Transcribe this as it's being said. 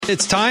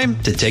It's time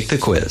to take the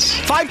quiz.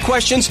 5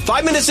 questions,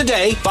 5 minutes a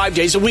day, 5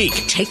 days a week.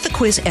 Take the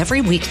quiz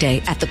every weekday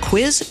at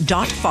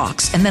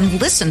thequiz.fox and then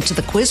listen to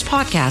the quiz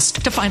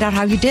podcast to find out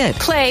how you did.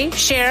 Play,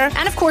 share,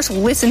 and of course,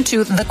 listen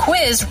to the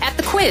quiz at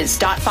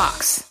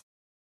thequiz.fox.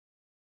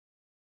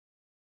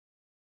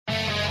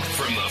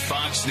 From the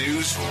Fox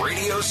News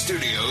radio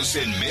studios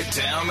in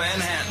Midtown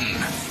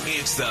Manhattan,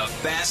 it's the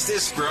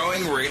fastest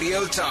growing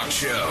radio talk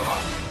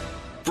show.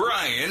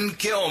 Brian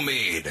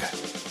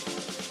Kilmeade.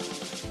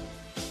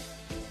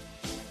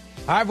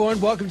 Hi, everyone.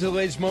 Welcome to the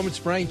latest moments.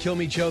 Brian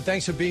Kilmeade Show.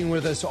 Thanks for being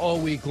with us all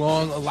week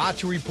long. A lot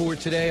to report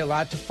today, a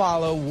lot to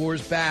follow.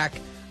 War's back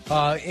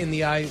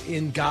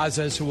in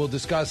Gaza, so we'll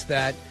discuss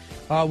that.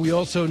 We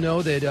also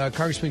know that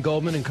Congressman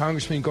Goldman and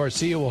Congressman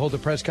Garcia will hold a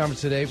press conference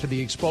today for the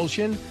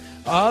expulsion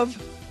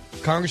of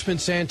Congressman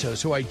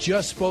Santos, who I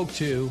just spoke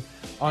to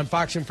on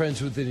Fox &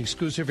 Friends with an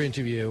exclusive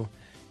interview,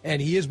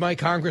 and he is my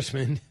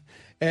congressman.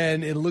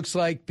 And it looks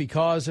like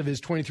because of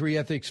his 23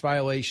 ethics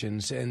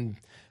violations and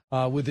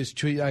with his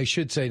tweet, I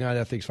should say not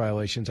ethics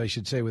violations, I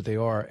should say what they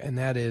are, and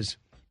that is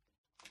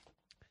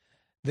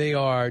they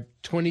are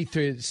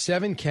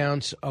 7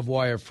 counts of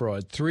wire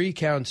fraud, 3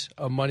 counts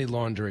of money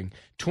laundering,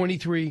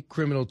 23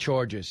 criminal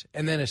charges,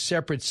 and then a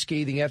separate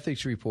scathing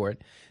ethics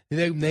report.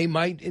 They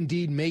might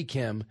indeed make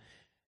him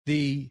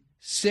the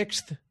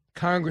 6th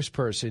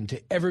congressperson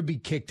to ever be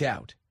kicked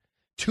out.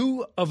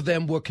 2 of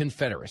them were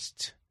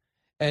Confederates.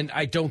 And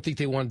I don't think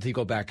they wanted to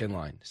go back in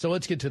line. So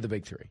let's get to the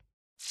big 3.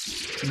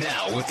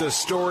 Now, with the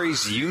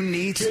stories you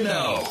need to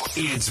know,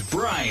 it's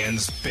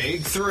Brian's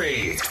Big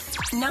 3.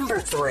 Number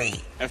 3.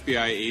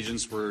 FBI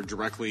agents were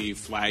directly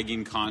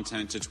flagging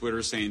content to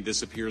Twitter saying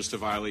this appears to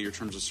violate your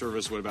terms of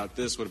service. What about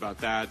this? What about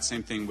that?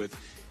 Same thing with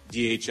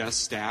DHS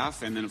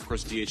staff. And then, of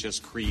course,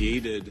 DHS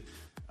created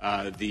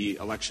the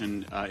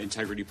Election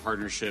Integrity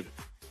Partnership.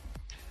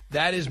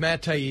 That is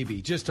Matt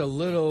Taibbi. Just a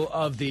little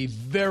of the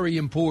very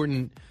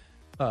important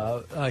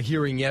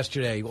hearing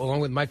yesterday, along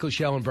with Michael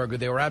Schellenberger.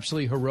 They were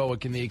absolutely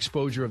heroic in the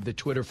exposure of the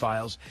Twitter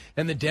files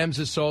and the Dems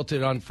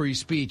assaulted on free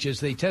speech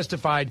as they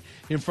testified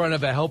in front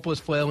of a helpless,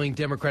 flailing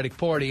Democratic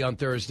Party on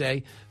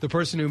Thursday. The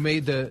person who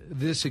made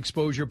this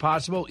exposure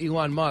possible,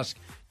 Elon Musk,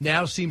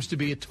 now seems to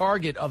be a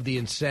target of the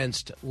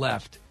incensed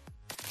left.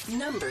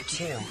 Number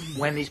 2.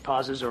 When these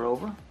pauses are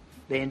over,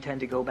 they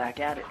intend to go back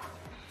at it.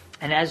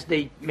 And as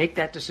they make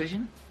that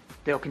decision,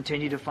 they'll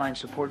continue to find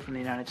support from the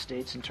United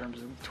States in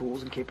terms of the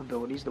tools and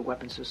capabilities, the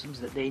weapon systems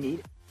that they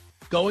need.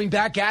 Going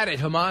back at it,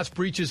 Hamas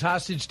breaches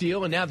hostage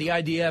deal, and now the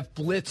IDF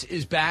blitz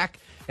is back,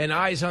 and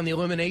eyes on the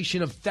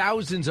elimination of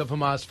thousands of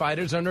Hamas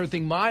fighters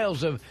unearthing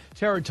miles of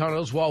terror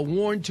tunnels while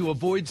warned to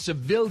avoid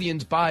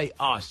civilians by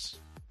us.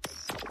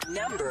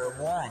 Number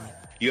 1.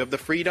 You have the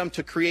freedom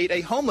to create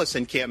a homeless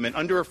encampment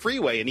under a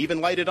freeway and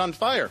even light it on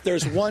fire.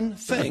 There's one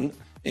thing,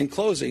 in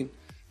closing,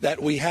 that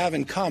we have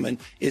in common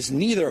is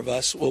neither of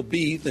us will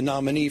be the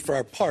nominee for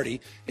our party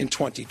in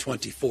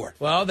 2024.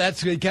 Well,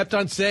 that's what he kept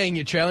on saying.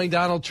 You're trailing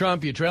Donald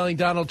Trump. You're trailing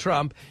Donald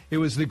Trump. It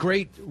was the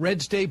great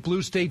red state,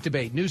 blue state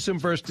debate, Newsom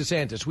versus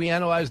DeSantis. We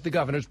analyzed the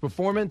governor's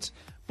performance,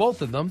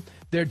 both of them,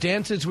 their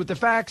dances with the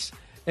facts,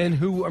 and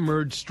who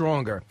emerged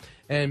stronger.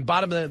 And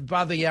bottom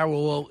of the hour,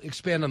 we'll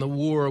expand on the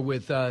war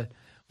with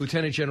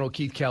Lieutenant General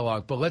Keith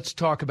Kellogg. But let's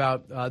talk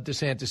about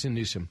DeSantis and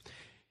Newsom.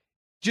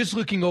 Just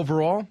looking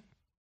overall,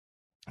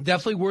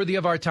 definitely worthy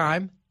of our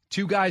time.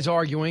 2 guys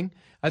arguing.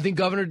 I think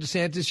Governor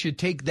DeSantis should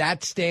take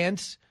that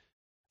stance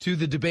to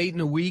the debate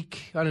in a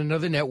week on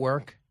another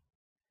network.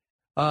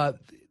 The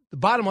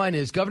bottom line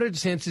is Governor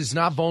DeSantis is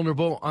not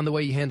vulnerable on the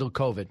way he handled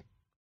COVID,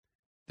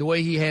 the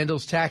way he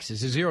handles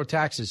taxes, the 0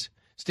 taxes,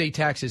 state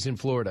taxes in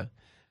Florida,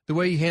 the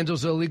way he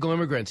handles illegal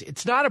immigrants.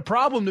 It's not a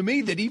problem to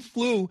me that he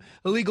flew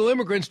illegal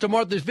immigrants to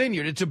Martha's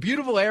Vineyard. It's a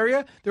beautiful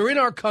area. They're in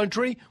our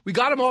country. We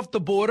got them off the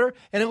border.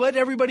 And it let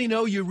everybody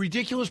know your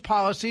ridiculous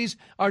policies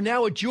are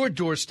now at your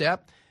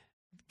doorstep.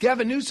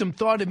 Gavin Newsom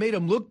thought it made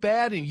him look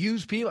bad and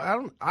use people. I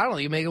don't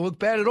think it made him look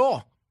bad at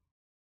all.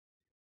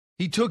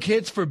 He took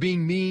hits for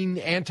being mean,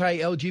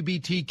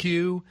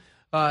 anti-LGBTQ,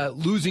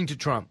 losing to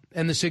Trump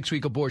and the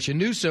 6-week abortion.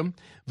 Newsom,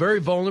 very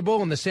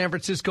vulnerable in the San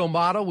Francisco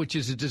model, which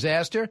is a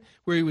disaster,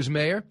 where he was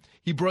mayor.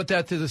 He brought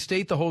that to the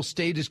state. The whole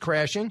state is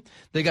crashing.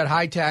 They got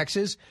high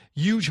taxes,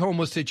 huge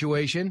homeless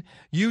situation,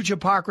 huge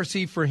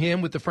hypocrisy for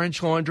him with the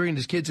French Laundry and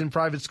his kids in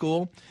private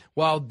school,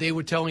 while they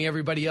were telling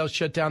everybody else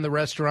shut down the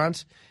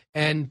restaurants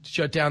and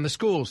shut down the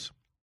schools.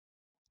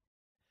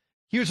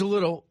 Here's a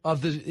little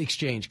of the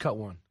exchange. Cut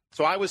 1.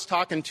 So I was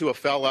talking to a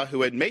fella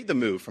who had made the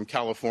move from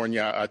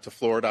California to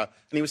Florida,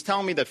 and he was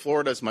telling me that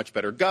Florida is much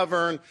better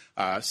governed,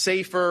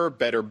 safer,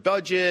 better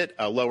budget,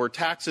 lower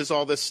taxes,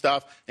 all this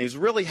stuff. And he was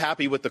really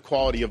happy with the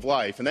quality of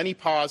life. And then he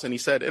paused and he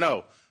said,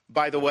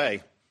 by the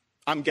way,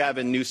 I'm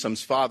Gavin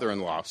Newsom's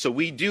father-in-law. So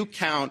we do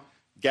count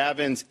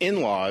Gavin's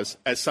in-laws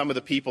as some of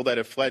the people that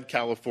have fled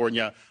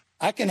California.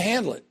 I can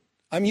handle it.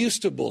 I'm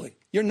used to bullying.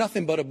 You're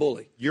nothing but a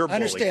bully. You're a bully. I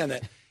understand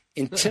that.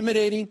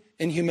 intimidating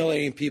and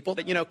humiliating people.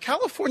 But,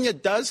 California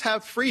does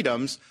have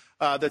freedoms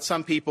that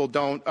some people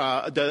don't,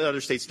 that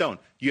other states don't.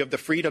 You have the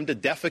freedom to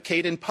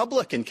defecate in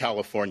public in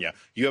California.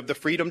 You have the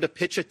freedom to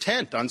pitch a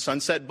tent on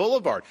Sunset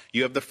Boulevard.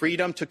 You have the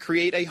freedom to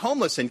create a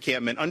homeless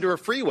encampment under a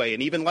freeway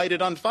and even light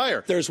it on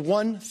fire. There's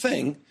one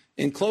thing,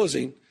 in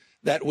closing,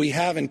 that we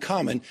have in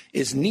common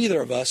is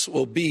neither of us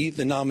will be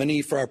the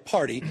nominee for our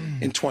party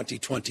in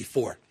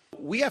 2024.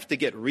 We have to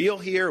get real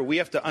here. We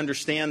have to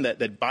understand that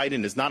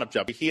Biden is not a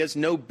job. He has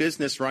no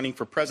business running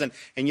for president.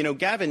 And,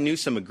 Gavin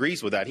Newsom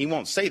agrees with that. He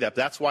won't say that.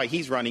 But that's why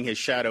he's running his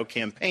shadow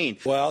campaign.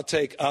 Well,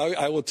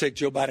 I will take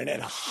Joe Biden at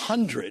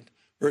 100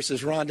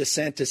 versus Ron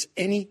DeSantis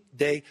any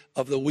day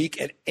of the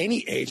week at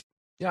any age.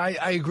 Yeah,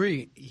 I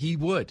agree. He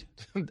would.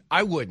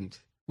 I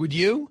wouldn't. Would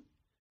you?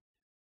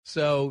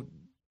 So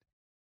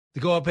to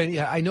go up and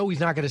I know he's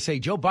not going to say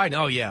Joe Biden.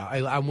 Oh, yeah,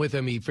 I'm with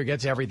him. He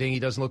forgets everything.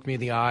 He doesn't look me in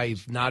the eye. He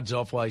nods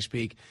off while I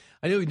speak.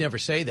 I knew he'd never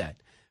say that.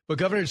 But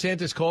Governor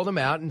DeSantis called him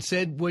out and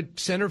said what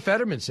Senator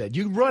Fetterman said.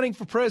 You're running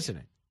for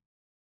president.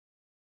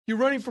 You're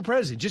running for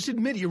president. Just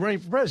admit you're running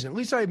for president. At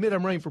least I admit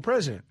I'm running for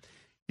president.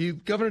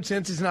 Governor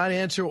DeSantis does not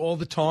answer all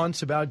the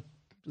taunts about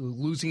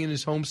losing in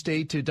his home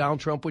state to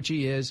Donald Trump, which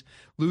he is,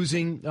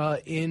 losing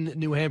in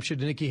New Hampshire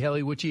to Nikki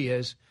Haley, which he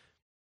is.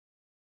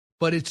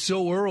 But it's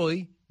so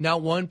early.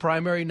 Not one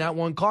primary, not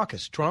one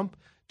caucus. Trump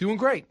doing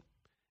great.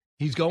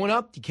 He's going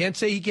up. You can't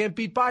say he can't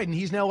beat Biden.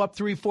 He's now up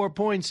 3-4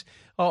 points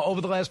over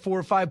the last 4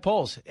 or 5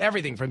 polls.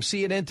 Everything from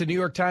CNN to New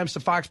York Times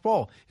to Fox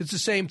Poll. It's the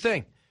same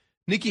thing.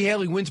 Nikki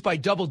Haley wins by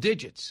double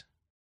digits.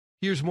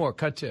 Here's more.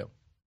 Cut 2.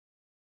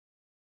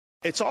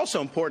 It's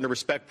also important to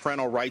respect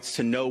parental rights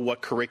to know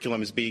what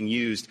curriculum is being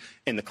used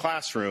in the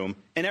classroom,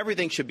 and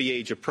everything should be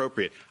age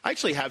appropriate. I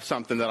actually have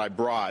something that I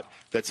brought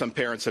that some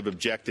parents have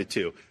objected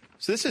to.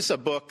 So this is a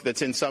book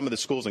that's in some of the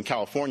schools in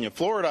California.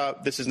 Florida,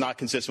 this is not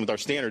consistent with our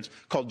standards,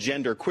 called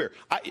Gender Queer.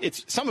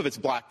 Some of it's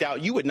blacked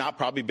out. You would not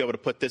probably be able to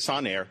put this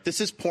on air. This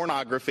is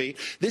pornography.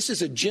 This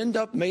is a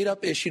ginned-up,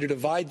 made-up issue to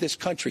divide this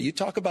country. You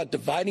talk about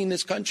dividing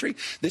this country.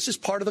 This is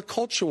part of the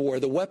culture war,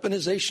 the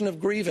weaponization of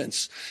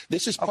grievance.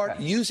 This is part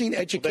using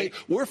education.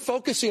 We're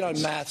focusing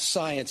on math,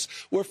 science.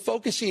 We're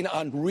focusing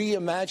on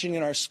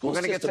reimagining our school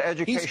system. We're going to get to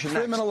education. He's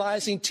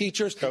criminalizing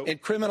teachers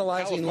and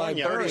criminalizing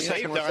librarians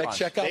that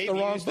check out the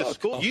wrong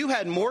book. You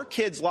had more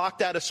kids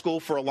locked out of school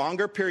for a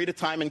longer period of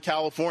time in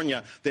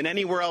California than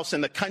anywhere else in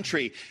the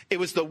country. It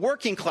was the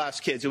working class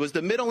kids. It was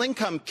the middle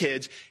income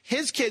kids.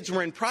 His kids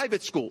were in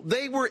private school.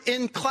 They were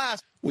in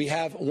class. We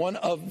have one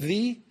of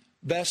the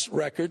best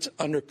records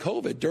under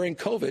COVID, during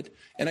COVID.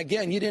 And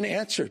again, you didn't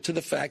answer to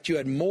the fact you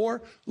had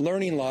more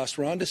learning loss.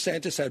 Ron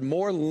DeSantis had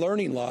more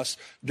learning loss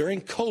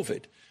during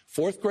COVID.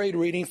 4th grade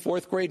reading,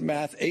 4th grade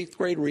math, 8th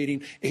grade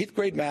reading, 8th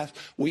grade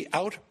math. We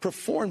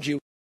outperformed you.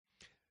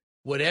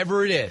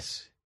 Whatever it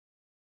is.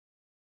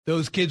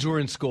 Those kids were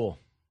in school.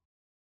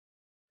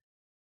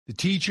 The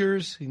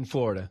teachers in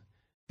Florida,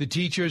 the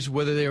teachers,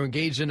 whether they were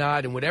engaged or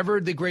not, and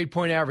whatever the grade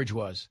point average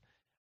was,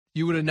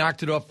 you would have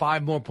knocked it off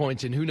 5 more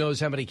points, and who knows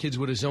how many kids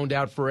would have zoned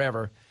out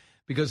forever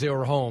because they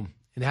were home,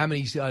 and how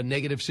many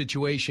negative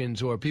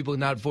situations or people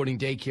not affording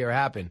daycare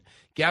happened.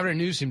 Gavin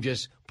Newsom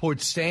just poured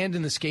sand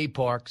in the skate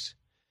parks,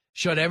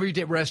 shut every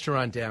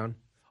restaurant down.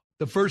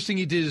 The first thing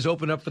he did is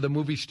open up for the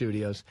movie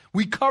studios.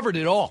 We covered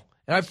it all,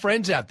 and I have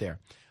friends out there.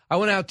 I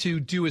went out to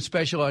do a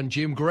special on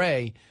Jim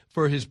Gray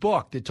for his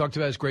book that talked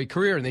about his great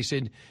career, and they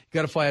said, you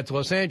got to fly out to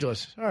Los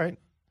Angeles. All right.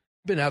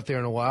 Been out there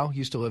in a while.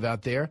 Used to live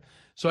out there.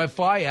 So I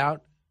fly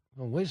out.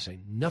 Oh, wait a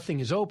second. Nothing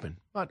is open.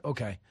 What?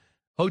 Okay.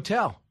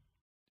 Hotel.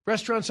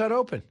 Restaurant's not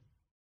open.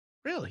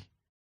 Really?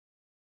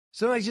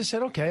 So I just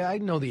said, okay, I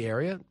know the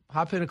area.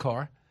 Hop in a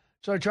car.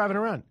 Started driving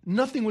around.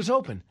 Nothing was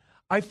open.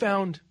 I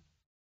found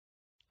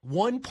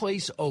one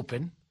place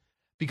open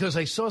because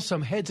I saw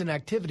some heads in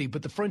activity,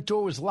 but the front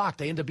door was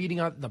locked. I ended up eating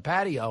out in the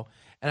patio,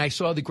 and I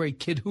saw the great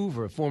Kid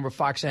Hoover, a former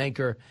Fox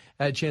anchor.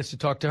 I had a chance to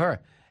talk to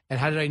her. And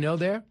how did I know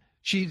there?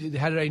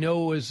 How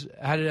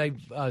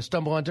did I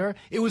stumble onto her?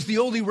 It was the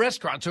only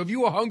restaurant. So if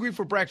you were hungry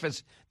for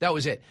breakfast, that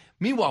was it.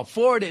 Meanwhile,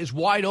 Florida is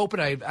wide open.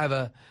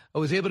 I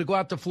was able to go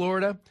out to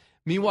Florida.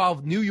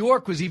 Meanwhile, New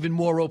York was even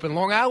more open.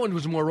 Long Island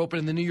was more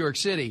open than New York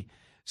City.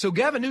 So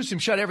Gavin Newsom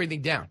shut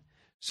everything down.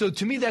 So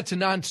to me, that's a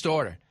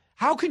non-starter.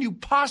 How can you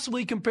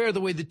possibly compare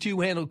the way the two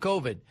handled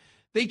COVID?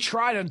 They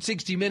tried on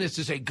 60 Minutes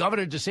to say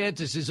Governor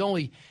DeSantis is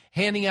only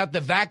handing out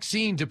the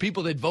vaccine to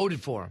people that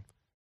voted for him.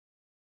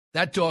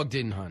 That dog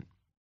didn't hunt.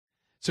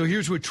 So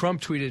here's what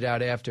Trump tweeted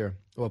out after,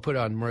 or put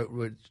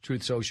on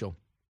Truth Social.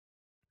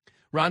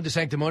 Ron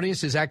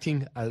DeSanctimonious is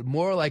acting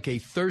more like a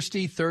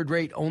thirsty,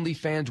 third-rate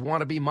OnlyFans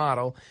wannabe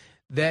model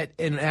than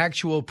an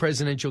actual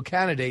presidential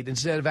candidate.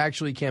 Instead of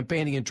actually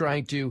campaigning and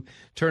trying to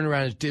turn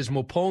around his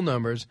dismal poll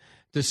numbers,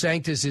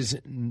 DeSantis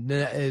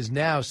is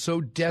now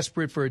so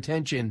desperate for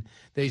attention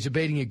that he's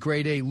debating a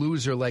grade-A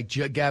loser like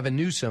Gavin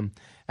Newsom.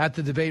 At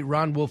the debate,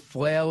 Ron will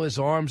flail his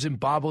arms and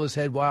bobble his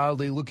head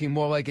wildly, looking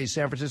more like a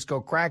San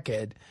Francisco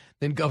crackhead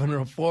than governor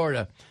of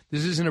Florida.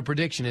 This isn't a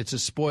prediction. It's a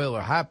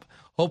spoiler.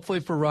 Hopefully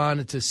for Ron,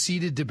 it's a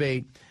seated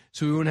debate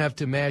so he wouldn't have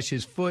to mash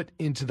his foot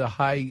into the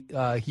high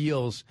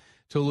heels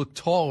to look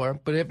taller.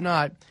 But if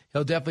not,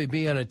 he'll definitely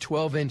be on a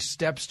 12-inch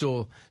step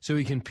stool so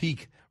he can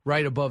peek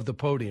right above the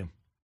podium.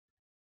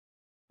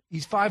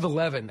 He's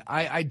 5'11".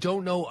 I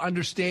don't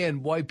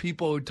understand why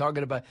people are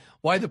talking about,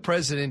 why the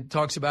president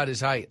talks about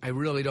his height. I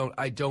really don't.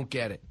 I don't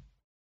get it.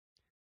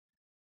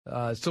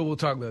 So we'll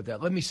talk about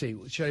that. Let me see.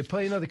 Should I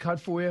play another cut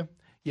for you?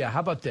 Yeah, how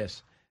about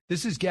this?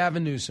 This is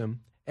Gavin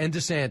Newsom and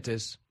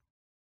DeSantis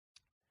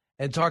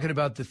and talking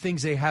about the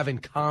things they have in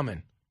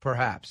common,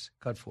 perhaps.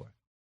 Cut 4.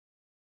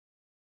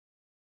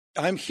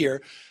 I'm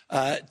here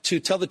to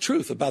tell the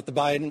truth about the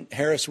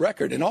Biden-Harris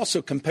record and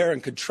also compare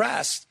and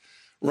contrast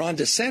Ron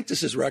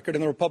DeSantis' record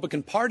and the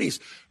Republican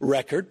Party's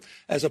record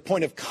as a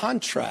point of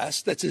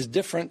contrast that's as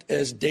different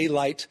as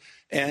daylight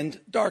and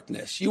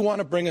darkness. You want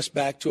to bring us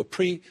back to a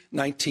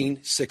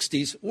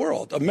pre-1960s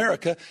world,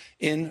 America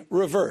in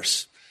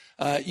reverse.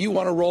 You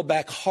want to roll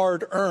back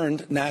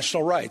hard-earned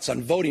national rights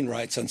on voting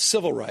rights, on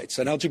civil rights,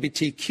 on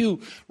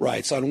LGBTQ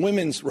rights, on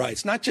women's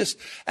rights, not just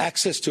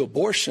access to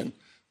abortion,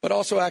 but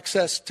also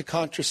access to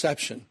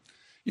contraception.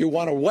 You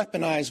want to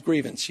weaponize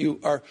grievance. You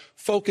are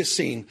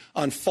focusing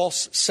on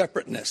false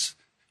separateness.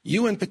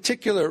 You in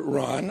particular,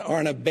 Ron, are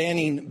on a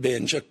banning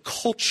binge, a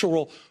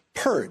cultural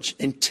purge,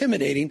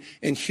 intimidating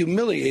and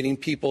humiliating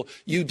people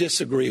you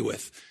disagree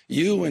with.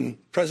 You and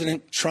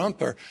President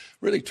Trump are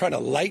really trying to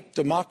light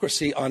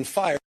democracy on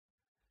fire.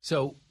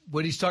 So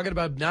what he's talking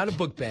about, not a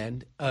book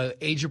ban,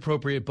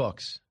 age-appropriate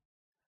books.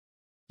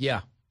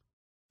 Yeah,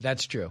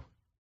 that's true.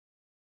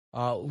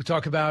 We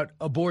talk about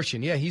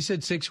abortion. Yeah, he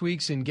said 6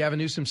 weeks, and Gavin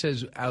Newsom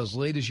says as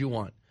late as you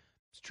want.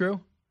 It's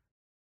true.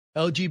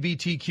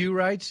 LGBTQ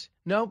rights?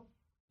 No,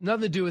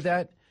 nothing to do with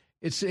that.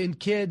 It's in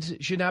kids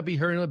should not be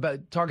heard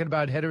about talking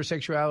about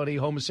heterosexuality,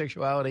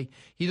 homosexuality.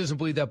 He doesn't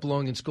believe that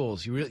belong in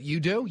schools. You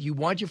do? You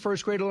want your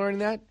first grader learning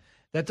that?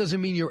 That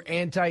doesn't mean you're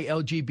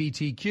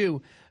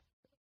anti-LGBTQ.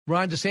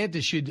 Ron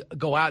DeSantis should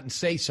go out and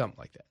say something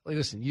like that. Like,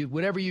 listen,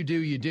 whatever you do,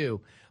 you do.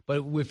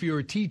 But if you're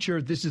a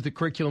teacher, this is the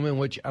curriculum in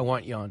which I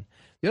want you on.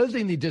 The other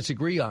thing they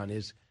disagree on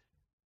is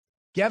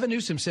Gavin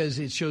Newsom says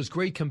it shows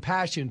great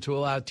compassion to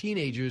allow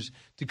teenagers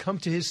to come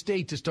to his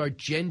state to start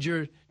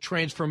gender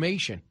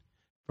transformation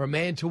from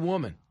man to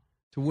woman,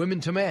 to women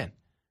to man.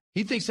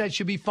 He thinks that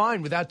should be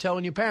fine without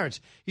telling your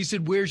parents. He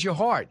said, where's your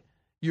heart?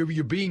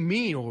 You're being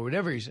mean or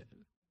whatever he said.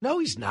 No,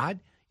 he's not.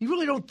 You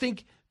really don't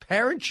think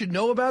parents should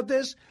know about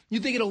this? You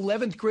think in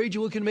 11th grade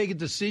you're looking to make a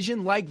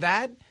decision like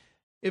that?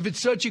 If it's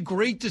such a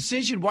great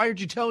decision, why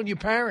aren't you telling your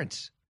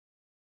parents?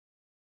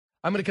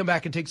 I'm going to come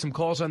back and take some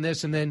calls on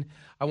this, and then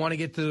I want to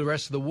get to the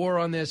rest of the war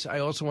on this. I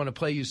also want to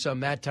play you some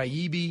Matt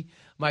Taibbi,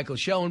 Michael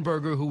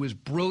Schellenberger, who was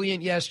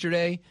brilliant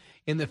yesterday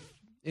in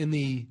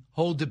the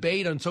whole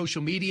debate on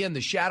social media and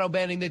the shadow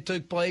banning that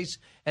took place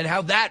and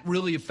how that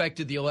really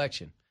affected the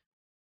election.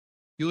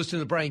 You listen to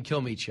the Brian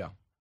Kilmeade Show.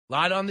 A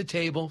lot on the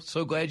table.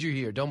 So glad you're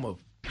here. Don't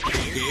move.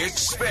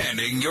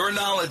 Expanding your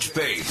knowledge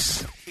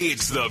base.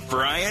 It's the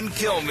Brian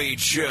Kilmeade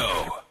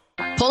Show.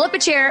 Pull up a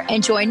chair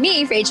and join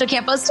me, Rachel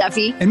Campos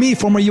Duffy. And me,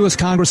 former U.S.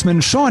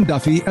 Congressman Sean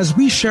Duffy, as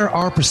we share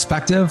our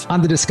perspective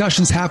on the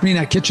discussions happening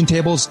at kitchen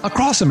tables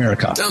across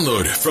America.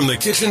 Download From the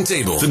Kitchen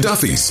Table, the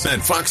Duffys at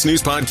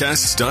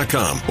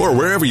foxnewspodcasts.com or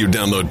wherever you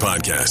download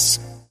podcasts.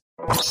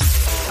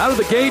 Out of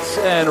the gates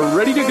and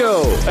ready to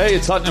go. Hey,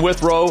 it's Hutton and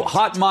Withrow.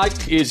 Hot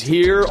Mike is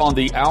here on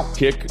the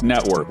Outkick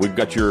Network. We've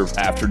got your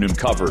afternoon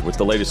covered with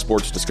the latest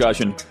sports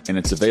discussion, and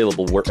it's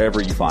available wherever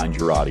you find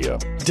your audio.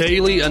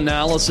 Daily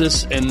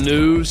analysis and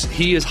news.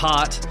 He is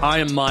hot. I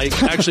am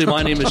Mike. Actually,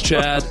 my name is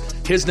Chad.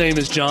 His name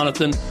is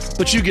Jonathan,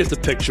 but you get the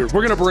picture.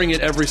 We're going to bring it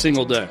every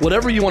single day.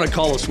 Whatever you want to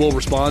call us, we'll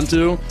respond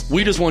to.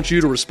 We just want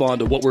you to respond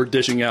to what we're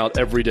dishing out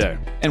every day.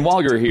 And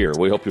while you're here,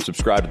 we hope you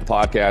subscribe to the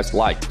podcast,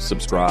 like,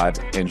 subscribe,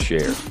 and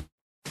share.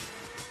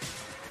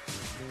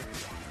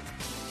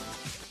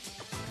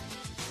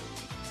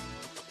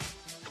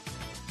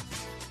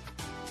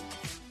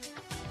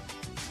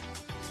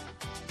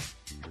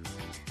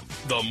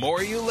 The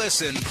more you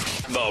listen,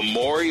 the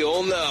more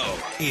you'll know.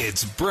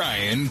 It's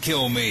Brian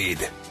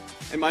Kilmeade.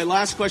 And my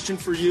last question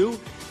for you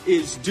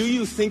is, do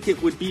you think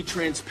it would be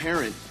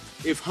transparent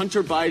if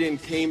Hunter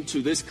Biden came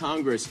to this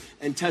Congress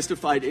and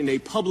testified in a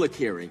public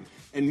hearing,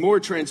 and more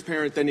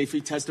transparent than if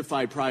he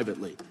testified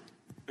privately?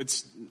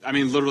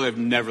 Literally, I've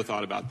never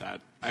thought about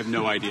that. I have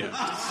no idea.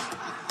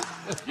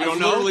 You don't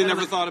know? Literally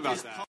never thought about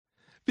that.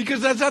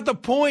 Because that's not the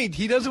point.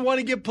 He doesn't want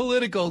to get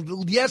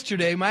political.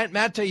 Yesterday, Matt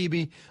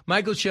Taibbi,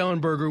 Michael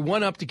Schellenberger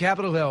went up to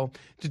Capitol Hill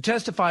to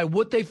testify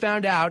what they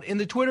found out in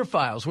the Twitter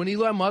files when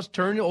Elon Musk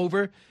turned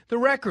over the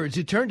records.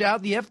 It turned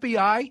out the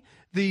FBI,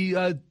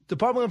 the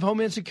Department of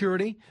Homeland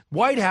Security,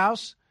 White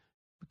House,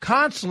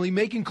 constantly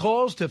making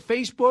calls to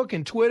Facebook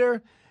and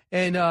Twitter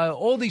and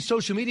all these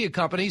social media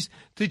companies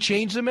to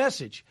change the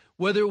message.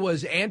 Whether it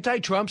was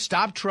anti-Trump,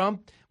 stop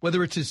Trump,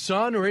 whether it's his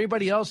son or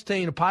anybody else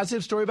saying a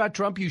positive story about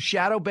Trump, you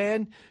shadow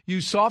ban, you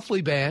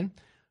softly ban,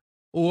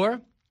 or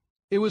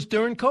it was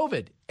during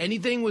COVID.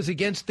 Anything was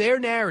against their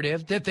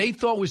narrative that they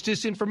thought was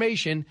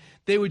disinformation,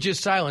 they would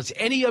just silence.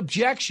 Any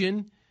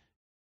objection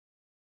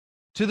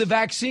to the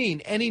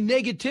vaccine, any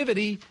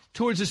negativity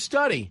towards a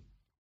study.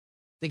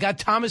 They got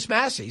Thomas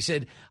Massey. He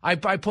said, I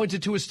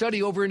pointed to a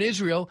study over in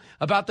Israel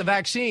about the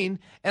vaccine,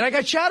 and I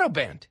got shadow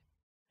banned.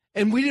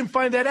 And we didn't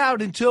find that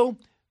out until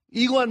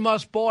Elon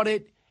Musk bought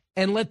it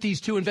and let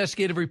these two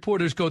investigative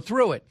reporters go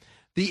through it.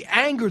 The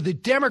anger the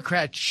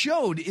Democrats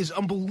showed is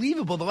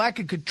unbelievable, the lack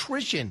of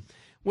contrition.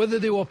 Whether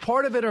they were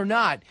part of it or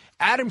not,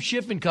 Adam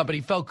Schiff and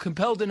company felt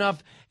compelled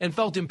enough and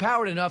felt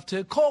empowered enough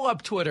to call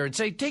up Twitter and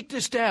say, take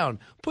this down,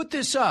 put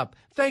this up.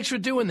 Thanks for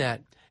doing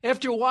that.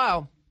 After a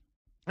while,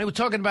 they were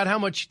talking about how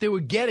much they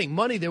were getting,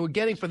 money they were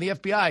getting from the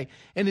FBI,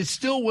 and it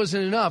still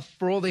wasn't enough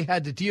for all they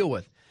had to deal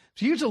with.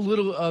 So here's a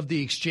little of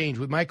the exchange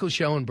with Michael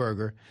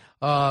Schellenberger,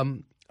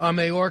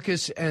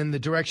 Mayorkas, and the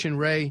Director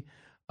Ray,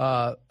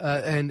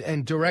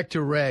 and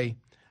Director Ray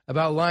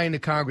about lying to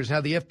Congress, how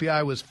the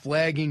FBI was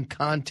flagging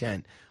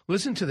content.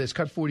 Listen to this,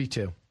 cut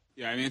 42.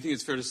 Yeah, I mean, I think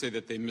it's fair to say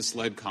that they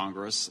misled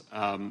Congress.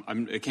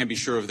 I can't be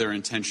sure of their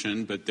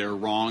intention, but they're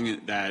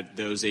wrong that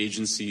those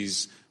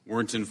agencies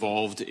weren't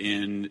involved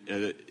in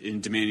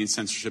demanding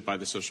censorship by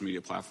the social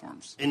media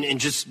platforms. And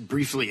just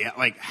briefly,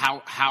 like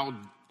how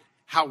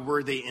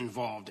were they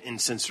involved in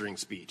censoring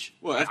speech?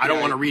 Well, I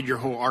don't want to read your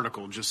whole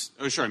article.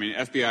 Oh, sure. I mean,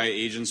 FBI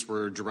agents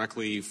were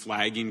directly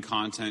flagging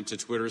content to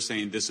Twitter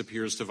saying this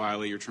appears to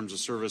violate your terms of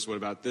service. What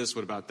about this?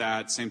 What about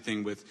that? Same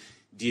thing with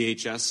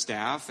DHS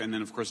staff. And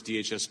then, of course,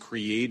 DHS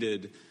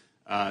created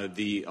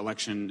the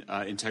Election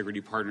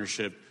Integrity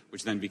Partnership,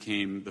 which then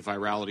became the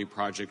Virality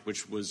Project,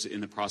 which was in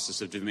the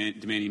process of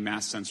demanding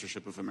mass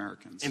censorship of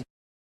Americans.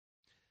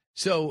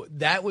 So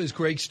that was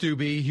Greg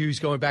Steube, who's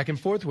going back and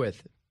forth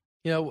with.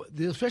 You know,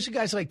 especially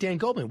guys like Dan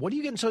Goldman. What are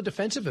you getting so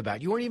defensive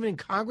about? You weren't even in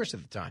Congress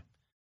at the time.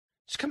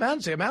 Just come out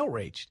and say, I'm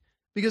outraged.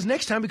 Because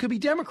next time it could be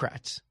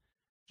Democrats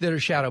that are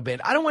shadow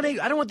banned. I don't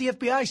want the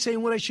FBI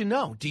saying what I should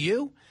know. Do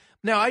you?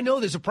 Now, I know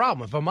there's a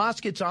problem. If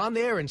Hamas gets on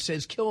there and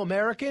says kill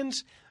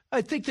Americans,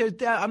 I think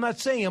that I'm not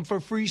saying I'm for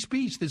free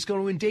speech that's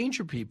going to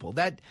endanger people.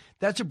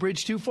 That's a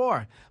bridge too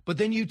far. But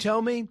then you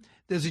tell me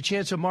there's a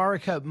chance of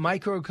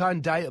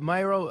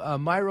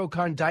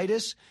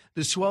myocarditis,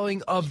 the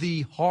swelling of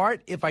the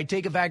heart, if I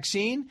take a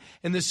vaccine,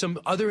 and there's some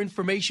other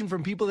information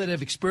from people that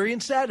have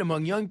experienced that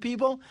among young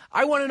people.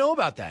 I want to know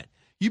about that.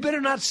 You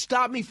better not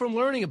stop me from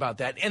learning about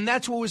that. And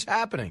that's what was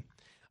happening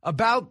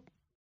about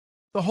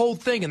the whole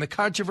thing and the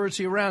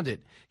controversy around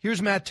it.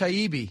 Here's Matt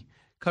Taibbi,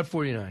 cut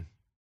 49.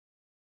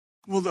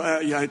 Well,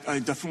 I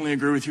definitely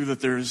agree with you that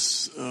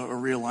there's a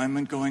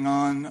realignment going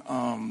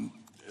on.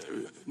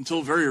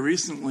 Until very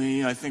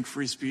recently, I think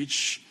free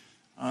speech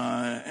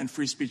and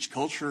free speech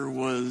culture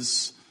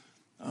was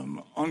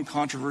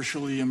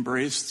uncontroversially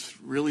embraced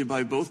really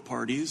by both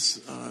parties.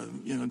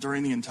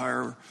 During the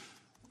entire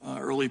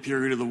early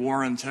period of the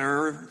war on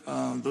terror,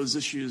 those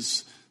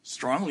issues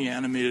strongly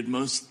animated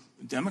most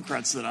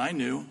Democrats that I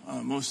knew.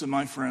 Most of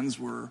my friends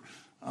were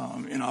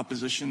in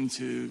opposition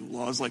to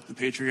laws like the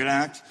Patriot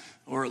Act,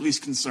 or at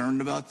least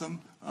concerned about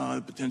them,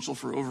 the potential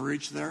for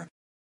overreach there.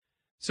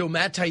 So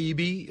Matt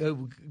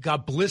Taibbi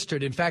got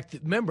blistered. In fact,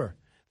 remember,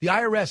 the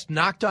IRS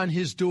knocked on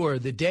his door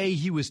the day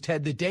he was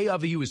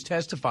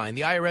testifying.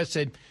 The IRS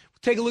said,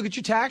 take a look at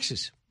your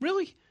taxes.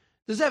 Really?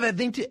 Does that have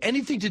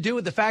anything to do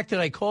with the fact that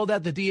I called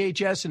out the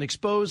DHS and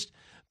exposed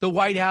the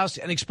White House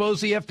and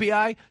exposed the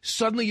FBI?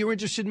 Suddenly you're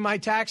interested in my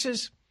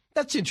taxes?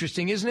 That's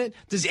interesting, isn't it?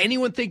 Does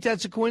anyone think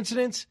that's a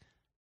coincidence?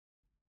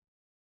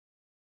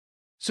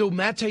 So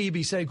Matt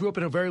Taibbi said, I grew up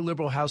in a very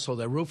liberal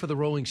household. I wrote for the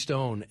Rolling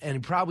Stone, and he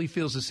probably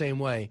feels the same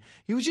way.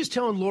 He was just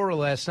telling Laura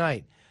last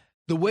night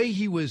the way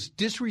he was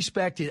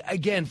disrespected,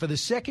 again, for the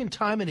second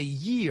time in a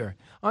year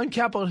on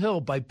Capitol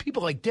Hill by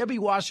people like Debbie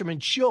Wasserman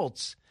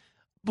Schultz,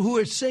 who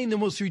are saying the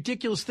most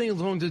ridiculous things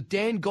along with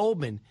Dan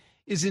Goldman,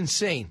 is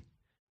insane.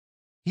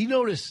 He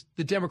noticed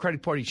the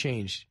Democratic Party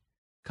changed.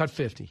 Cut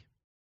 50.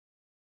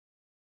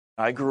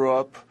 I grew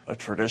up a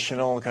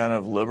traditional kind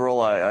of liberal.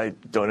 I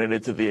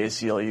donated to the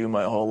ACLU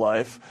my whole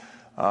life,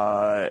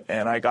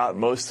 and I got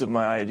most of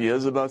my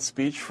ideas about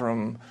speech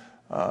from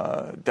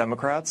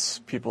Democrats,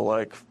 people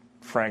like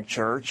Frank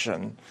Church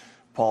and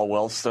Paul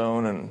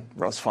Wellstone and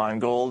Russ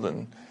Feingold,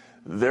 and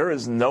there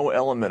is no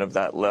element of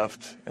that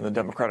left in the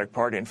Democratic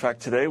Party. In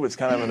fact, today was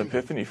kind of an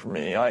epiphany for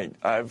me.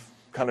 I've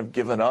kind of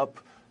given up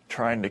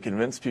trying to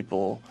convince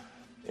people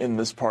in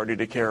this party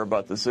to care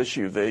about this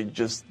issue. They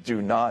just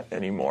do not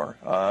anymore.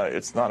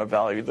 It's not a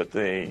value that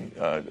they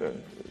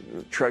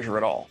treasure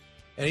at all.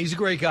 And he's a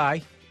great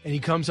guy, and he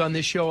comes on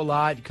this show a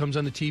lot. He comes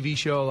on the TV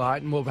show a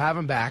lot, and we'll have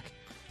him back.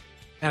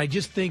 And I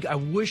just think, I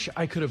wish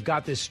I could have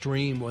got this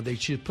stream, or they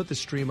should put the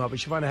stream up. I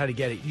should find out how to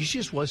get it. You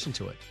should just listen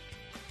to it.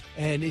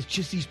 And it's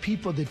just these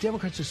people, the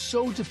Democrats are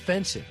so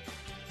defensive.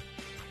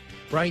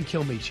 Brian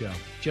Kilmeade Show.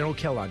 General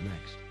Kellogg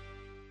next.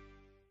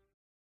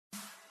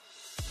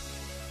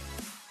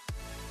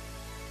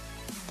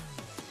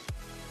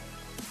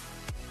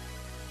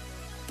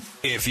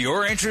 If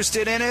you're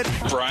interested in it,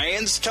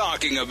 Brian's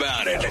talking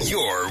about it.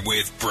 You're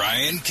with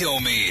Brian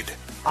Kilmeade.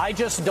 I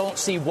just don't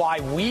see why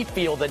we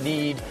feel the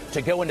need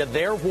to go into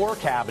their war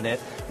cabinet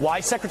why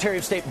Secretary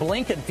of State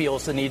Blinken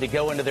feels the need to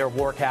go into their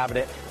war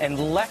cabinet and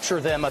lecture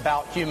them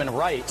about human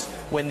rights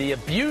when the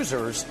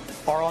abusers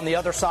are on the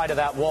other side of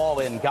that wall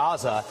in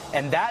Gaza.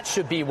 And that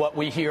should be what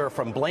we hear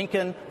from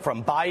Blinken,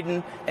 from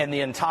Biden, and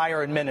the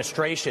entire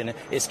administration,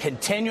 is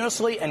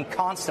continuously and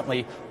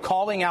constantly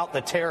calling out the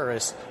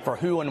terrorists for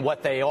who and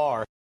what they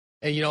are.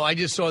 And, you know, I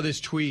just saw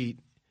this tweet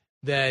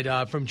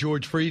that from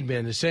George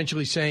Friedman,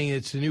 essentially saying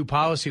it's the new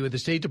policy with the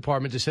State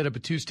Department to set up a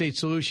two-state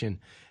solution.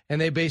 And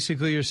they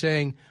basically are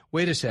saying,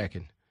 wait a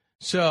second.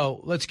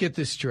 So let's get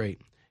this straight.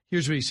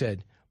 Here's what he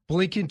said.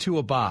 Blinken to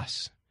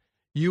Abbas.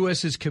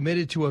 U.S. is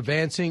committed to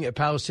advancing a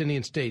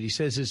Palestinian state. He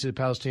says this is a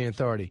Palestinian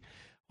Authority.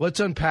 Let's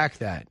unpack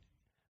that.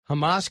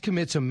 Hamas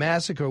commits a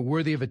massacre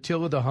worthy of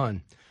Attila the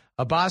Hun.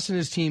 Abbas and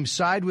his team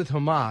side with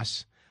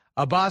Hamas.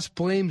 Abbas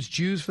blames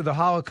Jews for the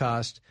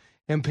Holocaust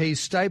and pays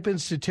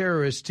stipends to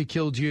terrorists to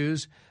kill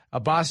Jews.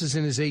 Abbas is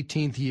in his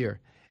 18th year.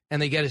 And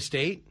they get a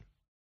state?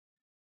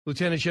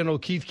 Lieutenant General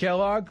Keith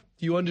Kellogg,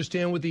 do you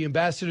understand what the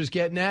ambassador's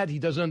getting at? He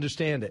doesn't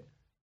understand it.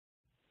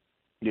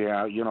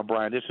 Yeah, you know,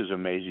 Brian, this is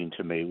amazing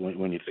to me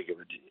when you think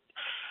of it.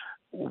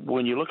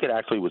 When you look at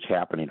actually what's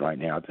happening right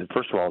now,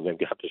 first of all, they've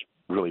got this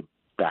really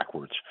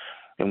backwards.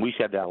 And we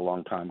said that a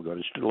long time ago.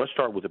 Let's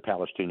start with the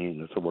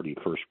Palestinian Authority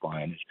first,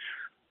 Brian.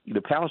 The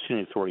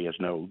Palestinian Authority has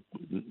no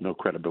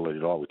credibility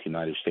at all with the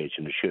United States,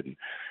 and it shouldn't.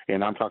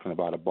 And I'm talking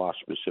about Abbas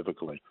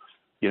specifically.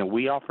 You know,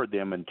 we offered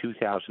them in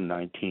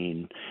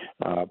 2019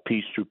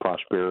 peace through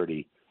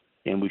prosperity,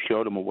 and we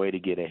showed them a way to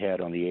get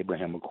ahead on the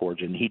Abraham Accords.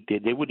 And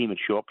they wouldn't even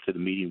show up to the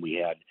meeting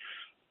we had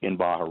in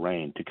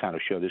Bahrain to kind of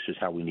show this is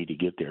how we need to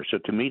get there. So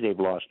to me, they've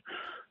lost.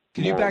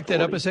 Can you back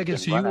that up a second?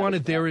 So you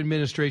wanted their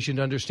administration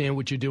to understand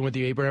what you're doing with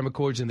the Abraham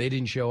Accords, and they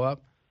didn't show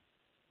up?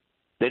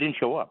 They didn't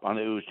show up. It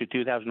was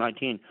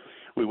 2019.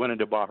 We went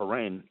into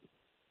Bahrain.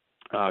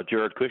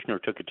 Jared Kushner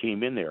took a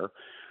team in there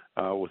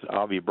with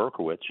Avi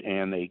Berkowitz,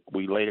 and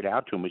we laid it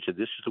out to him. We said,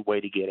 this is the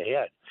way to get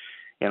ahead.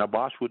 And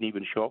Abbas wouldn't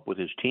even show up with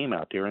his team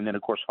out there. And then,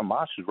 of course,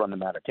 Hamas has run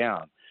them out of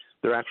town.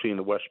 They're actually in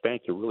the West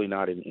Bank. They're really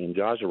not in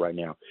Gaza right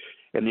now.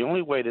 And the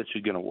only way this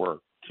is going to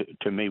work,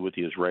 to me, with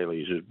the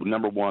Israelis is,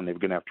 number one, they're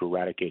going to have to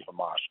eradicate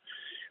Hamas.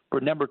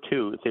 But number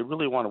two, if they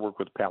really want to work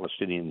with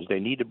Palestinians, they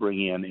need to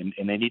bring in,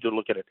 and they need to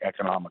look at it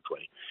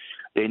economically.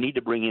 They need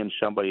to bring in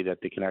somebody that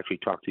they can actually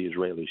talk to the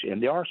Israelis.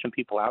 And there are some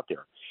people out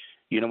there.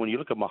 You know, when you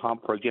look at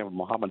for example,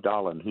 Mohammed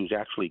Dalan, who's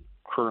actually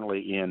currently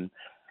in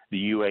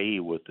the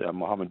UAE with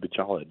Mohammed bin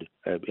Zayed,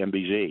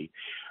 MBZ,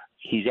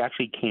 he's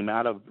actually came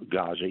out of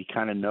Gaza. He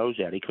kind of knows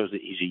that because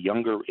he's a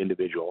younger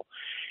individual.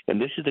 And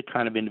this is the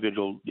kind of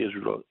individual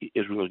Israel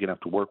is going to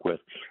have to work with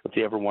if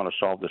they ever want to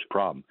solve this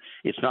problem.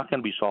 It's not going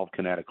to be solved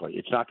kinetically.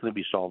 It's not going to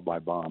be solved by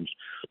bombs.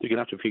 They're going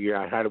to have to figure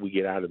out, how do we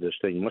get out of this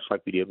thing, much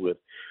like we did with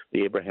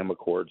the Abraham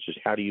Accords, is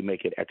how do you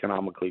make it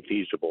economically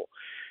feasible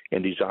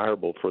and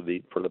desirable for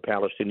the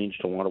Palestinians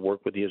to want to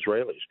work with the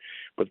Israelis.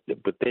 But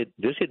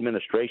this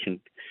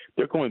administration,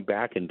 they're going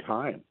back in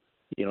time.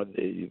 You know,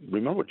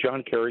 remember what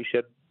John Kerry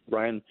said,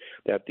 Brian,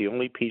 that the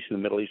only peace in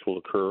the Middle East will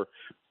occur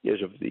is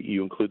if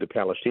you include the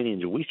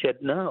Palestinians. And we said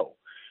no.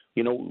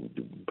 You know,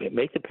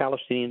 make the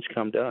Palestinians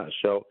come to us.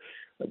 So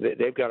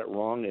they've got it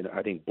wrong, and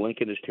I think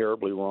Blinken is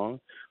terribly wrong.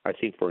 I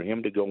think for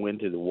him to go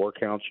into the War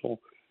Council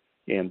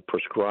and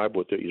prescribe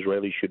what the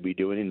Israelis should be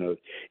doing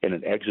in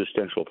an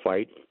existential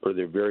fight for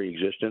their very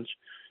existence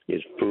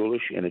is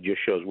foolish, and it just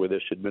shows where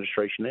this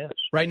administration is.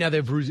 Right now,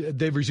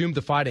 they've resumed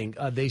the fighting.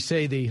 They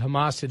say the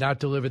Hamas did not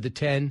deliver the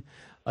 10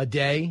 a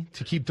day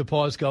to keep the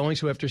pause going.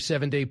 So after a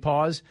 7-day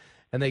pause,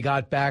 and they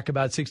got back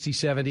about 60,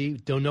 70.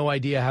 Don't no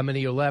idea how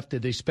many are left.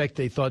 They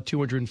thought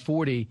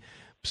 240.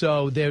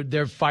 So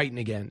they're fighting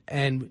again.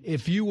 And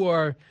if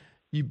you're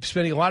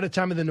spending a lot of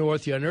time in the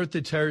north, you unearthed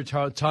the terror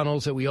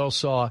tunnels that we all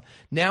saw.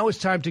 Now it's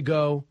time to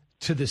go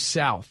to the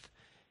south.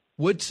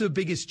 What's the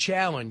biggest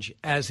challenge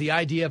as the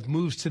IDF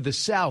moves to the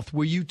south,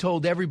 where you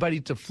told everybody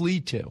to flee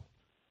to?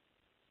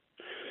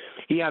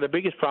 Yeah, the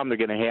biggest problem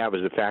they're going to have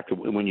is the fact that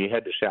when you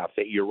head to south,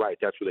 you're right,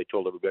 that's where they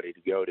told everybody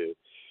to go to.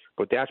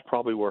 But that's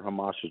probably where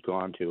Hamas has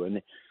gone to.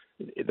 And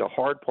the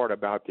hard part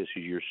about this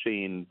is you're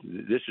seeing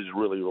this is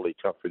really, really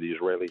tough for the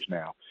Israelis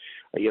now.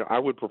 You know, I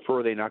would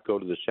prefer they not go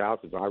to the south.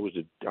 If I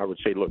would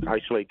say, look,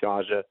 isolate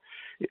Gaza,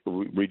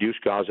 reduce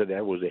Gaza.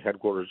 That was the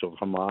headquarters of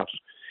Hamas.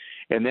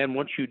 And then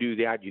once you do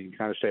that, you can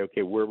kind of say,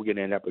 okay, where are we going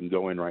to end up and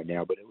going right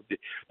now? But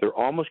they're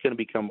almost going to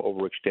become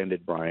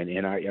overextended, Brian.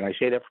 And I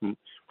say that from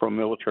a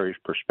military's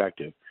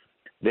perspective.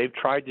 They've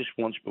tried this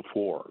once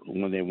before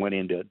when they went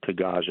into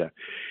Gaza,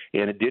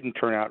 and it didn't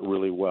turn out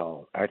really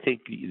well. I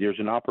think there's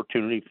an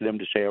opportunity for them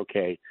to say,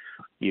 okay,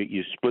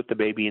 you split the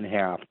baby in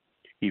half.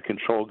 You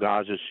control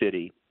Gaza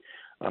City,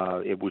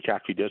 which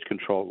actually does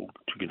control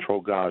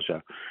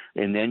Gaza.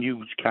 And then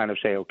you kind of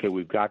say, okay,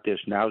 we've got this.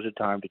 Now's the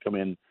time to come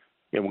in,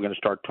 and we're going to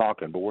start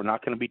talking. But we're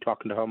not going to be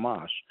talking to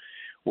Hamas.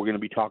 We're going to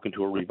be talking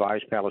to a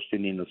revised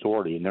Palestinian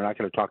Authority, and they're not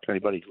going to talk to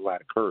anybody until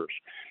that occurs.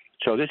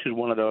 So this is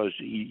one of those,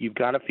 you've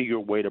got to figure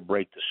a way to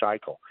break the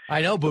cycle.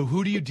 I know, but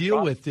who do you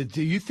deal with?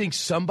 Do you think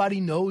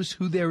somebody knows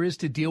who there is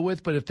to deal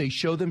with, but if they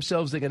show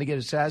themselves, they're going to get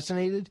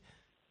assassinated?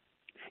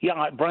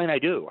 Yeah, Brian, I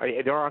do.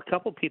 There are a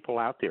couple people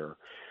out there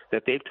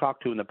that they've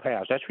talked to in the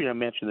past. That's why I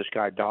mentioned this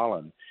guy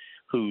Dolan,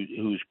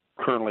 who's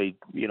currently,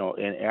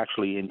 and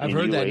actually in I've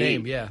heard UAE. that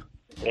name, yeah.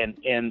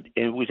 And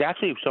it was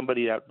actually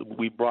somebody that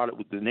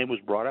the name was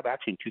brought up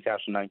actually in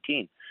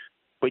 2019.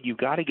 But you've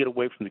got to get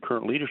away from the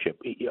current leadership.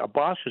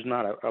 Abbas is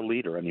not a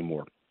leader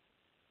anymore.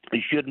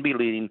 He shouldn't be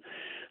leading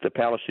the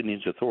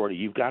Palestinians Authority.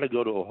 You've got to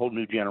go to a whole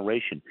new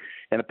generation.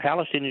 And the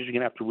Palestinians are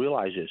going to have to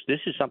realize this. This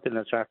is something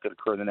that's not going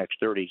to occur in the next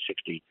 30,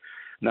 60,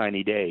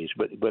 90 days.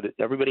 But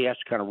everybody has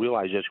to kind of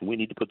realize this, and we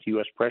need to put the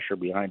U.S. pressure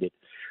behind it,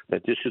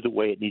 that this is the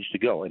way it needs to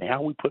go. And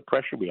how we put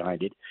pressure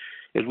behind it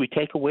is we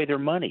take away their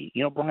money.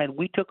 Brian,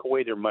 we took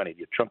away their money,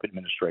 the Trump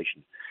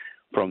administration,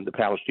 from the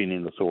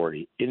Palestinian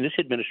Authority. And this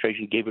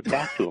administration gave it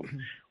back to them.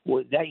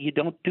 Well, you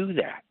don't do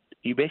that.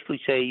 You basically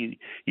say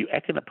you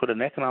put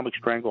an economic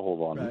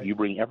stranglehold on them. Right. You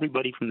bring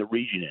everybody from the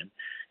region in,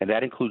 and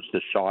that includes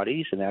the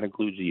Saudis, and that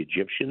includes the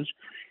Egyptians,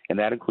 and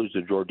that includes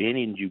the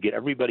Jordanians. You get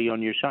everybody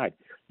on your side.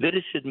 This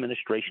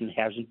administration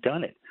hasn't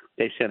done it.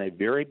 They sent a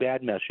very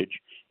bad message,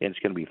 and it's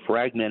going to be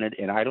fragmented,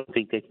 and I don't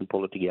think they can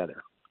pull it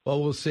together.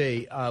 Well, we'll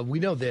see. We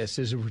know this.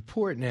 There's a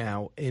report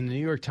now in the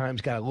New York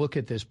Times, got to look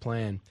at this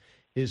plan,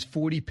 is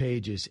 40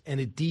 pages, and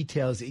it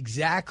details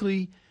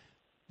exactly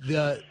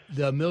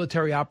the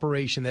military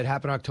operation that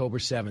happened October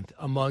 7th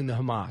among the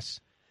Hamas.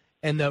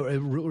 And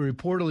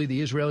reportedly,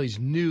 the Israelis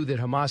knew that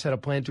Hamas had a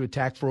plan to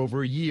attack for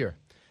over a year.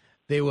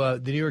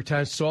 The New York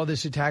Times saw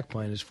this attack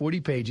plan. It's 40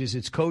 pages.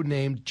 It's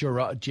codenamed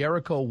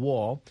Jericho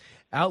Wall,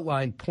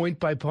 outlined point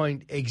by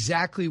point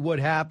exactly what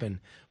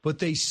happened. But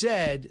they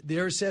said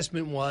their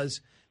assessment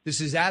was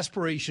this is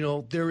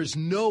aspirational. There is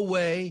no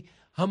way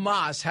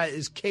Hamas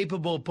is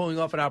capable of pulling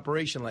off an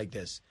operation like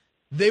this.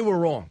 They were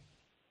wrong.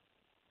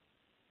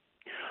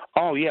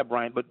 Oh, yeah,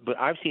 Brian, but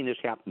I've seen this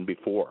happen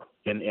before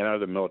in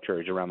other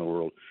militaries around the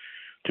world,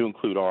 to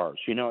include ours.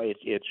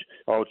 It's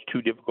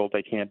too difficult,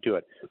 I can't do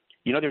it.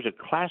 There's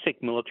a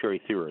classic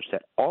military theorist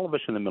that all of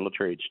us in the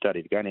military had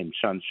studied, a guy named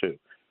Sun Tzu.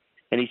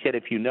 And he said,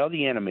 if you know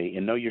the enemy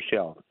and know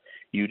yourself,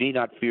 you need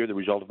not fear the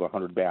result of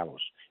 100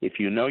 battles. If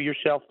you know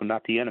yourself but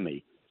not the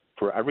enemy,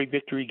 for every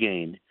victory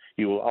gained,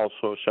 you will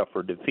also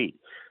suffer defeat.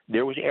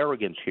 There was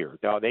arrogance here.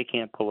 No, they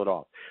can't pull it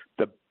off.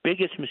 The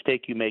biggest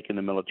mistake you make in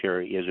the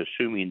military is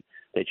assuming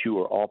that you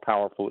are all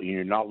powerful and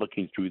you're not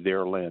looking through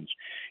their lens.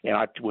 And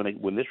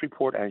when this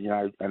report, and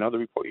I know the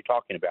report you're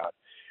talking about,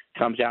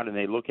 comes out and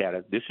they look at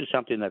it, this is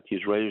something that the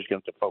Israelis are going to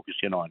have to focus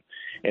in on.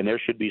 And there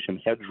should be some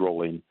heads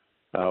rolling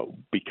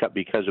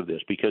because of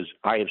this, because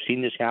I have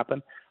seen this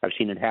happen. I've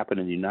seen it happen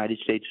in the United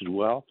States as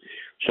well.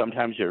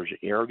 Sometimes there's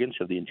arrogance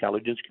of the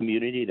intelligence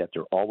community that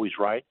they're always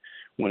right,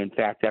 when in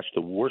fact that's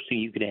the worst thing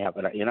you can have.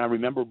 And I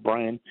remember,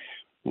 Brian,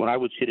 when I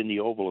would sit in the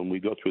Oval and we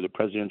go through the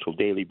presidential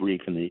daily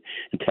brief and the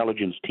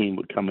intelligence team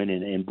would come in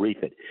and brief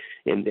it.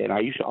 And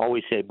I used to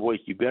always say, boys,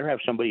 you better have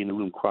somebody in the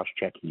room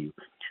cross-checking you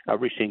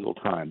every single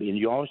time. And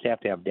you always have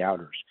to have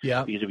doubters.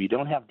 Yeah. Because if you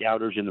don't have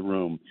doubters in the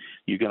room,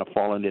 you're going to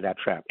fall into that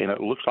trap. And it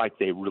looks like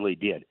they really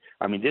did.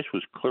 I mean, this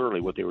was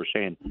clearly what they were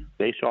saying.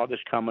 They saw this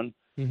coming.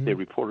 Mm-hmm. They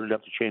reported it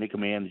up the chain of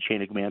command. The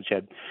chain of command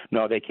said,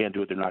 no, they can't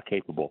do it. They're not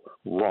capable.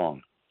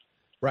 Wrong.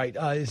 Right.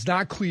 It's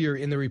not clear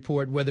in the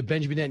report whether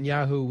Benjamin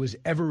Netanyahu was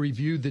ever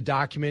reviewed the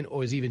document or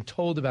was even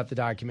told about the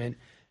document.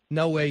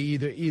 No way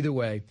either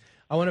way.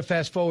 I want to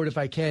fast forward, if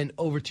I can,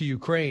 over to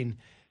Ukraine.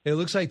 It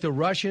looks like the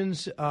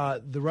Russians are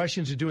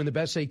doing the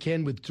best they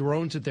can with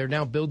drones that they're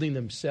now building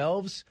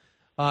themselves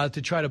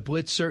to try to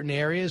blitz certain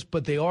areas,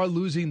 but they are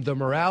losing the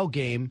morale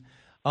game,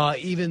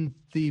 even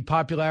the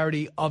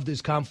popularity of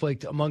this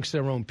conflict amongst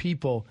their own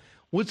people.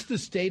 What's the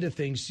state of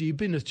things? You've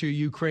been to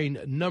Ukraine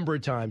a number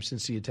of times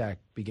since the attack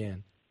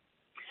began.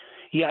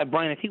 Yeah,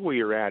 Brian, I think where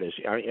you're at is,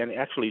 and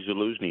actually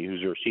Zaluzny,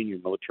 who's our senior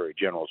military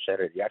general, said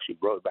it. He actually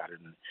wrote about it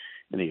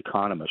in The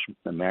Economist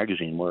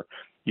magazine, where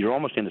you're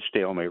almost in a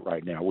stalemate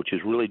right now, which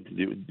is really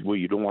where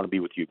you don't want to be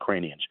with the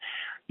Ukrainians.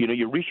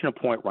 You're reaching a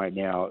point right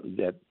now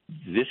that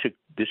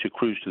this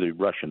accrues to the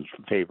Russians'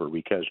 favor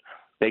because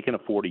they can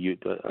afford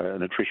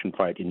an attrition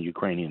fight and the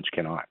Ukrainians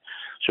cannot.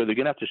 So they're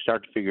going to have to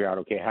start to figure out,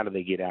 okay, how do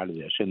they get out of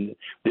this? And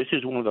this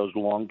is one of those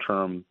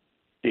long-term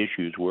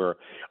issues where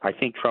I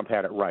think Trump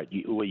had it right.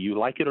 You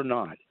like it or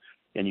not,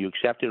 and you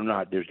accept it or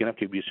not, there's going to have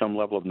to be some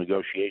level of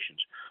negotiations.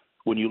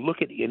 When you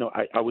look at,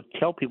 I would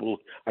tell people,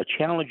 I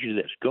challenge you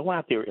to this. Go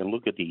out there and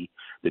look at the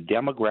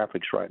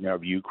demographics right now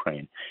of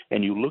Ukraine,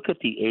 and you look at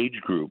the age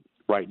group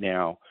right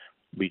now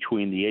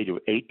between the age of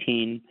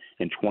 18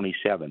 and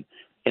 27,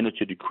 and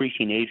it's a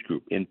decreasing age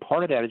group. And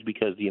part of that is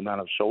because the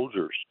amount of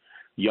soldiers,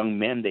 young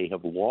men they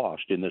have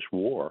lost in this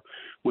war,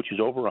 which is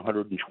over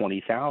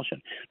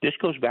 120,000. This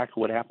goes back to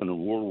what happened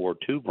in World War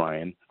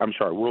I,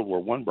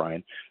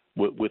 Brian,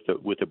 with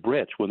the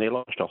Brits when they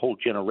lost a whole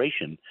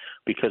generation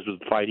because of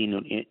the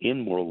fighting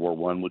in World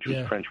War I, which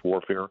was trench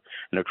warfare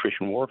and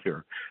attrition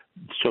warfare.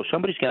 So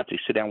somebody's got to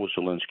sit down with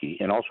Zelensky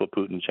and also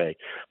Putin and say,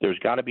 there's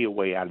got to be a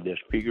way out of this,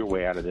 figure a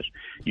way out of this.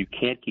 You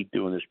can't keep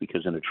doing this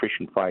because an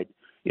attrition fight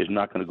is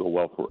not going to go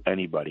well for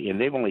anybody. And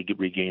they've only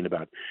regained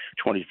about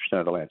 20%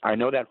 of the land. I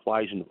know that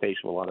flies in the face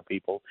of a lot of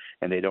people,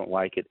 and they don't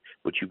like it,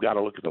 but you've got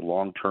to look at the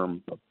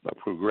long-term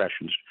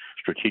progressions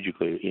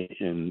strategically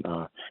in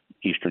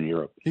Eastern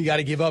Europe. You got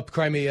to give up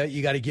Crimea.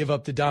 You got to give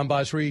up the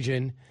Donbass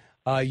region.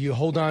 You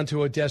hold on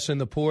to Odessa and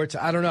the ports.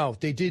 I don't know.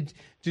 They did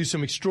do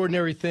some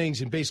extraordinary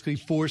things and basically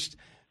forced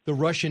the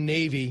Russian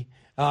Navy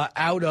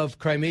out of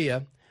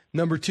Crimea.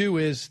 Number two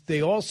is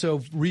they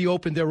also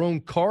reopened their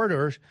own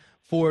corridor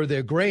for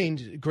their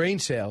grain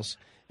sales.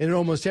 And in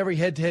almost every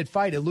head-to-head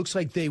fight, it looks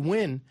like they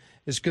win.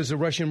 It's because the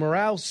Russian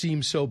morale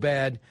seems so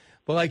bad.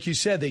 But like you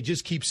said, they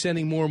just keep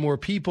sending more and more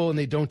people, and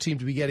they don't seem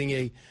to be getting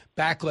a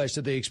backlash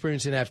that they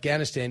experienced in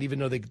Afghanistan, even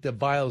though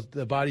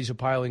the bodies are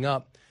piling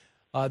up.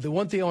 The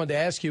one thing I wanted to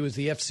ask you is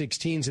the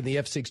F-16s and the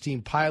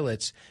F-16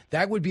 pilots.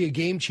 That would be a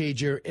game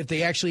changer if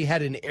they actually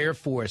had an Air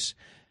Force.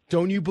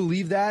 Don't you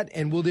believe that?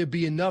 And will there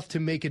be enough to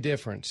make a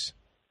difference?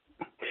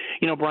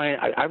 You know, Brian,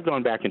 I've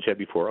gone back and said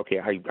before, okay,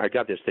 I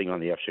got this thing on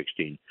the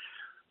F-16.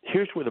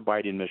 Here's where the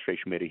Biden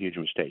administration made a huge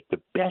mistake. The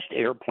best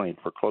airplane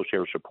for close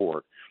air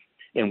support,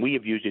 and we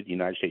have used it in the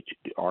United States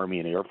Army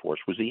and Air Force,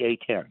 was the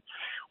A-10.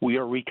 We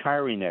are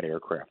retiring that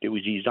aircraft. It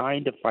was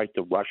designed to fight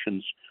the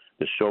Russians,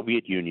 the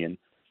Soviet Union.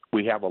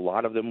 We have a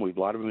lot of them. We have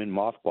a lot of them in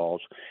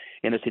mothballs,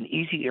 and it's an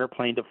easy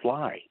airplane to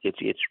fly.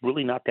 It's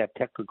really not that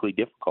technically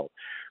difficult.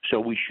 So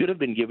we should have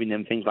been giving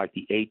them things like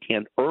the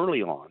A-10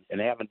 early on, and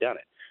they haven't done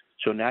it.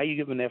 So now you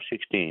give them an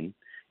F-16.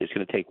 It's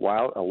going to take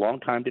a long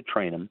time to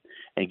train them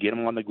and get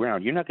them on the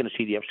ground. You're not going to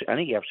see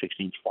any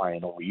F-16s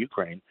flying over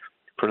Ukraine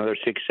for another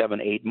 6, 7,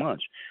 8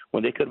 months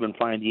when they could have been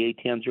flying the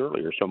A-10s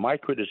earlier. So my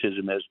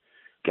criticism is,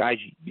 guys,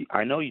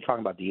 I know you're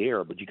talking about the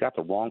air, but you got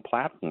the wrong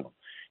platform.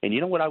 And you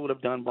know what I would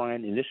have done,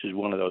 Brian? And this is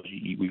one of those,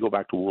 we go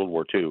back to World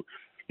War II.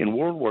 In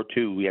World War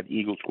II, we had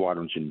Eagle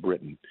squadrons in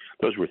Britain.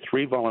 Those were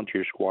 3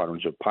 volunteer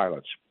squadrons of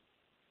pilots,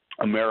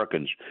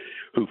 Americans,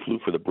 who flew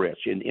for the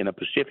Brits. In the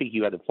Pacific,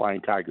 you had the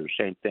Flying Tigers,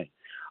 same thing.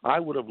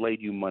 I would have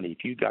laid you money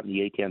if you'd gotten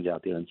the A-10s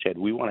out there and said,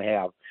 we want to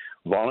have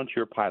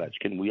volunteer pilots.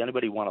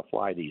 Anybody want to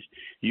fly these?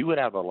 You would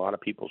have a lot of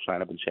people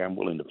sign up and say, I'm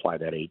willing to fly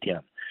that A-10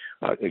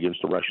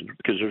 against the Russians,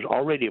 because there's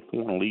already a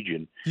foreign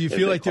legion. Do you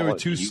feel like they were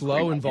too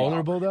slow and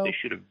vulnerable, though? They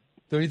should have.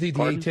 Don't you think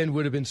the A-10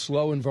 would have been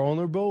slow and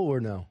vulnerable, or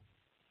no?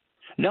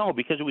 No,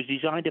 because it was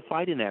designed to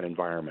fight in that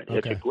environment. Okay.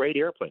 It's a great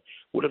airplane.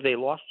 What if they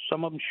lost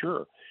some of them?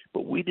 Sure.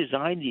 But we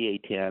designed the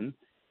A-10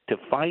 to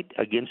fight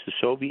against the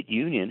Soviet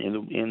Union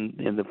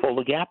in the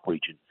Fulda Gap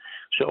region.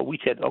 So we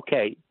said,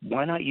 okay,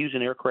 why not use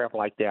an aircraft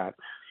like that?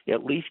 It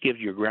at least gives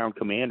your ground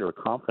commander a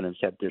confidence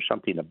that there's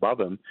something above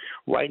him.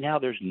 Right now,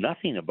 there's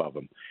nothing above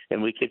him.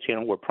 And we keep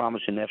saying, we're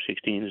promising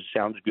F-16s. It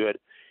sounds good.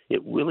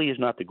 It really is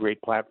not the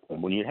great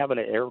platform. When you have an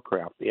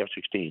aircraft, the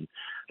F-16,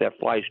 that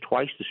flies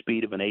twice the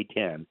speed of an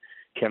A-10,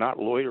 cannot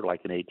loiter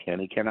like an A-10,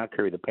 and cannot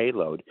carry the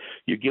payload,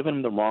 you're giving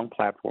them the wrong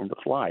platform to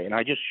fly. And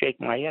I just shake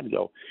my head and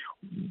go,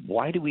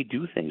 why do we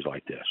do things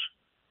like this?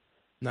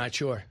 Not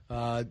sure.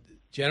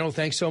 General,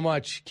 thanks so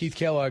much. Keith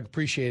Kellogg,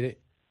 appreciate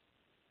it.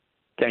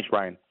 Thanks,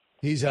 Brian.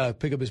 He's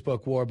pick up his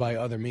book, War by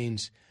Other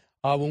Means.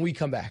 When we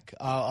come back,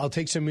 I'll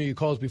take some of your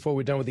calls before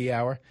we're done with the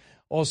hour.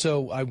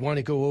 Also, I want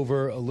to go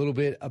over a little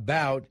bit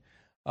about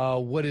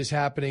what is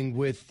happening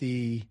with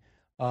the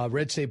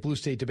red state, blue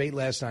state debate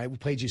last night. We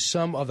played you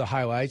some of the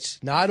highlights,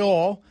 not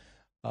all.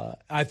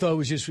 I thought it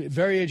was just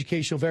very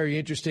educational, very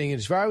interesting, and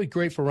it's very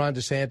great for Ron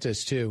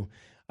DeSantis, too.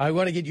 I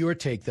want to get your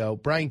take, though.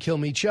 Brian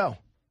Kilmeade Show.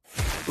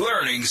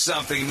 Learning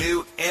something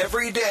new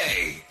every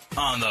day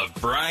on the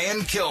Brian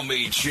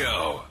Kilmeade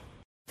Show.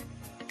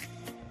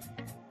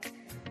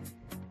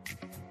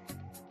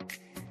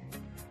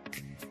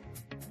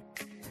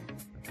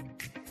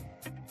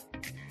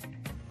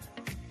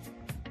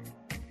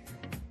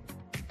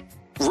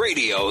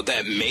 Radio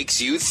that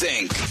makes you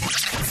think.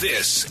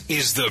 This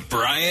is the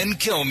Brian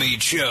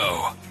Kilmeade Show.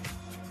 All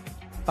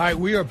right,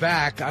 we are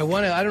back. I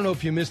don't know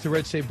if you missed the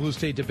red state, blue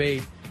state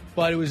debate,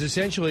 but it was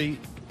essentially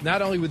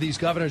not only were these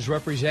governors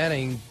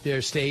representing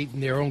their state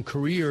and their own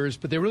careers,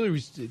 but they're really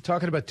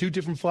talking about two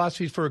different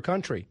philosophies for a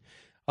country.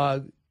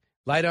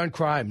 Light on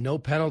crime, no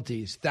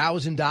penalties,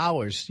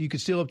 $1,000. You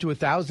could steal up to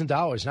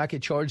 $1,000, not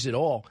get charged at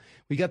all.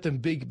 We got the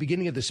big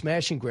beginning of the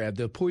smash and grab,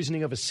 the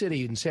poisoning of a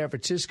city in San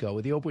Francisco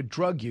with the open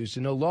drug use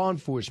and no law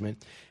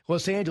enforcement.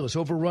 Los Angeles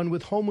overrun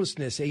with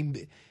homelessness.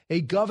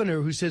 A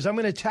governor who says, I'm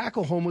going to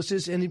tackle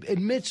homelessness, and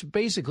admits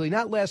basically,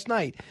 not last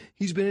night,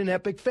 he's been an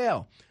epic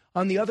fail.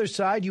 On the other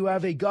side, you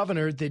have a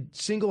governor that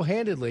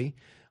single-handedly,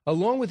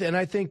 along with, and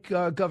I think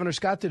Governor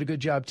Scott did a good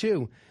job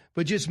too,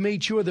 but just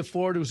made sure that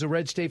Florida was a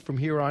red state from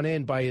here on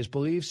in by his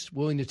beliefs,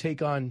 willing to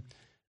take on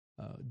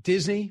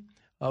Disney,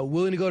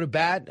 willing to go to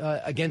bat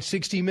against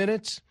 60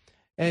 Minutes.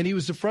 And he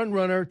was the front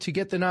runner to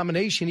get the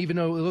nomination, even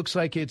though it looks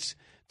like it's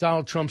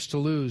Donald Trump's to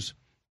lose.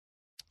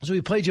 So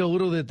we played you a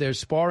little bit their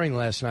sparring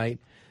last night,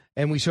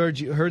 and we heard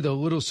the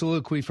little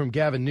soliloquy from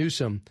Gavin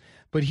Newsom.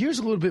 But here's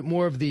a little bit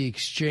more of the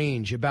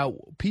exchange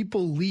about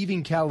people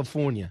leaving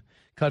California.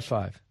 Cut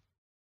 5.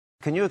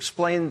 Can you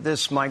explain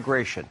this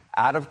migration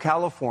out of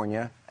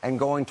California and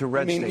going to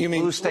red state,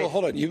 blue state. Well,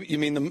 hold on. You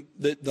mean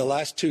the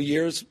last 2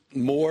 years,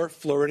 more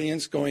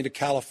Floridians going to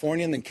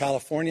California than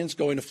Californians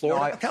going to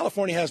Florida? No,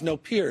 California has no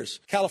peers.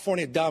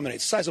 California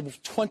dominates. Size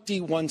of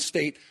 21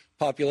 state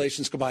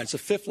populations combined. It's the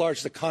fifth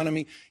largest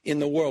economy in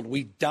the world.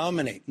 We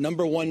dominate.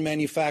 Number one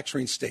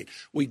manufacturing state.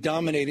 We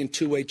dominate in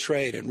two-way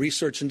trade and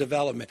research and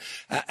development,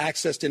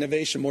 access to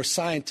innovation, more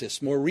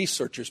scientists, more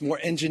researchers, more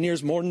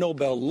engineers, more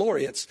Nobel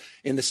laureates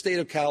in the state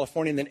of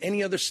California than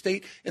any other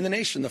state in the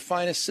nation, the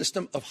finest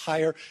system of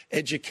higher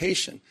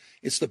education.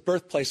 It's the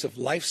birthplace of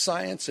life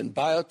science and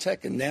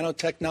biotech and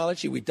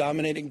nanotechnology. We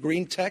dominate in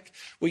green tech.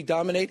 We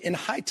dominate in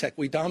high tech.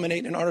 We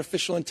dominate in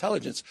artificial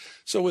intelligence.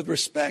 So with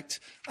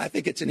respect, I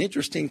think it's an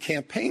interesting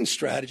campaign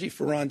strategy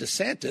for Ron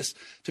DeSantis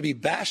to be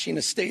bashing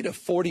a state of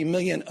 40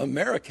 million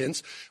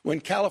Americans when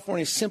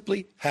California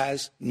simply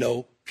has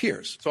no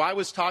peers. So I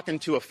was talking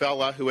to a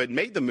fella who had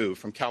made the move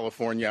from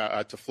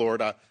California to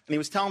Florida, and he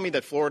was telling me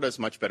that Florida is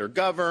much better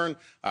governed,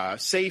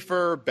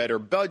 safer, better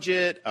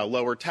budget,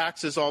 lower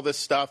taxes, all this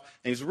stuff.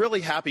 And he's really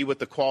happy with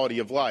the quality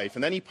of life.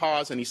 And then he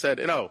paused and he said,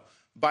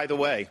 by the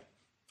way,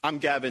 I'm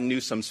Gavin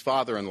Newsom's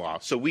father-in-law.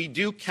 So we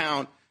do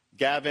count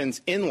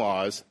Gavin's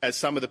in-laws as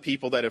some of the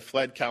people that have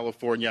fled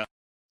California.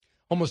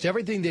 Almost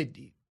everything that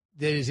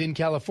is in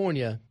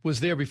California was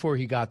there before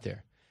he got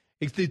there.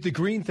 The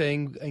green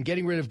thing and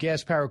getting rid of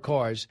gas-powered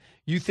cars,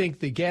 you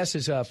think the gas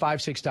is $5,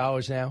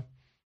 $6 now?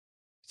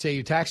 Say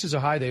your taxes are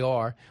high, they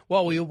are.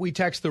 Well, we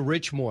tax the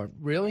rich more.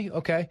 Really?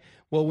 Okay.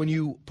 Well, when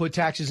you put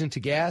taxes into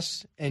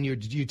gas and your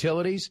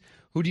utilities,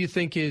 who do you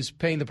think is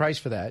paying the price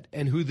for that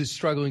and who is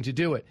struggling to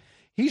do it?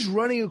 He's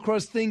running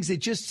across things that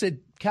just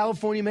said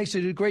California makes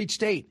it a great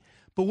state.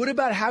 But what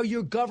about how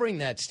you're governing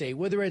that state?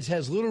 Whether it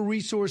has little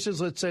resources,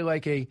 let's say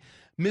like a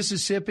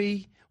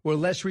Mississippi, or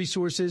less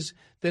resources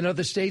than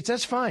other states,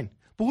 that's fine.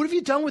 But what have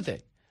you done with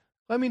it?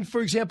 I mean,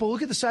 for example,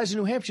 look at the size of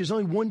New Hampshire. There's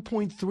only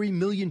 1.3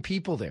 million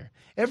people there.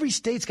 Every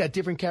state's got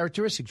different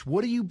characteristics.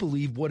 What do you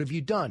believe? What have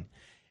you done?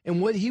 And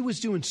what he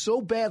was doing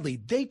so badly,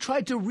 they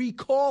tried to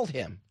recall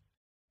him.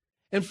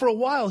 And for a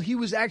while, he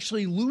was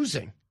actually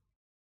losing.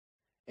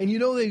 And you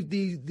know,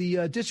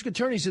 the district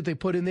attorneys that they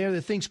put in there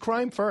that thinks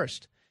crime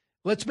first.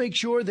 Let's make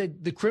sure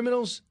that the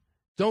criminals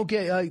don't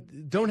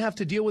have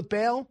to deal with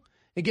bail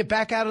and get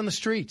back out on the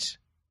streets.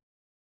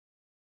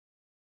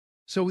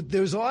 So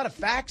there's a lot of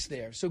facts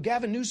there. So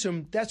Gavin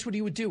Newsom, that's what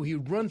he would do. He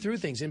would run through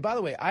things. And by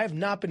the way, I have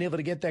not been able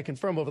to get that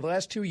confirmed over the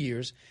last 2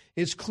 years.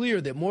 It's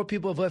clear that more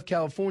people have left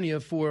California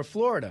for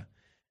Florida.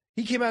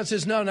 He came out and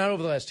says, no, not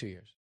over the last 2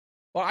 years.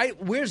 Well,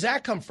 where's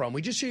that come from?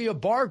 We just showed you a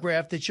bar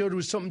graph that showed it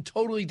was something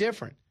totally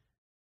different.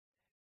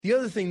 The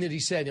other thing that he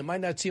said, it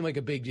might not seem like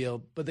a big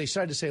deal, but they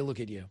started to say, look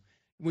at you.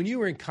 When you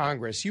were in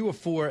Congress, you were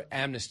for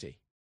amnesty.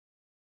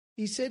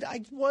 He said,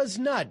 I was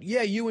not.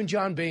 Yeah, you and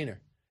John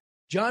Boehner.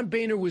 John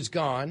Boehner was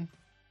gone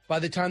by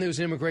the time there was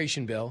an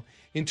immigration bill.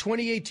 In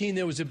 2018,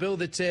 there was a bill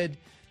that said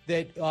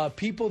that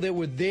people that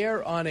were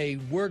there on a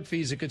work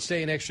visa could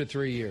stay an extra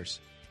 3 years.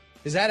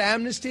 Is that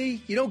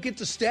amnesty? You don't get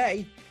to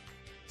stay.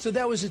 So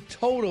that was a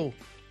total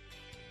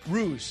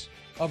ruse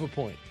of a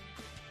point.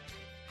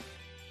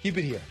 Keep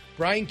it here.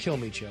 Brian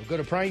Kilmeade Show. Go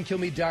to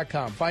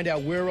BrianKilmeade.com. Find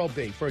out where I'll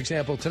be. For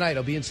example, tonight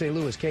I'll be in St.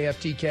 Louis,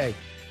 KFTK.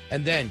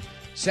 And then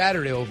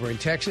Saturday over in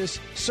Texas,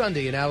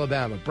 Sunday in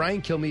Alabama.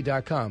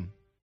 BrianKilmeade.com.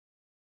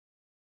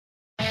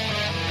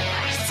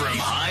 From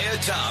high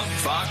atop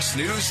Fox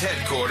News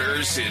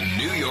headquarters in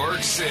New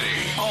York City,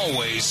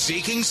 always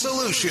seeking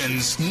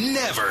solutions,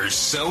 never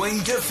sowing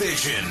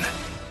division.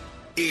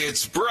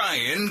 It's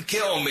Brian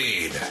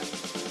Kilmeade.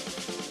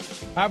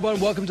 Hi, everyone.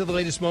 Welcome to the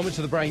latest moments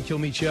of the Brian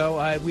Kilmeade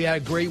Show. We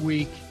had a great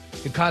week,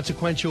 a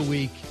consequential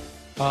week.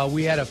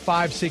 We had a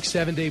 5, 6,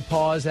 7 day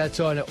pause.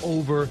 That's on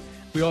over.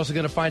 We're also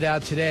going to find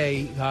out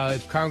today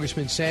if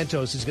Congressman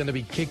Santos is going to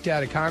be kicked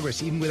out of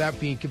Congress, even without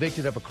being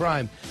convicted of a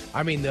crime.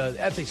 I mean, the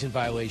ethics in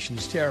violation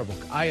is terrible.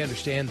 I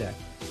understand that.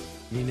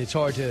 I mean, it's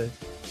hard to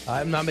 –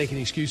 I'm not making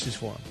excuses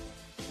for him.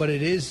 But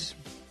it is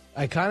 –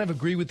 I kind of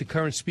agree with the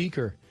current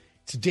speaker.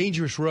 It's a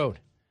dangerous road.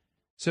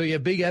 So you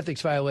have big ethics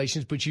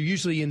violations, but you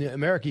usually in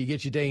America, you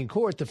get your day in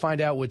court to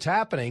find out what's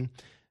happening.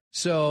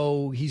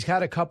 So he's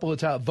had a couple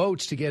of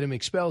votes to get him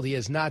expelled. He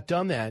has not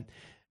done that.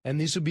 And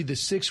this will be the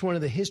sixth one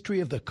in the history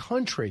of the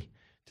country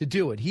to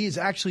do it. He is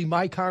actually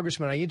my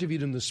congressman. I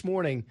interviewed him this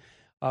morning.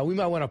 We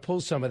might want to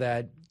pull some of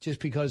that just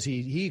because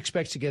he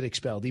expects to get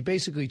expelled. He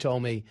basically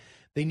told me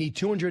they need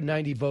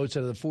 290 votes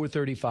out of the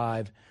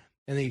 435,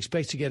 and they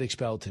expect to get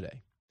expelled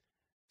today.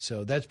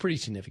 So that's pretty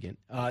significant.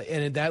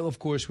 And that, of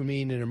course, would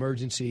mean an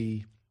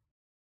emergency,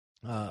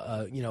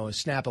 a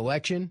snap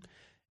election,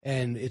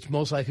 and it's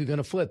most likely going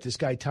to flip. This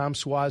guy, Tom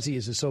Suozzi,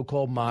 is a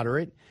so-called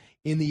moderate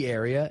in the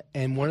area,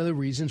 and one of the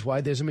reasons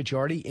why there's a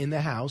majority in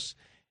the House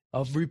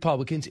of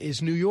Republicans is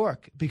New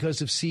York,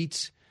 because of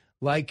seats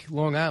like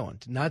Long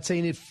Island. Not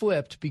saying it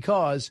flipped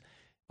because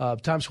Tom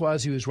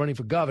Suozzi was running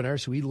for governor,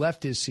 so he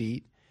left his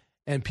seat,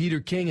 and Peter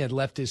King had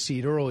left his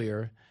seat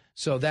earlier.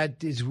 So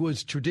that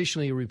was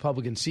traditionally a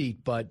Republican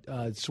seat, but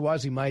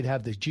Suozzi might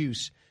have the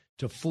juice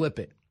to flip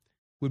it.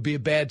 Would be a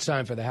bad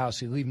sign for the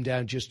House. He'd leave him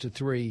down just to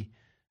 3.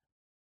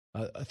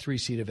 a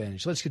 3-seat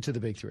advantage. Let's get to the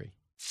big three.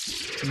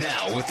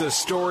 Now, with the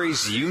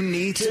stories you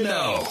need to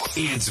know,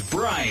 it's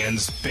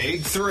Brian's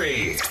Big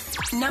Three.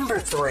 Number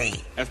 3.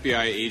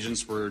 FBI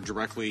agents were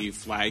directly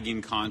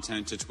flagging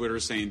content to Twitter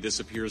saying this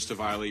appears to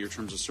violate your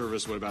terms of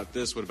service. What about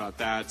this? What about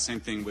that? Same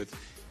thing with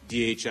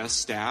DHS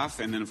staff.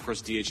 And then, of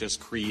course, DHS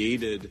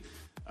created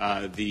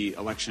the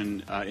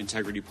Election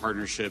Integrity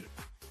Partnership.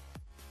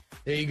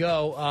 There you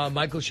go.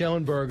 Michael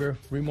Schellenberger,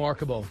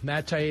 remarkable.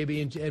 Matt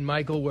Taibbi and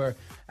Michael were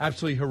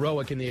absolutely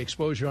heroic in the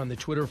exposure on the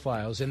Twitter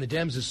files and the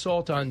Dems'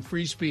 assault on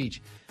free speech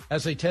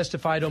as they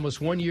testified almost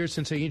 1 year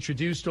since they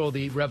introduced all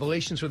the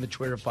revelations from the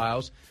Twitter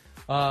files.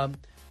 And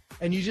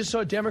you just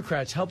saw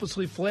Democrats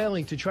helplessly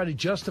flailing to try to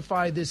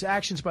justify this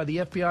actions by the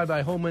FBI,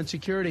 by Homeland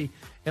Security,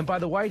 and by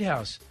the White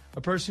House.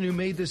 A person who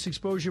made this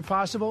exposure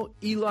possible,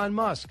 Elon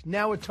Musk,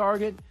 now a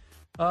target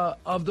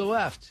of the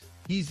left.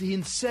 He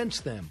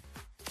incensed them.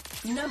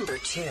 Number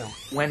 2.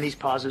 When these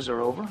pauses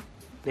are over,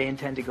 they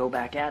intend to go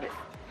back at it.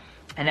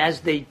 And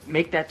as they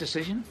make that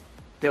decision,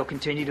 they'll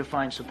continue to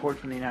find support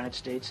from the United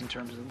States in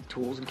terms of the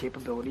tools and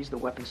capabilities, the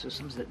weapon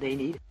systems that they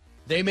need.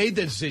 They made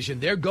the decision.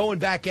 They're going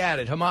back at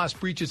it. Hamas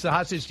breaches the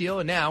hostage deal,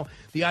 and now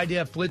the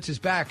IDF blitzes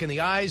back, and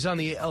the eyes on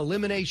the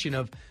elimination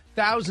of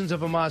thousands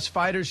of Hamas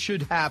fighters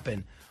should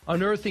happen.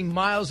 Unearthing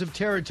miles of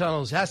terror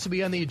tunnels has to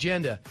be on the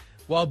agenda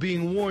while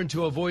being warned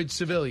to avoid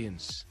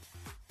civilians.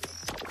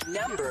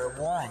 Number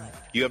 1.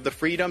 You have the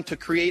freedom to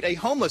create a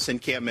homeless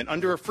encampment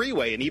under a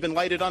freeway and even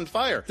light it on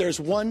fire. There's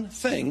one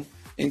thing,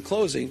 in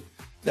closing,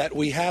 that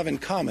we have in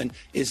common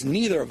is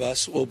neither of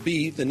us will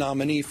be the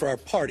nominee for our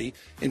party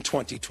in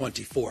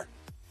 2024.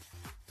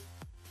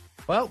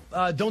 Well,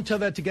 don't tell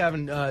that to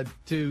Gavin,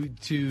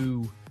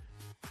 to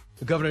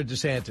Governor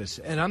DeSantis.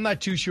 And I'm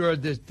not too sure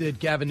that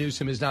Gavin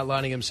Newsom is not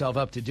lining himself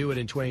up to do it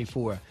in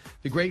 24.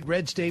 The great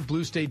red state,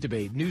 blue state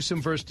debate,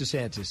 Newsom versus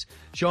DeSantis.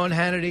 Sean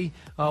Hannity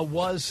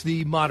was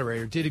the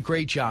moderator, did a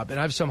great job, and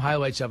I have some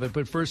highlights of it.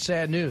 But first,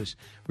 sad news.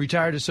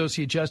 Retired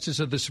Associate Justice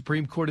of the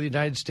Supreme Court of the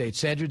United States,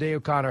 Sandra Day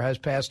O'Connor, has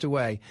passed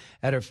away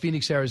at her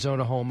Phoenix,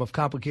 Arizona home of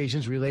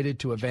complications related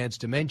to advanced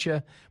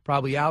dementia,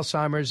 probably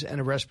Alzheimer's, and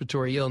a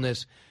respiratory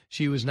illness.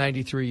 She was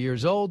 93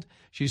 years old.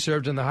 She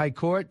served in the High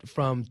Court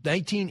from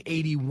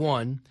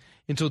 1981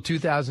 until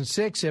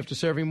 2006. After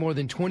serving more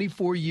than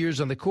 24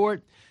 years on the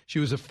court, she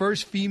was the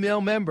first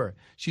female member.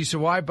 She's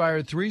survived by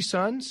her 3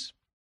 sons,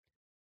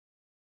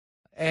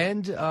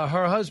 and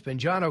her husband,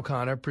 John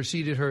O'Connor,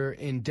 preceded her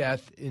in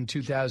death in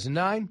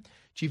 2009.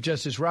 Chief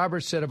Justice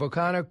Roberts said of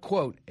O'Connor,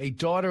 quote, a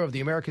daughter of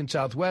the American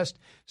Southwest,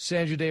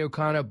 Sandra Day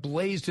O'Connor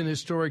blazed an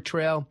historic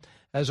trail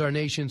as our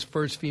nation's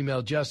first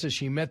female justice.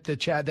 She met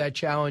that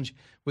challenge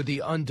with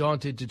the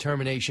undaunted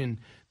determination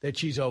that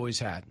she's always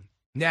had.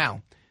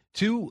 Now,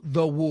 to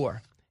the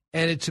war,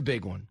 and it's a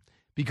big one.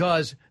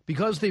 Because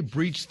they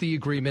breached the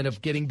agreement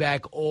of getting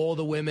back all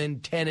the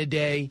women, 10 a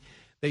day,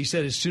 they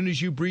said as soon as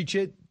you breach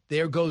it,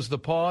 there goes the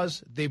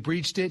pause. They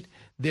breached it,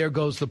 there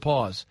goes the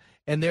pause.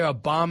 And they're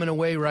bombing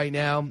away right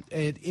now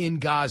in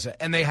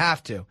Gaza, and they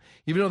have to.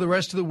 Even though the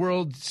rest of the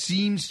world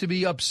seems to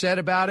be upset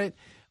about it,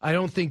 I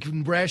don't think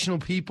rational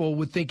people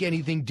would think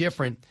anything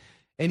different.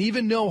 And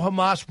even though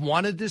Hamas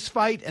wanted this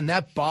fight, and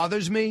that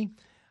bothers me,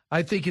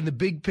 I think in the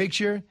big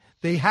picture,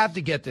 they have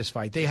to get this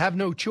fight. They have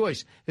no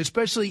choice,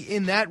 especially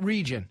in that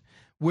region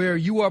where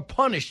you are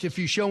punished if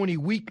you show any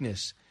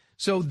weakness.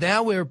 So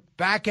now we're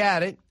back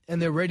at it, and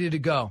they're ready to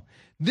go.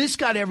 This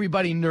got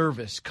everybody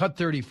nervous. Cut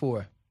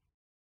 34.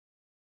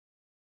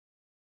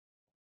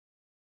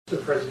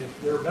 Mr.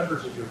 President, there are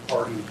members of your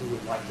party who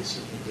would like to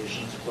see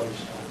conditions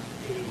placed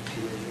on aid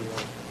to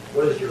Israel.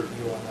 What is your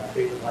view on that?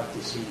 They would like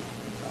to see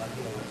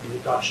a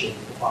reduction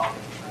of the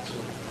bombing.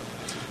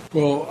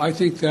 Well, I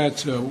think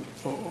that's a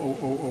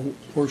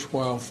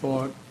worthwhile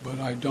thought, but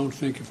I don't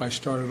think if I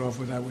started off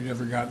with that, we'd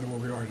ever gotten to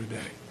where we are today.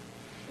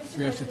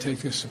 We have to take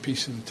this a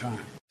piece at a time.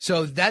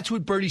 So that's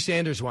what Bernie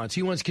Sanders wants.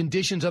 He wants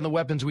conditions on the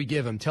weapons we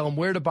give him. Tell him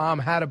where to bomb,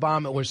 how to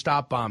bomb, or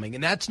stop bombing.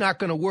 And that's not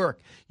going to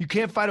work. You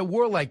can't fight a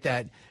war like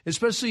that,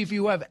 especially if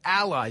you have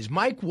allies.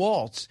 Mike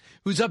Waltz,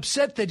 who's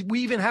upset that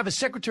we even have a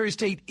Secretary of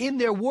State in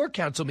their war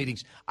council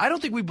meetings. I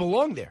don't think we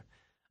belong there.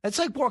 It's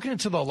like walking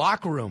into the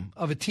locker room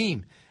of a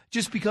team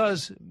just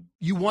because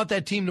you want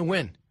that team to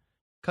win.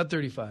 Cut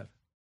 35.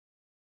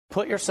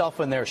 Put yourself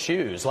in their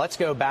shoes. Let's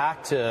go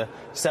back to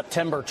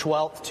September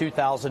 12th,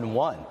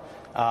 2001.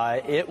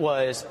 It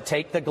was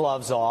take the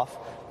gloves off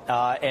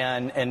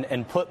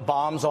and put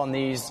bombs on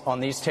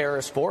these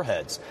terrorist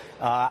foreheads.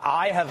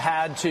 I have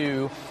had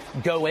to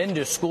go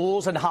into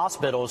schools and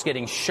hospitals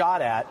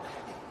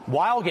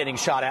while getting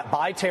shot at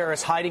by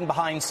terrorists hiding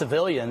behind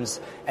civilians,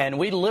 and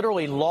we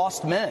literally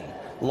lost men,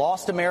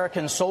 lost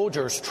American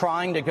soldiers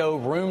trying to go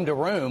room to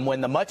room when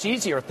the much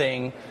easier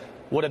thing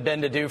would have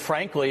been to do,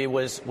 frankly,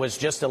 was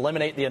just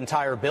eliminate the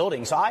entire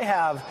building. So I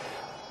have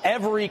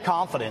every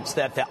confidence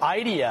that the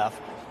IDF,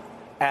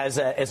 as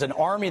an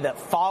army that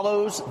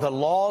follows the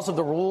laws of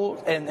the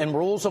rule and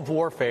rules of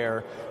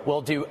warfare,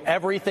 will do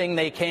everything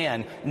they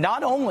can,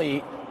 not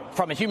only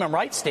from a human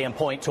rights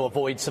standpoint to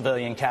avoid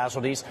civilian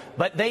casualties,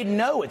 but they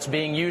know it's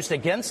being used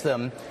against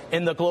them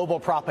in the global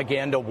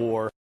propaganda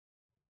war.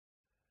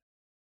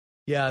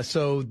 Yeah,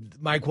 so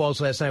Mike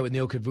Walsh last night with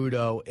Neil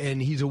Cavuto,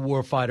 and he's a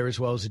war fighter as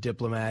well as a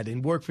diplomat,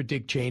 and worked for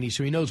Dick Cheney,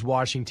 so he knows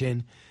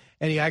Washington,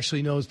 and he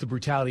actually knows the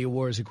brutality of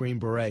war as a Green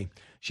Beret.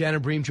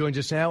 Shannon Bream joins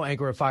us now,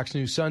 anchor of Fox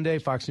News Sunday,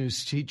 Fox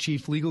News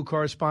chief legal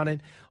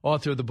correspondent,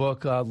 author of the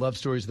book Love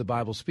Stories of the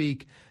Bible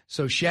Speak.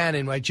 So,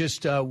 Shannon, I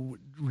just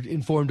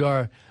informed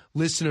our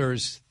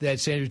listeners that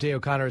Sandra Day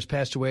O'Connor has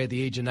passed away at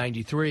the age of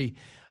 93.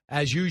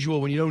 As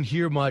usual, when you don't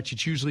hear much,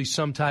 it's usually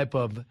some type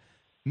of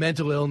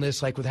mental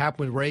illness, like what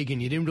happened with Reagan.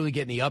 You didn't really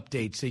get any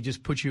updates. They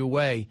just put you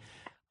away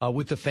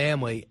with the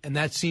family, and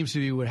that seems to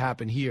be what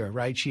happened here,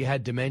 right? She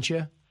had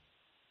dementia?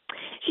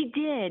 She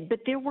did, but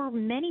there were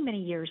many,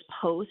 many years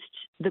post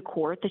the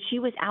court that she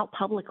was out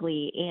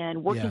publicly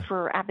and working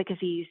for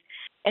advocacies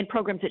and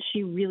programs that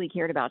she really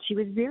cared about. She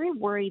was very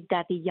worried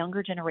that the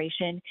younger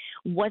generation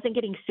wasn't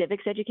getting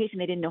civics education.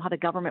 They didn't know how the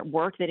government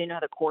worked. They didn't know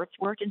how the courts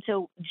worked. And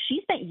so she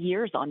spent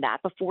years on that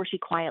before she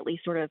quietly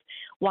sort of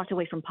walked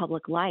away from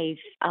public life,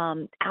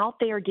 out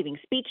there giving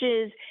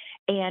speeches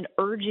and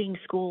urging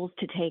schools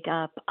to take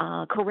up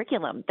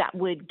curriculum that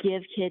would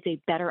give kids a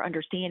better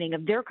understanding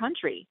of their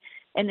country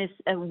and this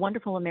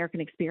wonderful American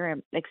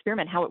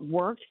experiment, how it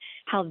worked,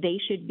 how they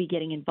should be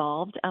getting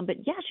involved.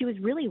 But yeah, she was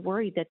really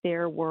worried that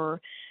there were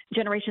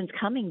generations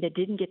coming that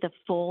didn't get the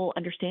full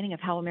understanding of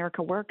how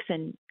America works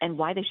and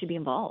why they should be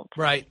involved.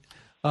 Right.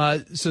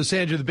 So,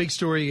 Sandra, the big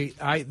story,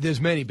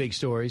 there's many big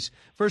stories.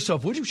 First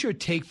off, what did you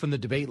take from the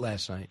debate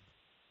last night?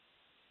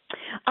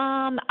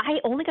 I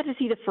only got to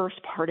see the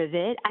first part of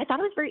it. I thought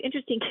it was very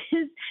interesting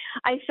because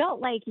I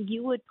felt like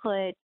you would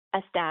put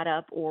a stat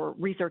up or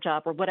research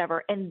up or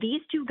whatever, and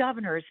these two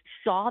governors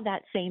saw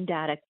that same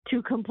data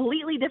two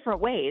completely different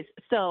ways.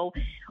 So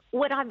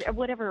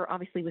whatever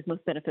obviously was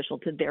most beneficial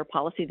to their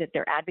policy that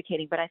they're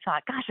advocating. But I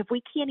thought, gosh, if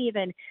we can't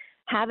even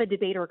have a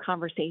debate or a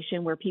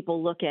conversation where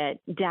people look at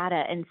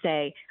data and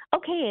say,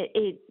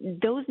 okay,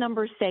 those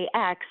numbers say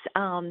X,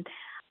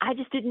 I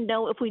just didn't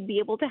know if we'd be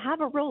able to have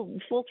a real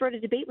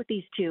full-throated debate with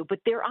these two. But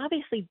they're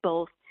obviously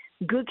both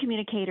good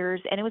communicators,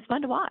 and it was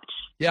fun to watch.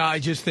 Yeah, I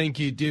just think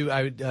you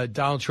do.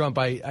 Donald Trump,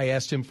 I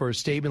asked him for a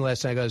statement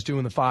last night. I was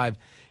doing the 5,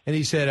 and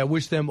he said, I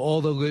wish them all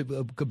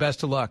the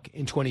best of luck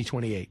in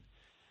 2028.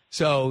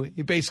 So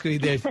basically,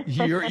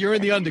 you're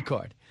in the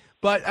undercard.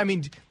 But, I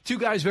mean, two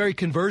guys very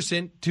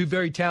conversant, two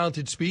very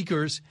talented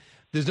speakers.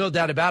 There's no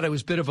doubt about it. It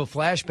was a bit of a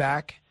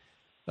flashback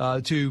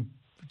to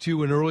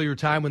an earlier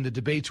time when the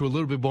debates were a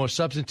little bit more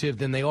substantive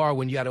than they are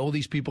when you had all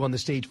these people on the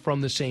stage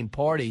from the same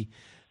party,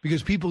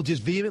 because people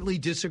just vehemently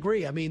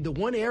disagree. I mean, the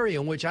one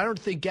area in which I don't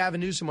think Gavin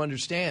Newsom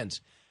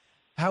understands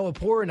how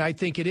important I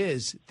think it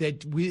is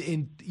that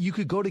you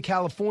could go to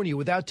California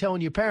without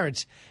telling your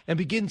parents and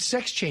begin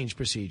sex change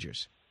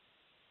procedures.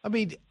 I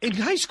mean, in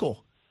high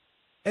school.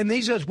 And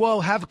they says, well,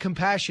 have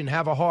compassion,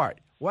 have a heart.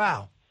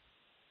 Wow.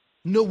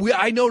 No,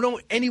 I don't know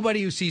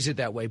anybody who sees it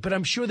that way, but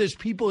I'm sure there's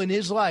people in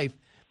his life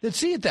that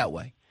see it that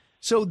way.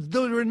 So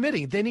they're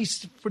admitting. Then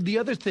for the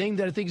other thing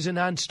that I think is a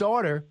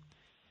non-starter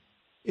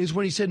is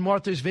when he said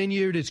Martha's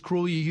Vineyard, it's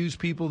cruel you use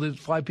people to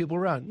fly people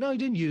around. No, he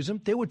didn't use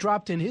them. They were going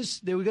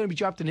to be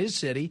dropped in his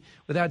city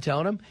without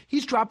telling him.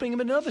 He's dropping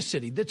them in another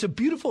city. That's a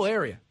beautiful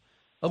area,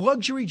 a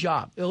luxury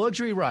job, a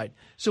luxury ride.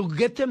 So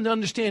get them to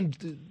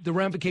understand the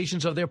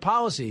ramifications of their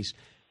policies.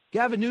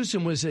 Gavin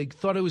Newsom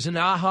thought it was an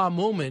aha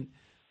moment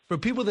for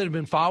people that have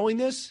been following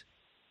this.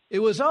 It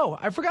was,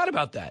 I forgot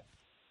about that.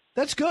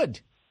 That's good.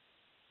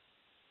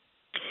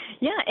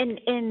 Yeah,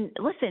 and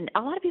listen,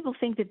 a lot of people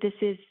think that this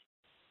is,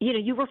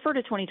 you refer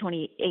to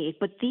 2028,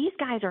 but these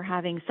guys are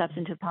having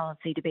substantive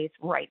policy debates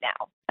right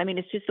now. I mean,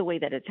 it's just the way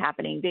that it's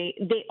happening.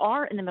 They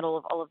are in the middle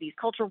of all of these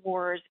culture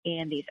wars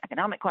and these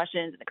economic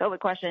questions and the COVID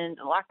questions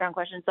and the lockdown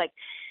questions. Like,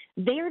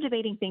 they are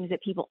debating things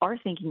that people are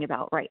thinking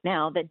about right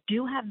now that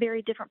do have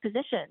very different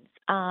positions.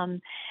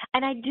 And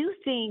I do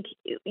think,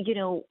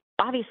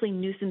 obviously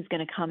Newsom's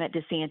going to come at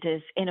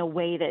DeSantis in a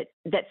way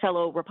that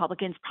fellow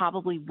Republicans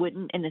probably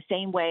wouldn't, in the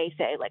same way,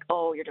 say like,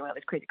 oh, you're doing all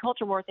these crazy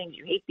culture war things,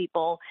 you hate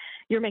people,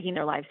 you're making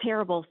their lives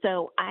terrible.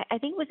 So I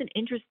think it was an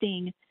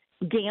interesting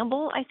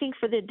gamble, I think,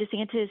 for the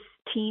DeSantis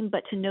team,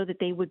 but to know that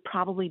they would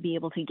probably be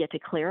able to get to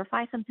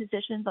clarify some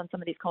positions on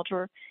some of these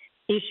culture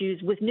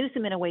issues with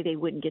Newsom in a way they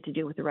wouldn't get to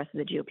do with the rest of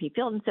the GOP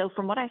field. And so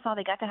from what I saw,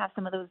 they got to have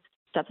some of those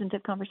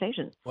substantive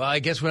conversations. Well, I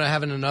guess we're not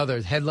having another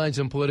headlines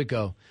in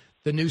Politico.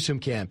 The Newsom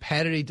camp,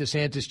 Hannity,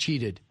 DeSantis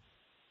cheated,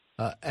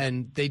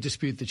 and they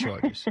dispute the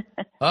charges.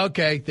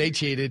 Okay, they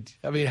cheated.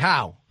 I mean,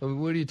 how?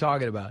 What are you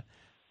talking about?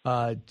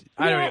 And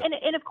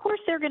of course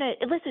they're going to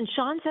 – listen,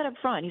 Sean said up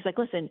front, he's like,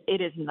 listen, it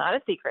is not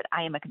a secret.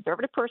 I am a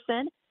conservative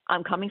person.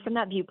 I'm coming from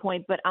that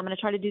viewpoint, but I'm going to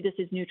try to do this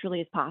as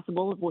neutrally as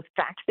possible with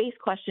fact-based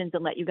questions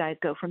and let you guys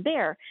go from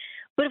there.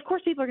 But of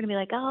course, people are going to be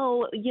like,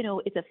 oh,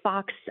 it's a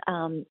Fox,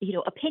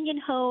 opinion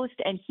host,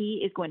 and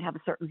he is going to have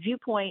a certain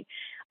viewpoint.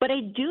 But I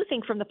do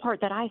think from the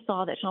part that I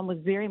saw that Sean was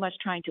very much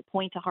trying to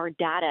point to hard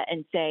data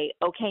and say,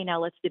 okay,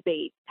 now let's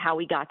debate how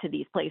we got to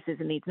these places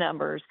and these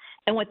numbers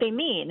and what they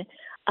mean.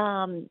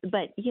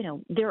 But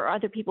there are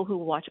other people who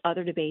watch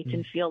other debates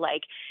and feel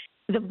like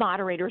the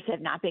moderators have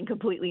not been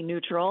completely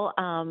neutral.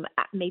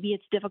 Maybe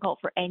it's difficult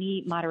for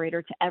any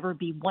moderator to ever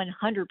be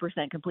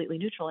 100% completely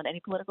neutral in any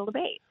political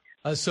debate.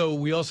 So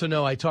we also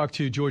know, I talked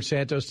to George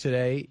Santos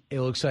today.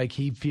 It looks like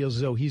he feels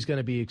as though he's going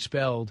to be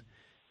expelled.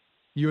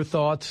 Your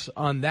thoughts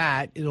on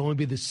that? It'll only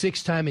be the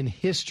 6th time in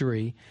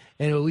history,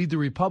 and it'll leave the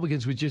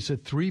Republicans with just a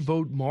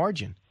 3-vote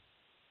margin.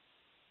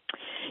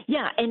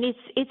 Yeah, and it's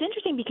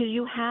interesting because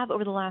you have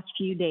over the last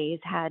few days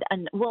had,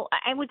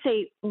 I would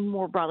say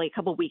more broadly a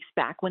couple of weeks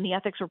back when the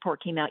ethics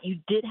report came out, you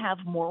did have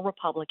more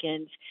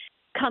Republicans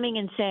coming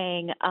and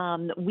saying,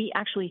 we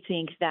actually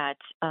think that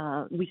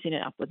we've seen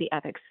enough with the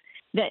ethics,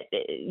 that,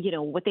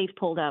 what they've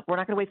pulled up, we're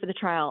not going to wait for the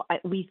trial.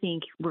 We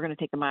think we're going to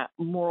take the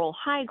moral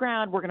high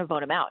ground. We're going to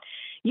vote them out.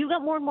 You've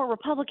got more and more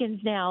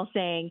Republicans now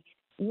saying,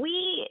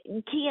 we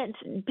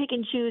can't pick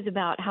and choose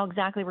about how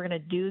exactly we're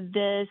going to do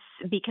this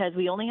because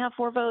we only have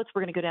 4 votes.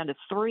 We're going to go down to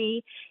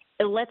 3.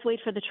 Let's wait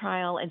for the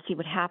trial and see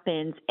what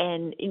happens.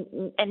 And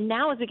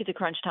now as we get to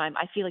crunch time,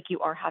 I feel like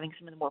you are having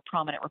some of the more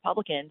prominent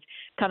Republicans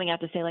coming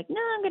out to say, like, no,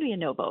 I'm going to be a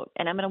no vote,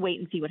 and I'm going to wait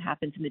and see what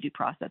happens in the due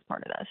process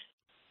part of this.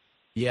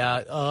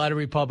 Yeah, a lot of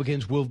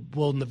Republicans will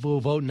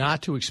vote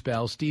not to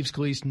expel. Steve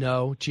Scalise,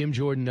 no. Jim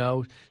Jordan,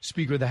 no.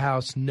 Speaker of the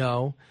House,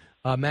 no.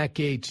 Matt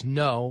Gaetz,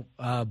 no.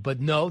 But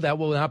no, that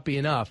will not be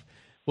enough.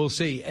 We'll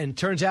see. And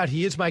turns out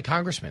he is my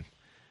congressman.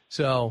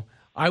 So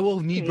I will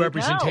need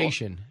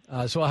representation.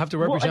 So I'll have to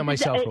represent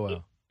myself for a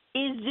while.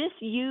 Is this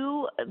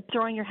you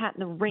throwing your hat in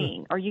the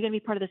ring? Are you going to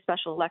be part of the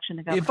special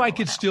election? If I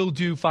could still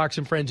do Fox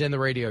and Friends and the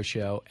radio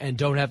show and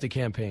don't have to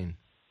campaign.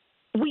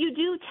 Well, you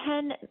do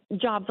 10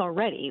 jobs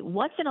already.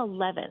 What's an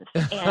 11th?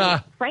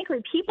 And frankly,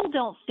 people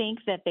don't think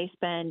that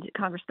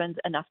Congress spends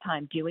enough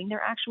time doing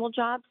their actual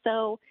job.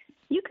 So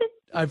you could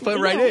I fit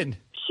right in.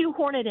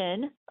 Shoehorn it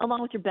in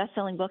along with your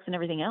best-selling books and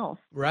everything else.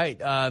 Right.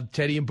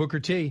 Teddy and Booker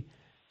T.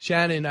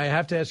 Shannon, I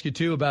have to ask you,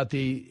 too, about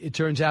it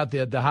turns out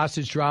that the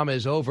hostage drama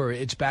is over.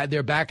 It's bad.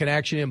 They're back in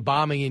action and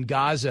bombing in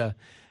Gaza.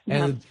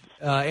 And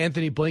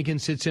Anthony Blinken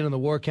sits in on the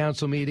War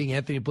Council meeting.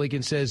 Anthony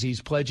Blinken says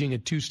he's pledging a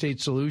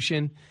 2-state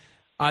solution.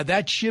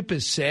 That ship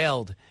has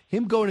sailed.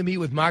 Him going to meet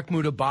with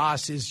Mahmoud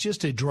Abbas is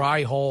just a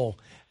dry hole.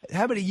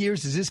 How many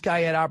years has this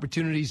guy had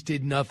opportunities,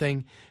 did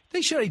nothing?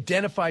 They should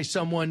identify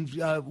someone.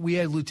 We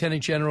had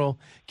Lieutenant General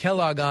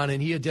Kellogg on,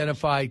 and he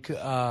identified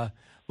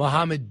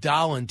Mohammed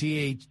Dalan,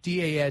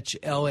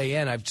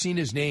 D-A-H-L-A-N. I've seen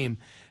his name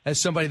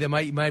as somebody that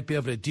might be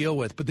able to deal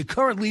with. But the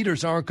current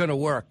leaders aren't going to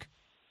work.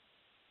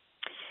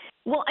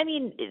 Well, I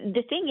mean,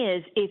 the thing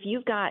is, if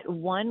you've got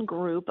one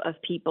group of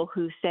people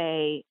who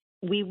say,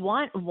 we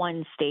want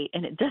one state,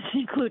 and it doesn't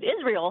include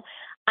Israel,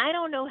 I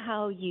don't know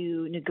how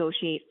you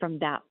negotiate from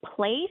that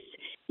place.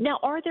 Now,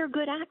 are there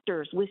good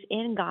actors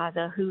within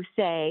Gaza who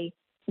say,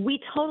 we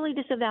totally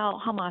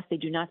disavow Hamas, they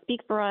do not speak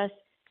for us,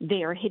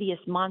 they are hideous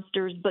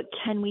monsters, but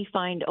can we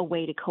find a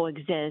way to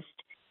coexist,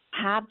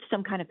 have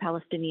some kind of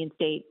Palestinian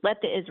state,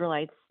 let the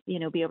Israelites,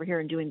 be over here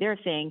and doing their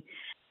thing?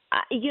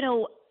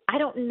 I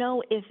don't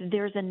know if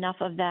there's enough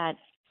of that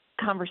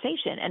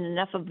conversation and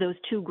enough of those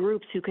two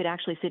groups who could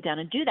actually sit down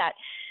and do that.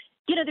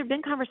 There have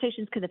been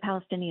conversations, could the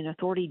Palestinian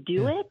Authority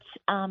do it?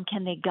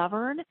 Can they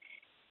govern?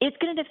 It's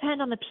going to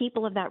depend on the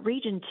people of that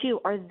region, too.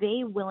 Are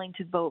they willing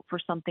to vote for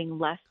something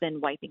less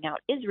than wiping out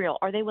Israel?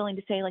 Are they willing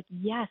to say, like,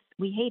 yes,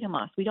 we hate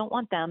Hamas, we don't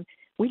want them,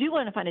 we do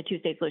want to find a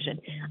 2-state solution?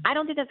 I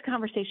don't think that's a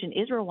conversation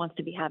Israel wants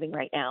to be having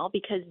right now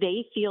because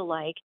they feel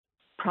like,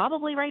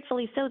 probably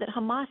rightfully so, that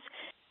Hamas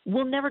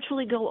will never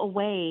truly go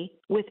away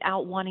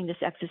without wanting this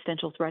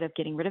existential threat of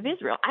getting rid of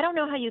Israel. I don't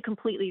know how you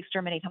completely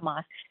exterminate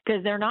Hamas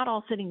because they're not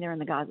all sitting there in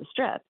the Gaza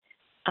Strip.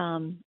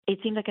 It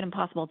seems like an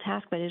impossible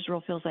task, but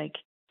Israel feels like,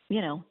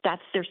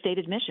 that's their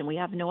stated mission. We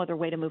have no other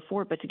way to move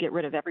forward but to get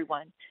rid of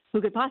everyone who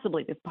could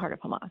possibly be part of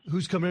Hamas.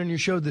 Who's coming on your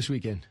show this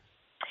weekend?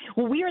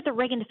 Well, we are at the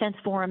Reagan Defense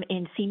Forum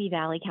in Simi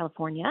Valley,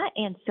 California.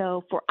 And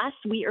so for us,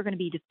 we are going to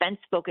be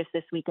defense-focused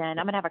this weekend.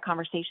 I'm going to have a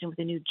conversation with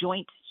the new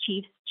Joint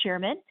Chiefs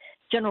Chairman,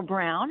 General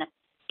Brown.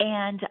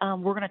 And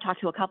we're going to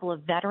talk to a couple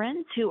of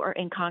veterans who are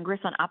in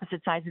Congress on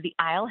opposite sides of the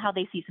aisle, how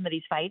they see some of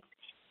these fights,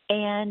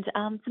 and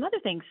some other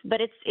things. But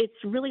it's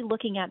really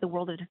looking at the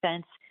world of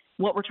defense,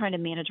 what we're trying to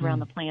manage around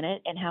the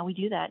planet, and how we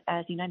do that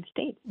as the United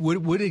States.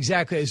 What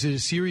exactly? Is it a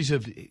series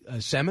of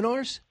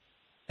seminars?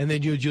 And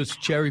then you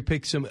just cherry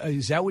pick some?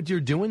 Is that what you're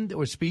doing,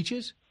 or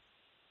speeches?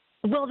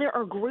 Well, there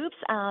are groups.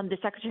 The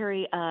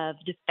Secretary of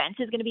Defense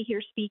is going to be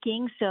here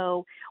speaking.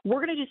 So we're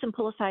going to do some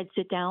pull-aside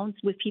sit-downs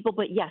with people.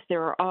 But, yes,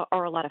 there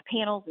are a lot of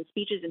panels and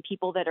speeches and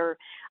people that are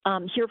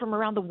here from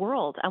around the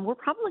world. We're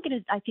probably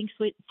going to, I think,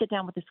 sit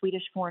down with the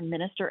Swedish foreign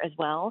minister as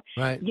well.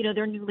 Right.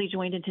 They're newly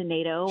joined into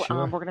NATO.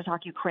 Sure. We're going to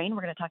talk Ukraine.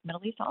 We're going to talk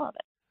Middle East, all of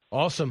it.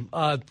 Awesome.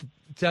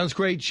 Sounds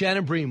great.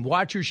 Shannon Bream,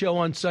 watch your show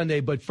on Sunday,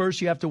 but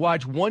first you have to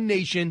watch One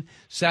Nation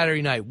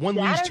Saturday night. One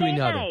leads to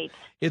another. Night.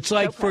 It's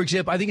like, for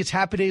example, I think it's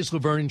Happy Days,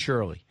 Laverne and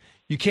Shirley.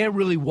 You can't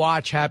really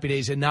watch Happy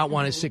Days and not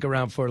want to stick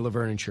around for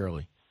Laverne and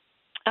Shirley.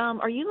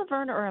 Are you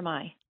Laverne or am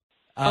I?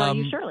 Or are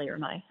you Shirley or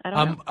am I? I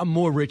don't know. I'm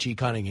more Richie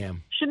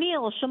Cunningham.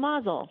 Shamil,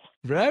 Shamazel.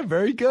 Right,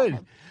 very good.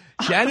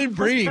 Shannon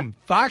Bream,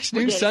 Fox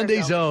News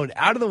Sunday Zone,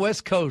 out of the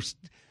West Coast.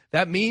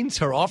 That means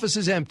her office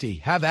is empty.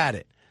 Have at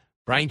it.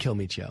 Brian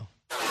Kilmeade Show.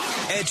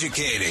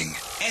 Educating,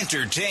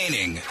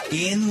 entertaining,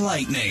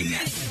 enlightening.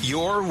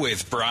 You're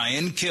with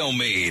Brian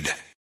Kilmeade.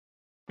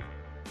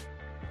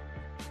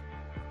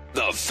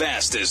 The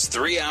fastest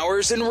 3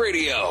 hours in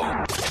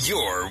radio.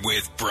 You're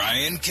with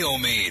Brian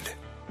Kilmeade.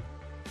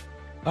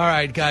 All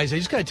right, guys, I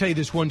just got to tell you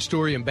this one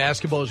story in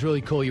basketball is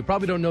really cool. You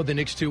probably don't know the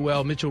Knicks too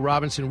well. Mitchell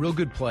Robinson, real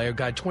good player,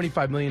 got a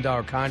 $25 million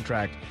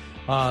contract,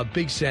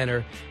 big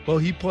center. Well,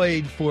 he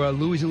played for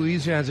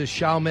Louisiana's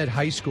Chalmette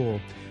High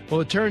School.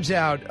 Well, it turns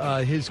out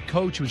his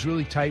coach was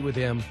really tight with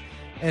him,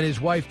 and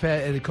his wife,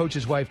 and the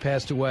coach's wife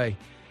passed away.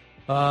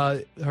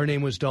 Her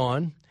name was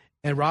Dawn,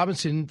 and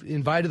Robinson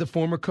invited the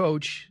former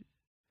coach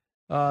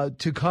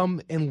to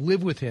come and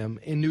live with him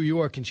in New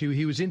York, and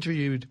he was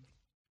interviewed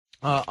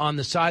on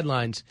the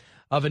sidelines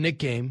of a Knick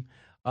game,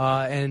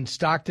 and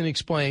Stockton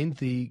explained,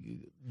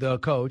 the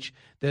coach,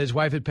 that his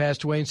wife had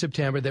passed away in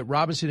September, that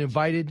Robinson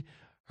invited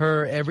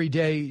her every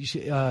day,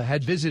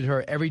 had visited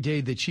her every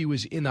day that she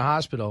was in the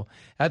hospital.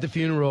 At the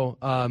funeral,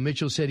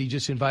 Mitchell said he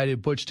just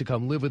invited Butch to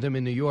come live with him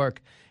in New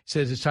York. He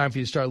says it's time for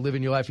you to start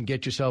living your life and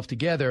get yourself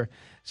together.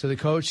 So the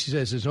coach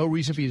says there's no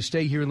reason for you to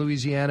stay here in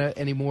Louisiana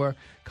anymore.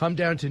 Come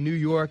down to New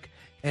York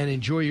and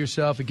enjoy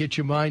yourself and get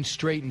your mind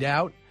straightened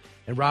out.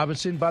 And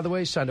Robinson, by the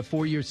way, signed a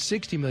 4-year,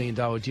 $60 million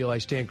deal, I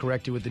stand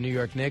corrected, with the New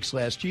York Knicks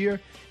last year.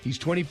 He's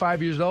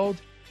 25 years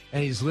old,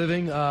 and he's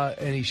living,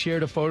 and he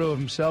shared a photo of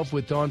himself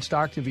with Dawn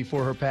Stockton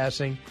before her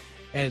passing,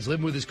 and he's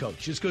living with his coach.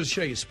 Just goes to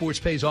show you, sports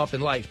pays off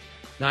in life.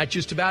 Not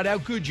just about how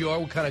good you are,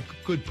 what kind of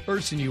good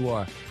person you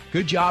are.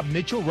 Good job,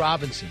 Mitchell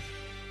Robinson.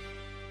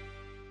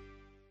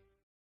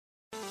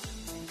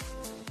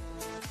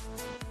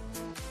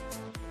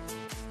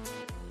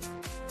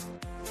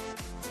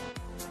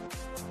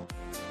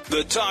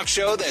 The talk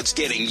show that's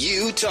getting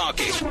you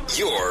talking.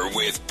 You're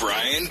with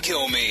Brian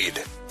Kilmeade.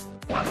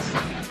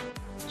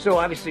 So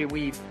obviously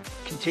we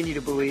continue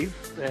to believe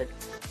that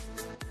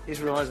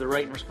Israel has the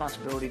right and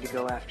responsibility to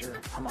go after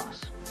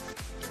Hamas.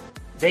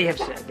 They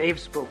have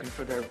spoken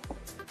for their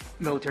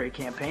military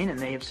campaign, and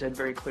they have said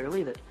very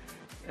clearly that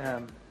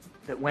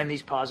that when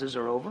these pauses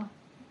are over,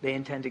 they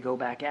intend to go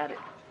back at it.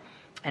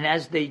 And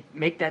as they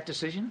make that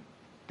decision,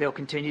 they'll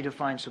continue to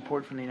find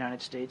support from the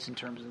United States in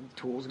terms of the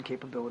tools and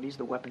capabilities,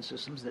 the weapon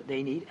systems that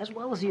they need, as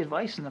well as the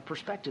advice and the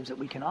perspectives that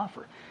we can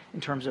offer in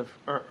terms of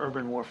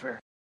urban warfare.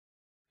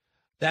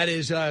 That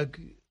is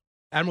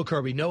Admiral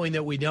Kirby, knowing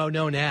that we know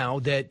now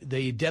that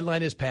the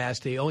deadline has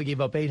passed. They only gave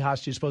up 8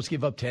 hostages, supposed to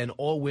give up 10,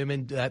 all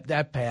women.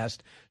 That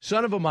passed.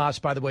 Son of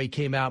Hamas, by the way,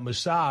 came out.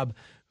 Mossab,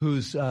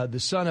 who's the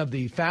son of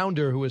the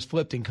founder who was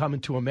flipped and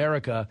coming to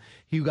America.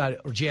 He got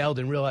jailed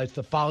and realized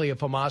the folly of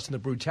Hamas and the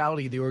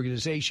brutality of the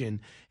organization.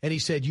 And he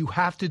said, you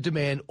have to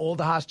demand all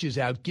the hostages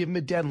out, give them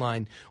a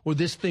deadline, or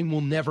this thing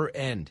will never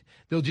end.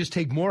 They'll just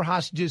take more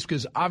hostages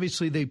because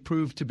obviously they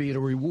proved to be a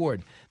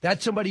reward.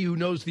 That's somebody who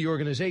knows the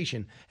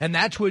organization. And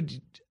that's what,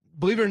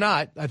 believe it or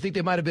not, I think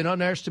they might have been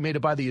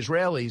underestimated by the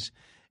Israelis.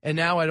 And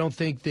now I don't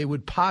think they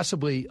would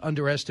possibly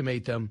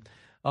underestimate them.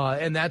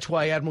 And that's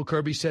why Admiral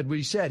Kirby said what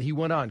he said. He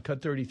went on,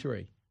 cut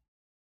 33.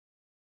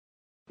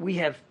 We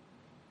have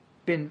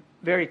been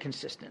very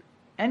consistent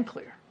and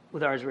clear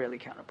with our Israeli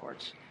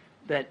counterparts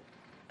that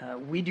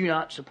we do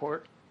not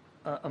support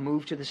a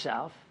move to the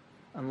south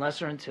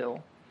unless or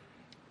until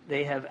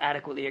they have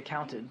adequately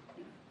accounted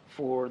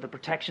for the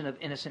protection of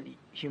innocent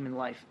human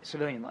life,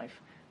 civilian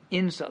life,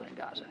 in southern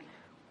Gaza,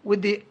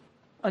 with the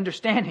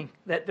understanding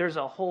that there's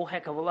a whole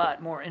heck of a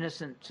lot more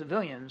innocent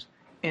civilians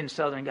in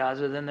southern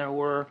Gaza than there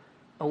were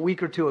a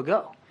week or two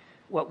ago.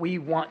 What we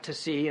want to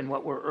see and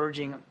what we're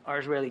urging our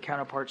Israeli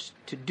counterparts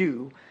to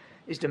do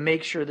is to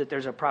make sure that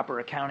there's a proper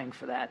accounting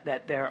for that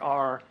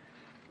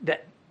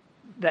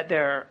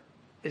there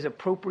is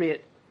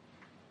appropriate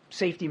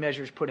safety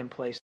measures put in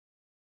place.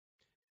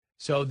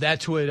 So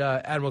that's what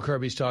Admiral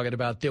Kirby's talking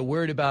about. They're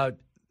worried about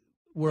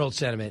world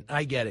sentiment.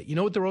 I get it. You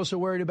know what they're also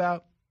worried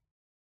about?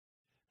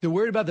 They're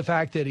worried about the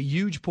fact that a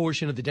huge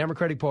portion of the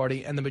Democratic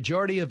Party and the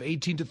majority of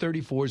 18 to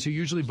 34s who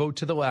usually vote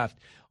to the left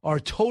are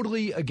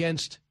totally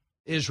against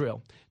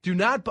Israel. Do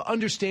not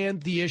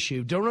understand the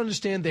issue, don't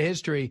understand the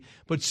history,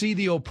 but see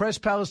the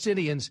oppressed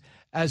Palestinians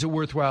as a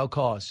worthwhile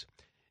cause.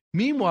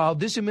 Meanwhile,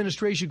 this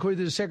administration, according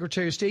to the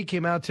Secretary of State,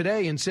 came out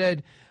today and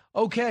said,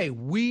 okay,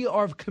 we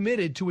are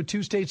committed to a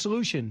two-state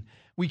solution.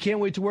 We can't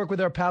wait to work with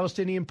our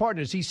Palestinian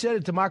partners. He said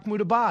it to Mahmoud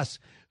Abbas,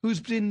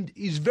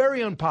 he's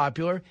very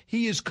unpopular.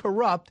 He is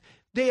corrupt.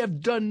 They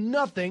have done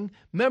nothing.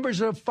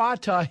 Members of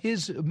Fatah,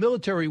 his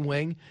military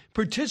wing,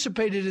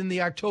 participated in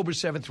the October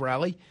 7th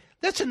rally.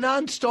 That's a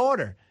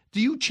non-starter.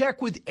 Do you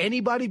check with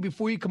anybody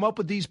before you come up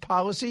with these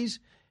policies?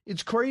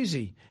 It's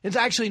crazy. It's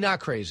actually not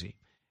crazy.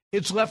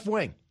 It's left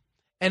wing,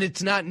 and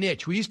it's not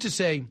niche. We used to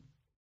say,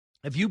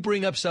 if you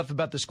bring up stuff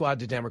about the squad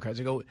to Democrats,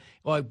 they go,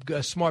 well,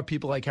 smart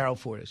people like Harold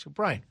Ford. I go,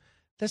 Brian,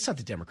 that's not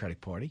the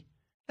Democratic Party.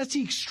 That's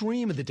the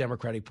extreme of the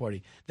Democratic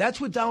Party. That's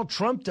what Donald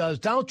Trump does.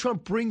 Donald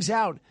Trump brings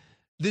out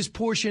this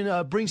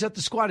portion, brings out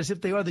the squad as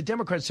if they are the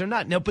Democrats. They're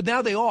not. But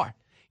now they are.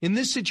 In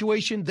this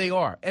situation, they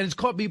are. And it's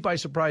caught me by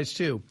surprise,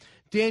 too.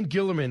 Dan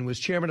Gillerman was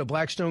chairman of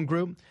Blackstone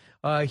Group.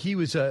 He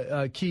was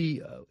a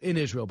key in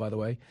Israel, by the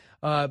way.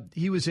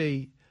 He was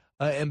a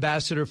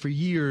ambassador for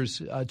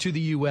years to the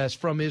U.S.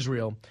 from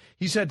Israel.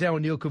 He sat down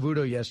with Neil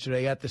Cavuto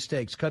yesterday at the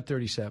stakes, cut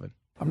 37.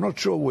 I'm not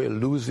sure we're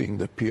losing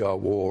the PR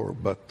war,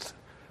 but,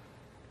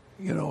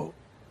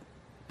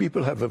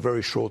 people have a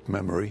very short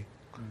memory.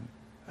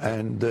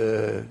 And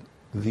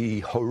the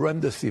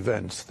horrendous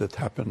events that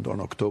happened on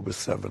October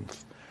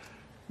 7th,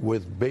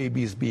 with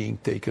babies being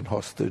taken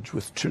hostage,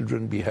 with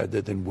children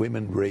beheaded and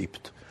women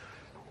raped,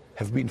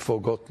 have been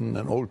forgotten,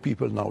 and all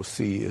people now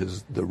see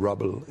is the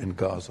rubble in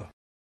Gaza.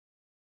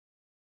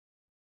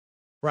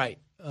 Right.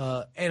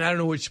 And I don't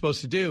know what you're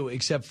supposed to do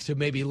except to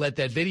maybe let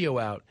that video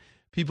out.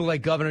 People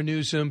like Governor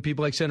Newsom,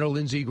 people like Senator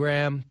Lindsey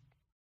Graham,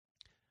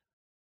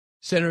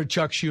 Senator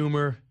Chuck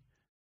Schumer,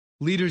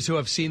 leaders who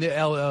have seen it,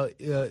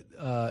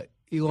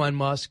 Elon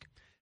Musk,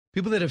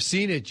 people that have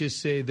seen it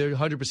just say they're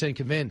 100%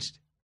 convinced.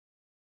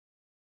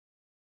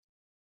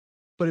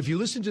 But if you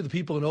listen to the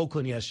people in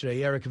Oakland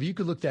yesterday, Eric, if you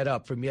could look that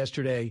up from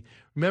yesterday,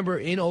 remember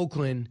in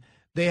Oakland,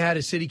 they had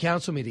a city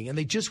council meeting and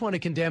they just want to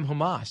condemn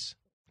Hamas.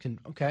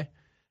 Okay.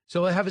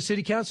 So they have a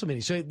city council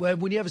meeting. So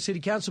when you have a city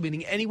council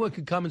meeting, anyone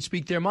can come and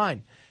speak their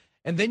mind.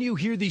 And then you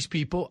hear these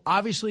people,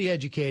 obviously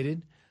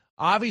educated,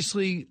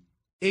 obviously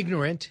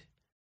ignorant,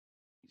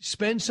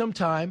 spend some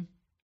time,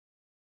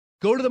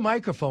 go to the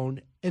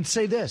microphone and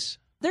say this.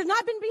 There's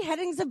not been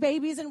beheadings of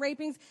babies and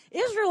rapings.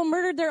 Israel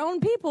murdered their own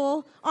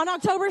people on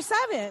October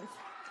 7th.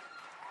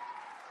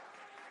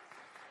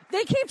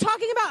 They keep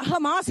talking about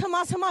Hamas,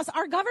 Hamas, Hamas.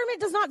 Our government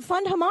does not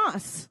fund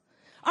Hamas.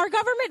 Our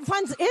government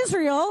funds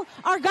Israel.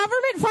 Our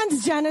government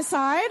funds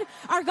genocide.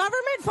 Our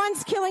government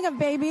funds killing of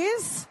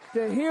babies.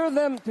 To hear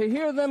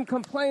them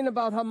complain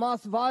about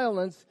Hamas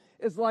violence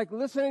is like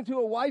listening to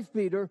a wife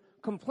beater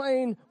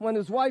complain when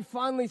his wife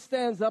finally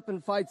stands up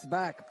and fights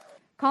back.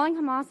 Calling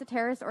Hamas a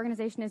terrorist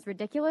organization is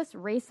ridiculous,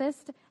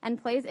 racist,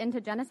 and plays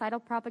into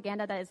genocidal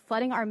propaganda that is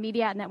flooding our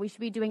media and that we should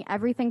be doing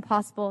everything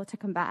possible to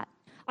combat.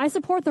 I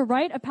support the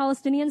right of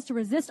Palestinians to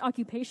resist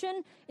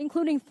occupation,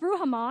 including through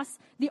Hamas,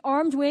 the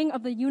armed wing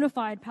of the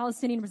unified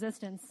Palestinian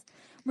resistance.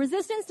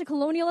 Resistance to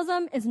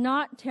colonialism is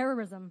not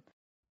terrorism.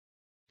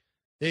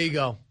 There you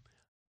go.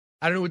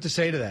 I don't know what to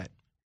say to that.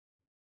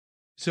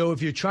 So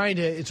if you're trying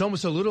to, it's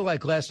almost a little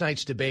like last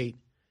night's debate.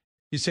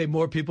 You say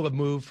more people have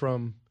moved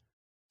from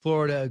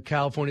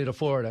California to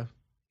Florida.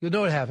 You go,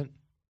 no, it haven't.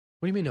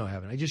 What do you mean, no, it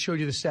haven't? I just showed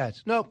you the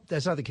stats. No,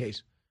 that's not the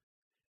case.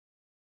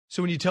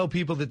 So when you tell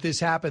people that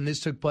this happened, this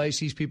took place,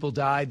 these people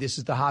died, this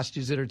is the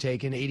hostages that are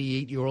taken,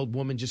 88-year-old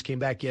woman just came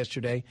back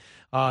yesterday.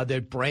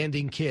 They're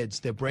branding kids.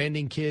 They're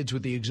branding kids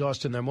with the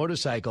exhaust in their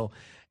motorcycle.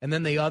 And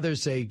then the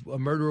others, they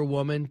murder a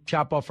woman,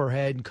 chop off her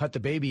head, and cut the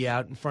baby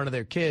out in front of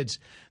their kids.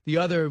 The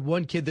other,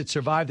 one kid that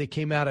survived, that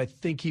came out, I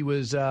think he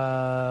was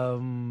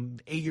 9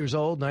 years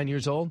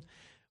old.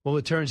 Well,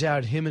 it turns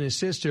out him and his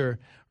sister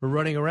were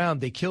running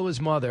around. They kill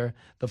his mother.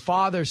 The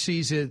father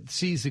sees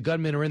the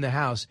gunmen are in the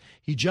house.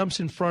 He jumps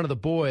in front of the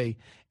boy,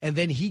 and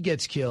then he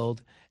gets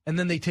killed, and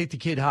then they take the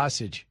kid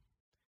hostage.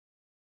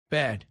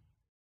 Bad.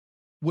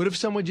 What if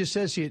someone just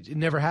says it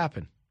never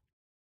happened?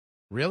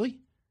 Really?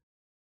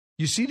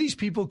 You see these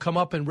people come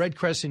up in Red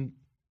Crescent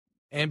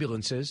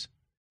ambulances.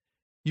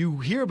 You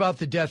hear about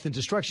the death and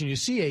destruction. You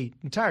see an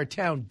entire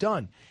town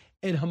done,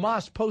 and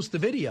Hamas posts the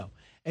video.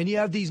 And you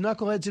have these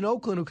knuckleheads in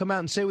Oakland who come out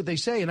and say what they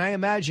say. And I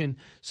imagine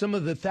some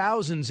of the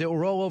thousands that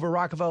were all over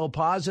Rockefeller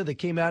Plaza that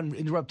came out and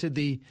interrupted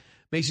the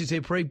Macy's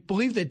Day Parade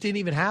believe that didn't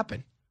even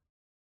happen.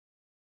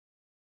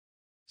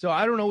 So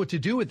I don't know what to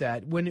do with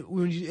that.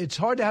 It's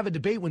hard to have a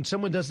debate when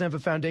someone doesn't have a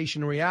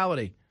foundation in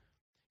reality.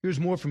 Here's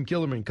more from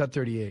Gillerman, cut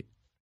 38.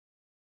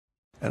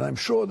 And I'm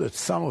sure that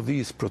some of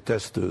these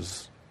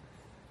protesters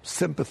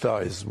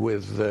sympathize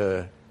with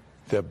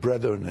their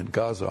brethren in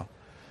Gaza.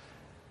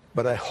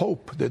 But I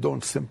hope they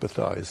don't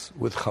sympathize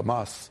with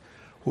Hamas,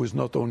 who is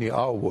not only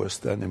our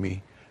worst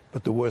enemy,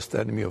 but the worst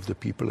enemy of the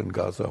people in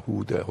Gaza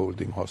who they're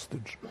holding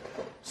hostage.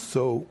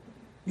 So,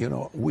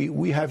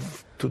 we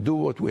have to do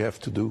what we have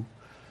to do.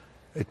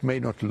 It may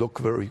not look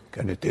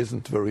and it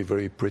isn't very,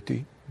 very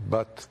pretty,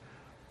 but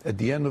at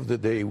the end of the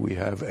day, we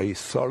have a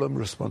solemn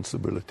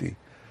responsibility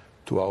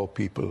to our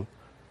people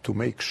to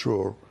make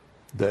sure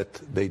that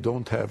they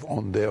don't have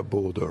on their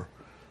border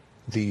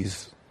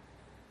these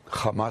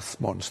Hamas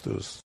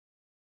monsters.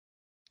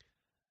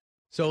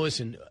 So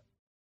listen,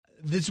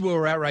 this is where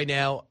we're at right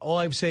now. All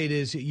I'm saying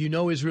is,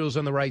 Israel's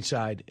on the right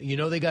side.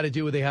 They got to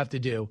do what they have to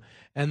do.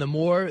 And the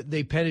more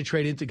they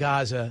penetrate into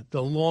Gaza,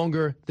 the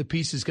longer the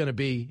peace is going to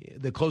be,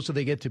 the closer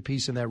they get to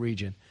peace in that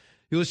region.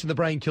 You listen to the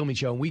Brian Kilmeade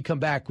Show. When we come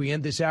back, we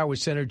end this hour with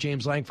Senator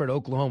James Lankford,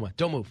 Oklahoma.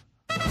 Don't move.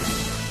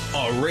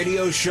 A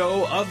radio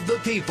show of the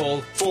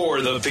people,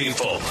 for the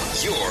people.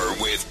 You're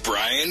with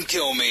Brian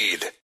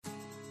Kilmeade.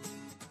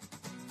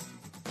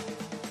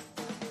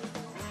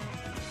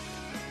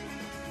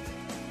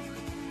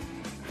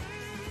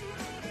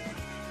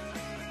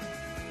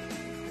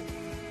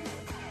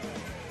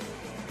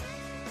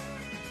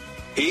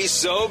 He's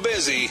so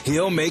busy,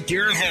 he'll make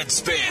your head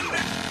spin.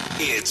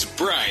 It's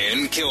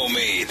Brian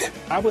Kilmeade.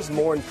 I was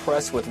more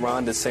impressed with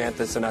Ron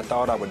DeSantis than I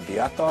thought I would be.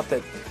 I thought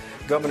that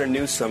Governor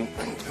Newsom,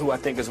 who I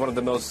think is one of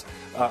the most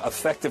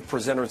effective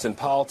presenters in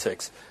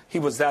politics, he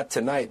was that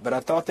tonight. But I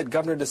thought that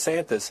Governor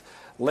DeSantis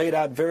laid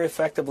out very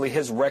effectively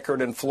his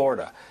record in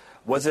Florida.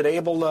 Was it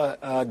able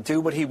to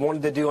do what he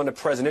wanted to do on the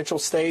presidential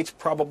stage?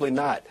 Probably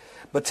not.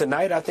 But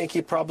tonight I think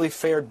he probably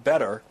fared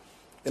better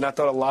than I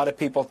thought a lot of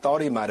people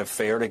thought he might have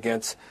fared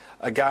against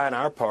a guy in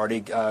our party,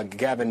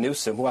 Gavin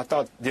Newsom, who I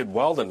thought did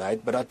well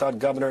tonight, but I thought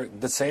Governor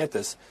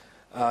DeSantis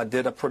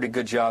did a pretty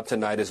good job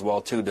tonight as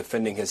well, too,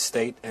 defending his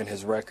state and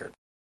his record.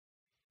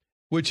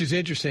 Which is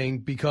interesting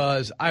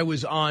because I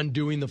was on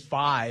doing the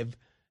 5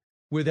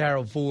 with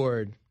Harold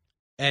Ford,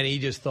 and he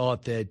just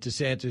thought that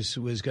DeSantis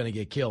was going to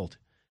get killed.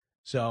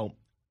 So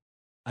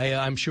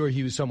I'm sure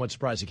he was somewhat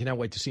surprised. I cannot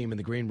wait to see him in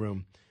the green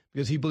room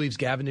because he believes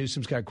Gavin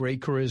Newsom's got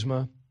great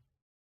charisma.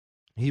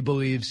 He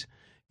believes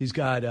he's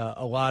got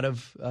a lot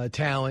of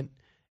talent,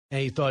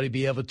 and he thought he'd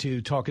be able to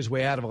talk his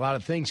way out of a lot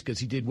of things because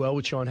he did well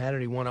with Sean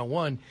Hannity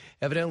one-on-one.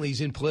 Evidently, he's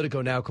in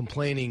Politico now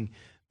complaining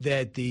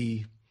that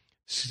the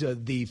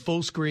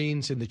full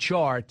screens and the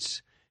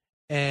charts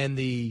and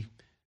the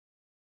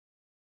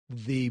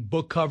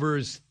book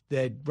covers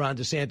that Ron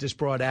DeSantis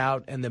brought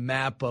out and the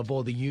map of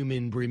all the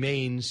human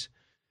remains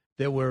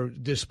that were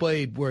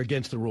displayed were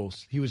against the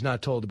rules. He was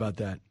not told about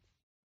that.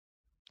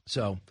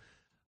 So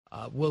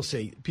we'll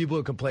see. People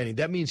are complaining.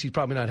 That means he's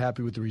probably not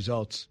happy with the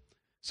results.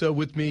 So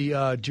with me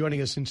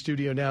joining us in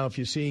studio now, if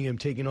you're seeing him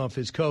taking off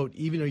his coat,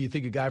 even though you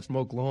think a guy from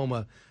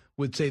Oklahoma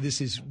would say this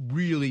is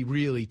really,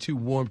 really too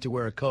warm to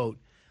wear a coat.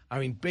 I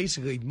mean,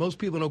 basically, most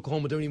people in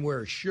Oklahoma don't even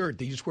wear a shirt.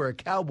 They just wear a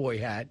cowboy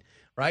hat,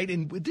 right?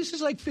 And this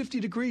is like 50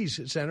 degrees,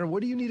 Senator.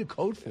 What do you need a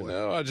coat for?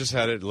 No, I just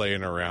had it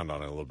laying around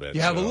on it a little bit.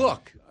 You have a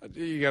look.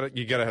 You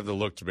gotta have the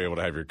look to be able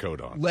to have your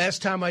coat on.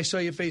 Last time I saw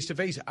you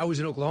face-to-face, I was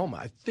in Oklahoma.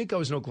 I think I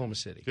was in Oklahoma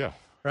City. Yeah.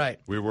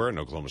 Right. We were in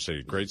Oklahoma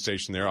City. Great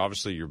station there.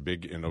 Obviously, you're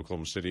big in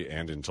Oklahoma City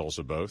and in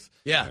Tulsa both.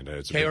 Yeah. And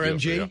it's a big deal for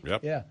you. KRMG.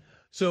 Yep. Yeah.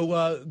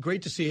 So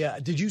great to see you.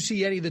 Did you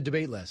see any of the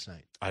debate last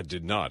night? I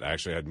did not. I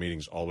actually had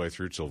meetings all the way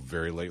through till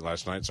very late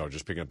last night, so I was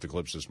just picking up the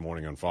clips this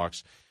morning on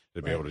Fox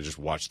to be able to just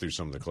watch through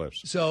some of the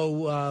clips.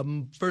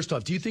 So first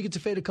off, do you think it's a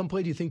fait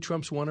accompli? Do you think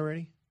Trump's won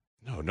already?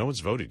 No one's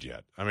voted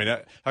yet. I mean,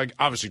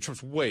 obviously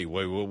Trump's way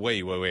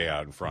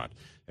out in front.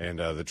 And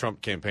the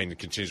Trump campaign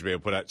continues to be able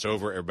to put out, it's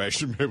over, everybody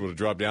should be able to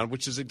drop down,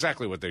 which is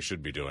exactly what they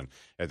should be doing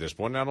at this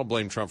point. And I don't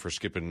blame Trump for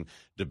skipping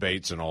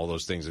debates and all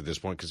those things at this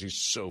point because he's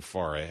so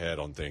far ahead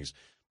on things.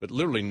 But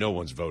literally no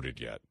one's voted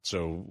yet.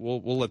 So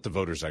we'll let the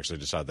voters actually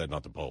decide that,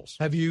 not the polls.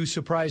 Have you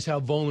surprised how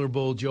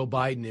vulnerable Joe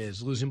Biden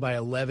is, losing by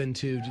 11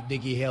 to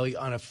Nikki Haley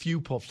on a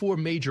few 4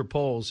 major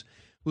polls,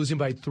 losing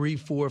by 3,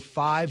 4,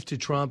 5 to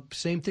Trump.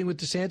 Same thing with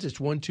DeSantis,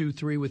 1, 2,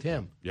 3 with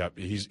him. Yeah,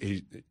 he's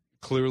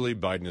clearly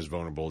Biden is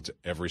vulnerable to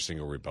every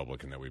single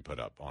Republican that we put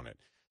up on it.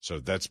 So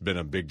that's been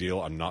a big deal.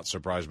 I'm not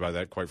surprised by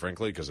that, quite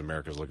frankly, because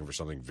America's looking for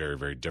something very,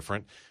 very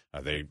different.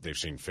 They've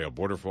seen failed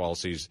border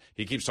policies.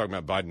 He keeps talking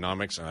about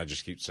Bidenomics, and I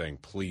just keep saying,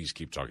 please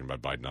keep talking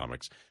about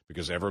Bidenomics,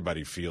 because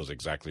everybody feels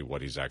exactly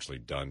what he's actually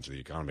done to the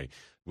economy.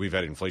 We've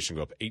had inflation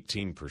go up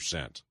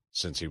 18%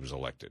 since he was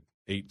elected,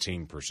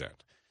 18%.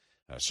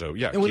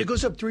 And when it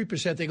goes up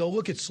 3%, they go,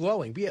 look, it's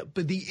slowing.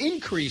 But the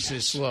increase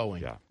is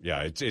slowing.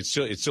 Yeah, it's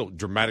still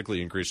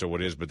dramatically increased over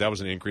what it is, but that was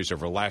an increase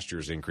over last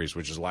year's increase,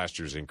 which is last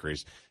year's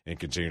increase, and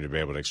continue to be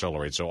able to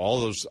accelerate. So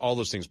all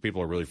those things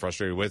people are really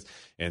frustrated with,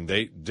 and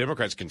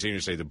Democrats continue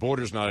to say the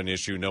border's not an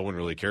issue, no one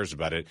really cares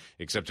about it,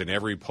 except in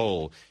every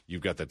poll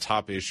you've got the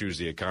top issues,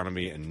 the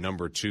economy, and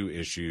number 2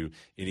 issue,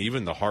 and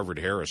even the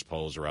Harvard-Harris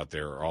polls are out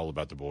there are all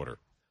about the border.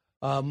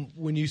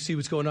 When you see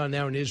what's going on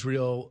now in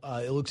Israel,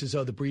 it looks as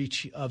though the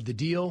breach of the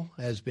deal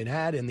has been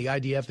had, and the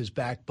IDF is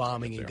back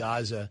bombing in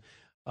Gaza.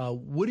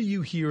 What are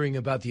you hearing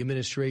about the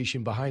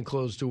administration behind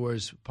closed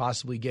doors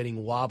possibly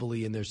getting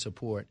wobbly in their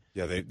support?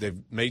 Yeah,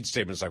 they've made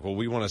statements like, well,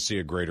 we want to see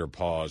a greater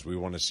pause. We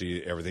want to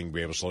see everything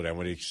be able to slow down.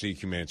 We want to see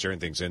humanitarian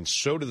things. And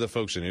so do the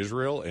folks in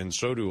Israel, and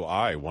so do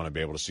I want to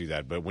be able to see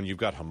that. But when you've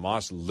got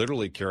Hamas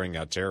literally carrying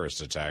out terrorist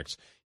attacks,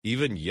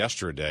 even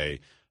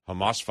yesterday,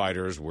 Hamas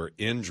fighters were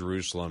in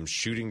Jerusalem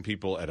shooting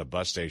people at a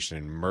bus station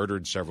and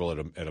murdered several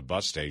at a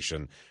bus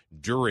station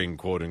during,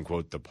 quote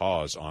unquote, the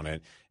pause on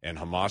it. and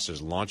Hamas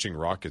is launching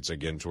rockets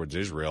again towards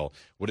Israel,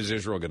 what is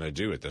Israel going to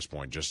do at this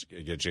point? Just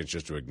get a chance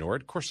just to ignore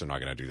it? Of course they're not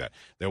going to do that.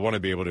 They want to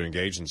be able to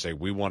engage and say,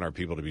 we want our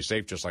people to be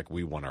safe, just like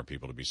we want our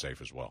people to be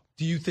safe as well.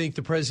 Do you think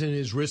the president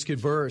is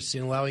risk-averse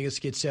in allowing us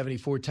to get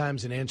 74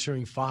 times and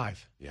answering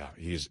 5? Yeah,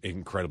 he's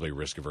incredibly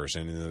risk-averse.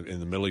 And in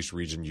the Middle East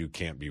region, you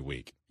can't be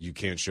weak. You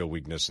can't show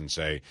weakness and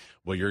say,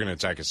 well, you're going to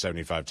attack us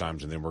 75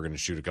 times, and then we're going to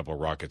shoot a couple of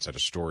rockets at a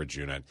storage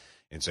unit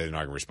and say they're not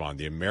going to respond.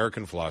 The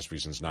American philosophy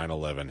since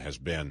 9/11 has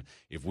been,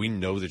 if we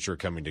know that you're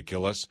coming to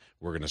kill us,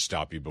 we're going to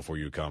stop you before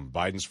you come.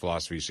 Biden's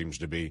philosophy seems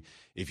to be,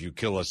 if you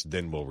kill us,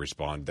 then we'll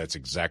respond. That's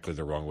exactly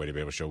the wrong way to be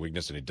able to show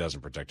weakness, and it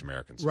doesn't protect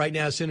Americans. Right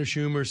now, Senator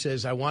Schumer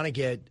says, I want to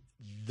get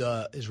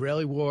the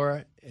Israeli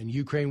war and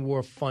Ukraine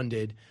war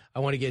funded. I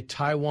want to get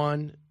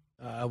Taiwan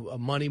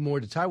money more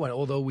to Taiwan,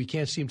 although we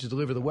can't seem to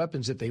deliver the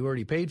weapons that they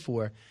already paid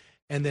for.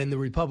 And then the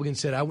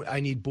Republicans said, I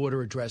need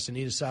border addressed. I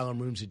need asylum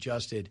rooms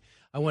adjusted.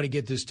 I want to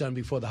get this done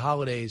before the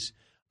holidays.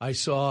 I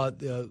saw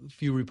a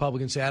few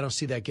Republicans say, I don't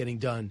see that getting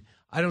done.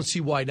 I don't see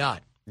why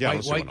not.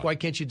 Yeah, why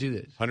can't you do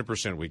this?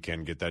 100% we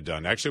can get that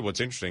done. Actually, what's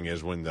interesting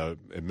is when the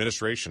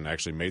administration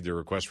actually made their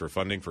request for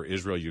funding for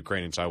Israel,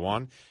 Ukraine, and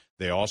Taiwan,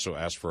 they also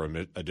asked for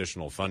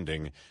additional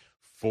funding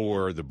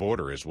for the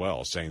border as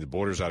well, saying the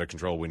border's out of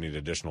control, we need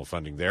additional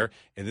funding there.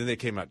 And then they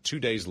came out 2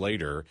 days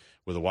later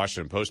with a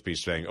Washington Post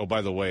piece saying, oh,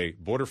 by the way,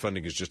 border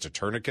funding is just a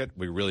tourniquet.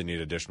 We really need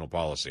additional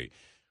policy.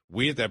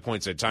 We at that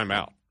point said, time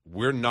out.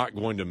 We're not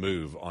going to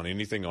move on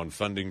anything on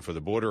funding for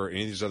the border or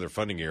any of these other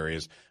funding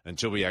areas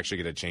until we actually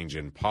get a change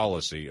in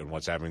policy on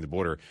what's happening at the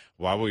border.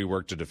 While we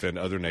work to defend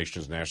other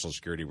nations' national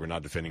security, we're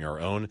not defending our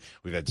own.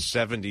 We've had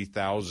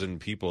 70,000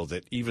 people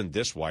that even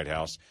this White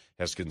House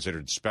has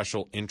considered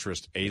special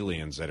interest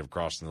aliens that have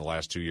crossed in the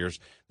last 2 years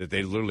that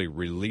they literally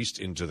released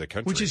into the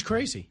country. Which is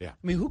crazy. Yeah.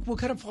 I mean, what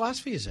kind of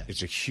philosophy is that?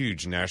 It's a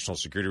huge national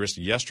security risk.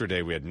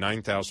 Yesterday, we had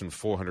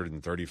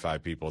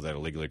 9,435 people that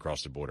illegally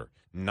crossed the border.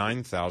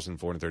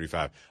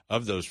 9,435.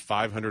 Of those,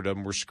 500 of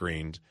them were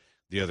screened.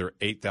 The other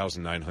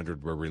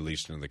 8,900 were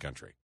released into the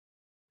country.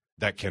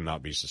 That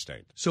cannot be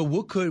sustained. So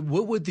what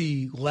would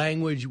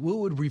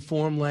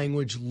reform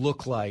language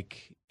look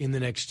like in the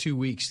next 2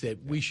 weeks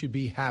that we should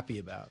be happy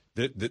about?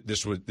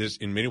 This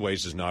in many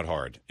ways is not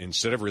hard.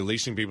 Instead of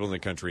releasing people in the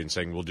country and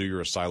saying, we'll do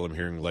your asylum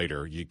hearing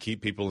later, you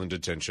keep people in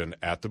detention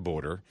at the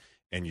border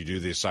and you do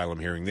the asylum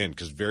hearing then,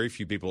 because very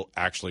few people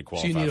actually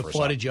qualify for asylum. So you need a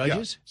flood of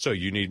judges? Yeah. So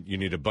you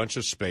need a bunch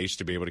of space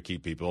to be able to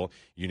keep people.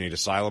 You need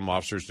asylum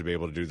officers to be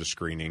able to do the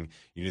screening.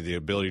 You need the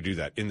ability to do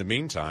that. In the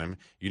meantime,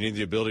 you need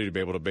the ability to be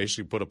able to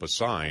basically put up a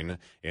sign,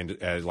 and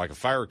like a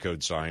fire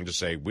code sign, to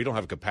say, we don't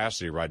have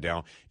capacity right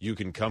now. You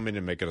can come in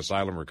and make an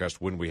asylum request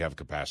when we have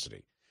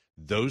capacity.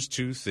 Those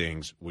two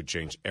things would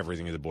change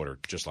everything at the border,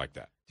 just like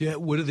that. Yeah.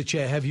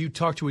 Have you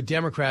talked to a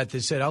Democrat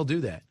that said, I'll do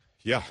that?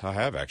 Yeah, I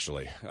have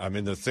actually. I'm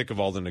in the thick of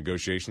all the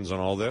negotiations on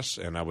all this,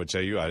 and I would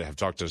tell you, I have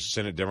talked to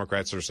Senate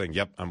Democrats that are saying,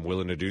 yep, I'm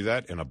willing to do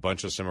that, and a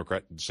bunch of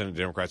Senate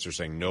Democrats are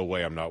saying, no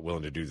way, I'm not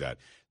willing to do that.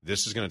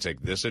 This is going to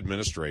take this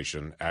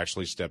administration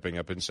actually stepping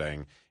up and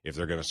saying if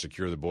they're going to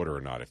secure the border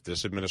or not. If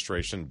this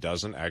administration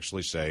doesn't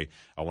actually say,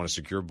 I want to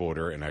secure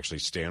border, and actually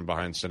stand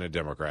behind Senate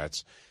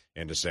Democrats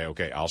and to say,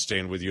 okay, I'll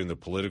stand with you in the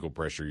political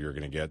pressure you're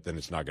going to get, then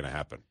it's not going to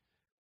happen.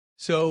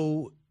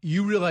 So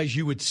you realize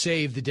you would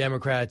save the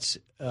Democrats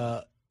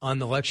on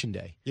election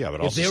day. Yeah,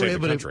 but also save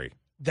the country.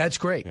 That's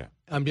great. Yeah.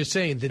 I'm just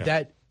saying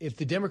that if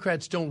the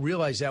Democrats don't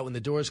realize that when the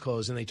doors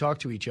close and they talk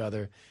to each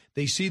other,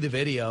 they see the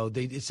video,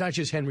 it's not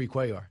just Henry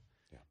Cuellar.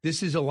 Yeah.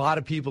 This is a lot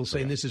of people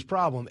saying this is a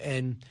problem.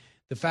 And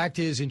the fact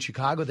is, in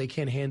Chicago, they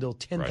can't handle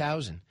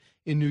 10,000. Right.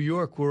 In New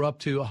York, we're up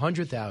to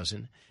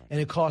 100,000. And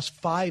it costs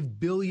 $5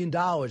 billion.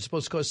 It's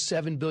supposed to cost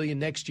 $7 billion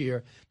next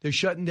year. They're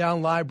shutting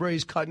down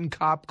libraries, cutting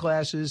cop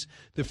classes,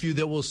 the few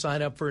that will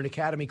sign up for an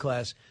academy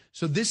class.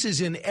 So this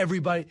is in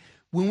everybody.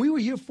 When we were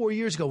here 4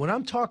 years ago, when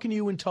I'm talking to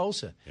you in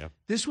Tulsa,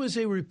 this was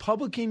a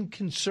Republican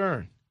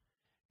concern.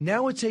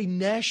 Now it's a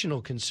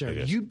national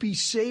concern. You'd be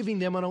saving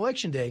them on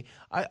Election Day.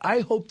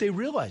 I hope they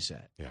realize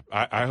that. Yeah,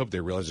 I hope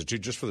they realize it, too,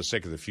 just for the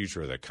sake of the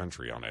future of the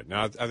country on it.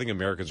 Now, I think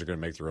Americans are going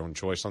to make their own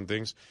choice on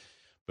things.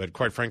 But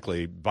quite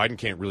frankly, Biden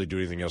can't really do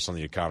anything else on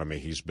the economy.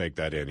 He's baked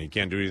that in. He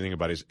can't do anything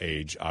about his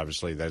age.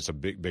 Obviously, that's a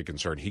big, big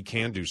concern. He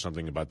can do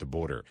something about the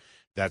border.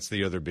 That's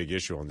the other big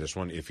issue on this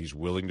one, if he's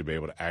willing to be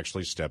able to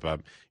actually step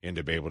up and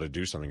to be able to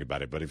do something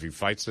about it. But if he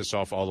fights this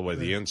off all the way to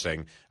the end,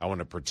 saying, I want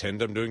to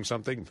pretend I'm doing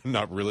something,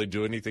 not really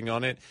do anything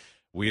on it,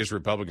 we as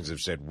Republicans have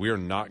said we're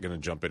not going to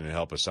jump in and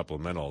help a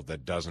supplemental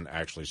that doesn't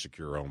actually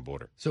secure our own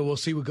border. So we'll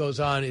see what goes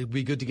on. It'd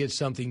be good to get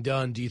something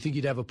done. Do you think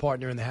you'd have a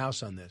partner in the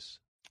House on this?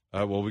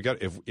 Well,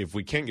 if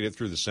we can't get it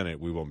through the Senate,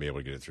 we won't be able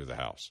to get it through the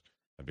House,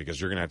 because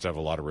you're going to have a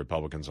lot of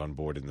Republicans on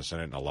board in the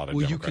Senate and a lot of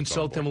Democrats. Will you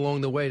consult them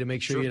along the way to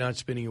make sure you're not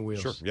spinning your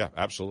wheels? Sure. Yeah,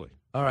 absolutely.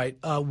 All right.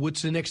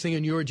 What's the next thing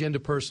on your agenda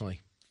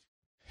personally?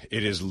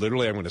 It is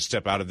literally, I'm going to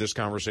step out of this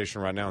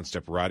conversation right now and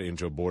step right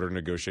into a border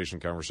negotiation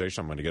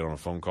conversation. I'm going to get on a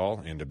phone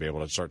call and to be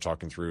able to start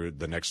talking through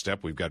the next step.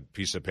 We've got a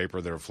piece of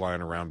paper that are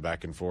flying around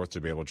back and forth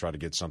to be able to try to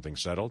get something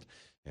settled.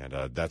 And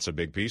that's a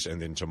big piece.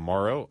 And then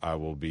tomorrow I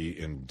will be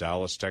in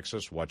Dallas,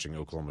 Texas, watching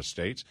Oklahoma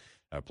State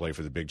play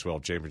for the Big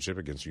 12 championship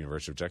against the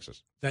University of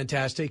Texas.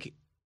 Fantastic.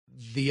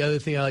 The other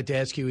thing I'd like to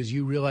ask you is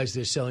you realize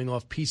they're selling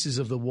off pieces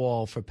of the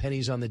wall for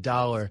pennies on the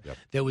dollar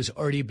that was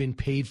already been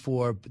paid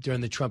for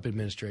during the Trump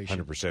administration.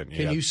 100%. Yeah.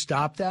 Can you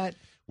stop that?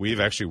 We've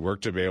actually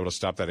worked to be able to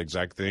stop that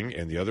exact thing.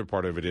 And the other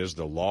part of it is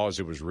the law as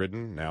it was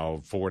written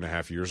now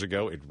 4.5 years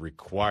ago, it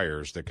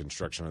requires the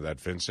construction of that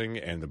fencing.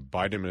 And the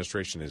Biden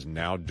administration is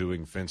now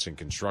doing fencing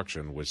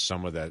construction with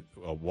some of that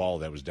wall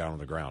that was down on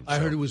the ground. I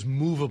heard it was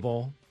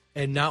movable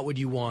and not what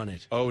you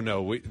wanted. Oh,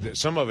 no.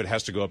 Some of it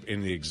has to go up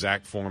in the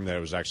exact form that it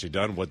was actually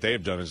done. What they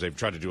have done is they've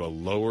tried to do a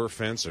lower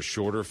fence, a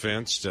shorter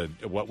fence, to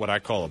what I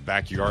call a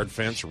backyard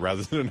fence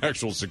rather than an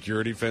actual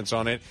security fence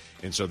on it.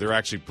 And so they're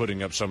actually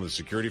putting up some of the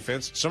security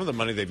fence, some of the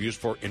money they've used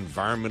for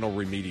environmental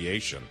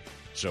remediation.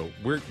 So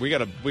we got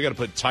to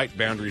put tight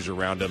boundaries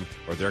around them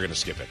or they're going to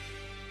skip it.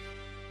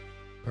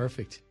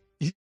 Perfect.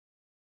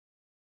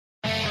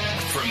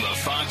 From the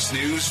Fox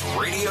News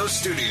radio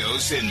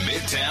studios in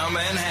Midtown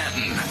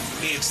Manhattan,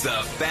 it's the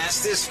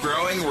fastest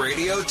growing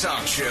radio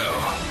talk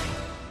show.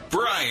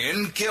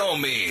 Brian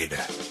Kilmeade.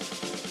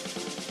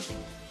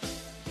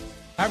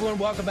 Hi, everyone.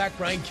 Welcome back.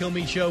 Brian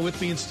Kilmeade Show.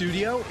 With me in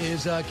studio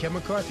is Kevin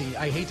McCarthy.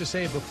 I hate to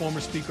say it, but former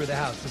Speaker of the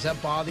House. Does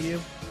that bother you?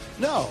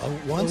 No.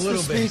 Once the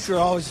Speaker,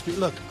 always Speaker.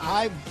 Look,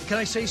 Can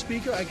I say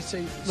Speaker? I can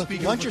say look,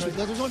 Speaker. Once you're,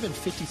 there's only been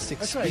 56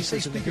 That's right. I say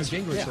Speaker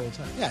Gingrich all the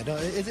time. Yeah, no,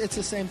 it's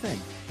the same thing.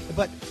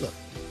 But look,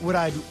 would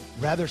I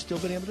rather still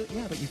been able to?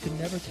 Yeah, but you can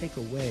never take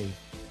away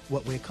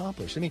what we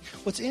accomplished. I mean,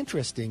 what's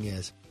interesting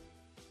is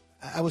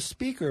I was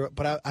Speaker,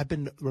 but I've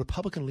been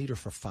Republican leader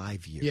for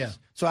 5 years. Yeah.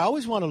 So I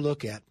always want to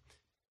look at,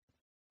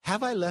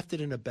 have I left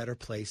it in a better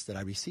place than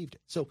I received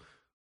it? So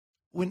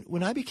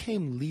when I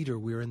became leader,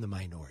 we were in the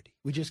minority.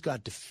 We just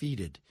got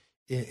defeated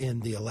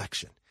in the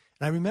election.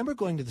 And I remember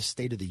going to the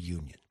State of the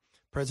Union.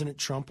 President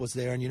Trump was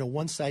there, and,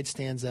 one side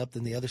stands up,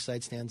 then the other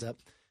side stands up.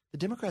 The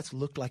Democrats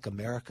looked like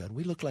America, and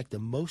we looked like the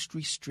most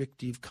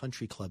restrictive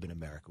country club in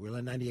America. We were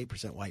like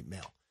 98% white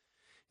male.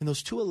 In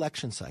those two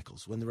election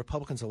cycles, when the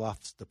Republicans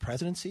lost the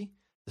presidency,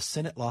 the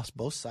Senate lost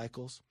both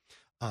cycles,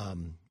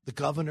 the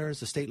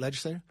governors, the state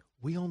legislature,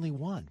 we only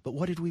won. But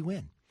what did we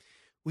win?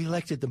 We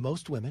elected the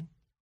most women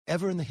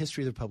ever in the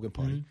history of the Republican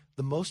Party,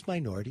 the most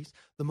minorities,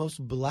 the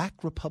most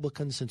black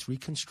Republicans since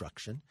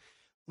Reconstruction.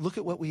 Look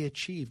at what we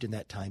achieved in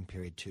that time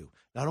period, too.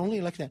 Not only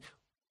elected that,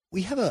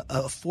 we have a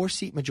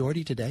 4-seat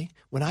majority today.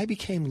 When I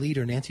became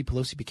leader, Nancy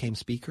Pelosi became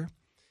Speaker,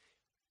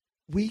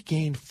 we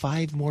gained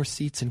 5 more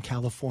seats in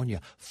California,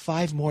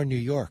 5 more in New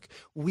York.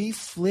 We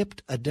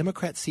flipped a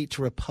Democrat seat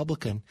to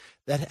Republican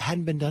that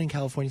hadn't been done in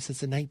California since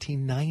the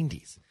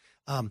 1990s.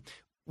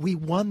 We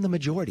won the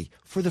majority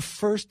for the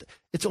first.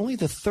 It's only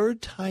the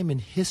third time in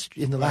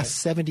history in the last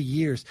 70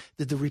 years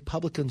that the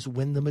Republicans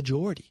win the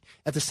majority.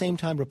 At the same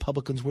time,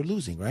 Republicans were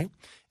losing, right?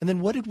 And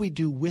then what did we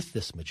do with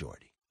this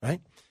majority,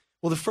 right?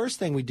 Well, the first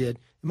thing we did,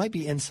 it might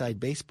be inside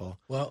baseball.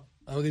 Well,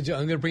 I'm going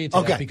to bring it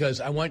to that because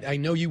I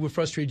know you were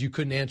frustrated you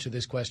couldn't answer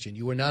this question.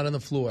 You were not on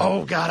the floor.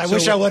 Oh, God, I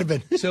wish I would have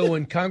been. So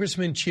when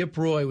Congressman Chip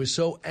Roy was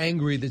so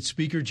angry that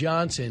Speaker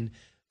Johnson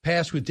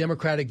passed with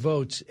Democratic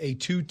votes a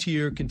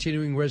 2-tier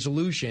continuing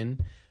resolution,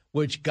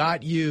 which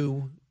got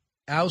you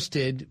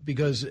ousted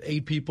because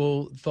 8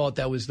 people thought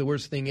that was the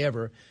worst thing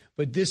ever.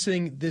 But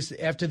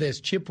after this,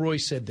 Chip Roy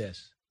said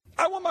this.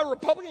 I want my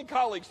Republican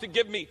colleagues to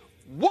give me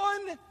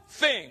one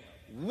thing,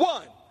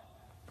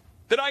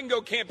 that I can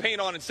go campaign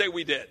on and say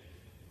we did.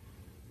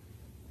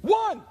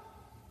 One.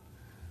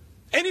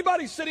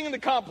 Anybody sitting in the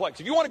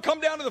complex, if you want to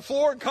come down to the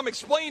floor and come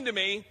explain to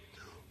me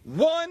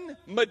one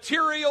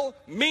material,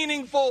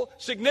 meaningful,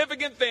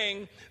 significant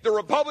thing the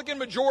Republican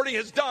majority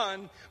has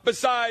done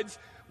besides,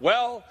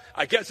 well,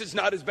 I guess it's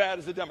not as bad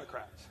as the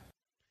Democrats.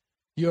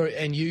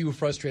 You were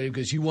frustrated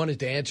because you wanted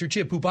to answer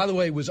Chip, who, by the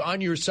way, was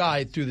on your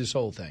side through this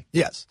whole thing.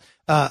 Yes.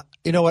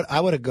 You know what? I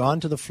would have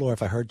gone to the floor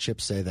if I heard Chip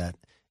say that,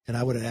 and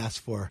I would have asked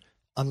for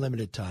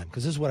unlimited time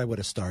because this is what I would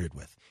have started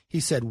with. He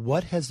said,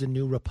 what has the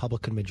new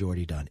Republican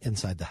majority done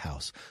inside the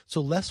House?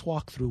 So let's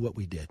walk through what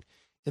we did.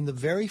 In the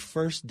very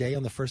first day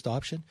on the first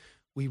option,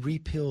 we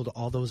repealed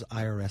all those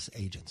IRS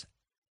agents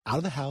out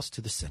of the House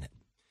to the Senate.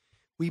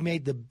 We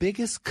made the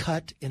biggest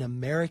cut in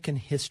American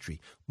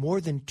history,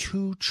 more than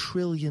 $2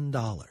 trillion.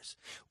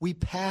 We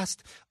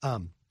passed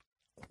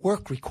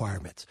work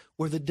requirements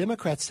where the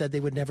Democrats said they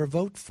would never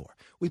vote for.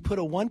 We put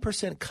a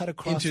 1% cut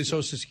across into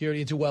Social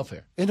Security, into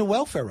welfare. Into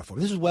welfare reform.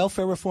 This is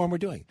welfare reform we're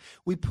doing.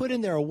 We put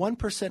in there a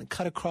 1%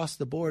 cut across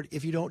the board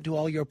if you don't do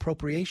all your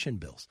appropriation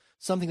bills,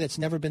 something that's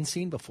never been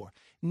seen before.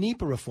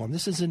 NEPA reform.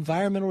 This is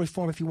environmental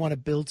reform if you want to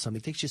build something.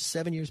 It takes you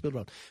 7 years to build a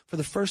road. For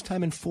the first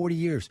time in 40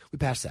 years, we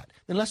passed that.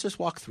 Then let's just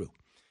walk through.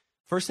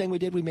 First thing we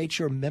did, we made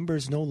sure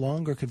members no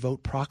longer could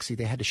vote proxy.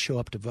 They had to show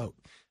up to vote.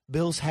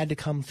 bills had to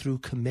come through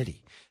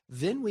committee.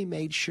 Then we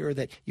made sure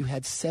that you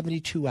had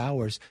 72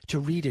 hours to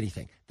read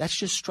anything. That's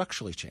just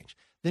structurally changed.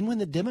 Then when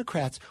the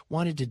Democrats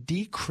wanted to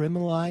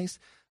decriminalize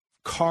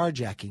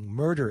carjacking,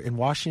 murder in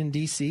Washington,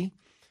 D.C.,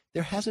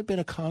 there hasn't been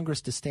a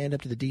Congress to stand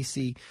up to the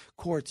D.C.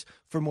 courts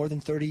for more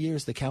than 30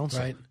 years, the council.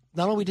 Right.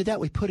 Not only did that,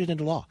 we put it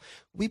into law.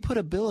 We put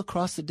a bill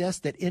across the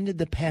desk that ended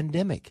the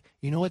pandemic.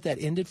 You know what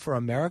that ended for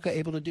America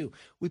able to do?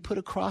 We put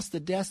across the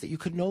desk that you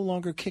could no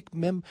longer kick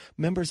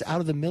members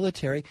out of the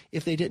military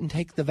if they didn't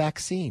take the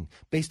vaccine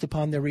based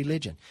upon their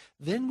religion.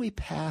 Then we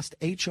passed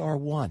H.R.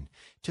 1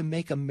 to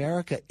make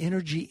America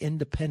energy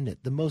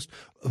independent, the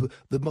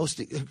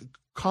most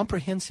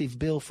comprehensive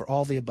bill for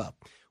all the above.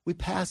 We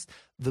passed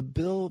the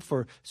bill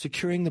for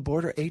securing the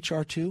border,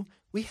 H.R. 2.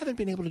 We haven't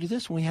been able to do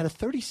this when we had a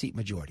 30-seat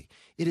majority.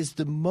 It is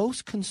the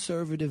most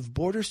conservative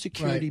border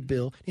security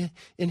bill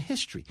in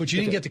history. But you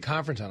didn't get to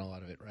conference on a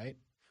lot of it, right?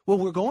 Well,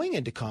 we're going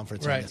into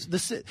conference on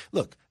this.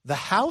 Look, the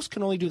House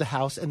can only do the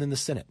House and then the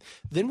Senate.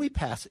 Then we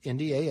pass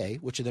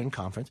NDAA, which is in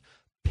conference,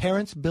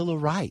 Parents' Bill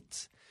of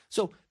Rights.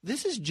 So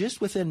this is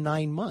just within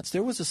 9 months.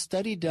 There was a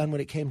study done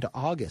when it came to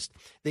August.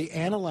 They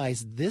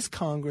analyzed this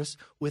Congress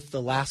with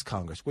the last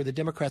Congress, where the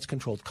Democrats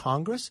controlled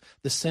Congress,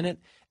 the Senate,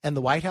 and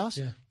the White House.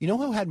 Yeah. You know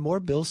who had more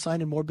bills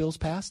signed and more bills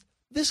passed?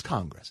 This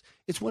Congress.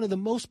 It's one of the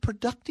most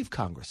productive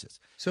Congresses.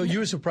 So you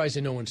were surprised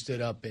that no one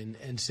stood up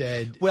and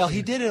said... Well,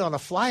 he did it on a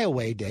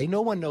flyaway day.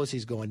 No one knows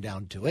he's going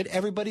down to it.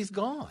 Everybody's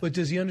gone. But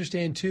does he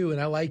understand, too, and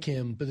I like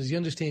him, but does he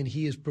understand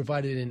he has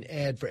provided an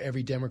ad for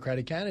every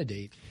Democratic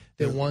candidate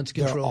that wants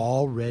control? They're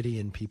already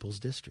in people's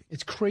district.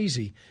 It's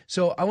crazy.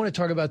 So I want to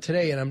talk about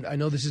today, and I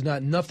know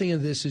nothing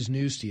of this is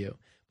news to you,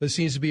 but it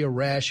seems to be a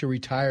rash of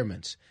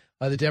retirements.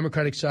 The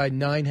Democratic side,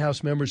 9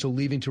 House members are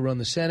leaving to run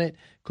the Senate,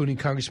 including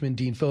Congressman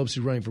Dean Phillips,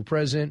 who's running for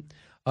president.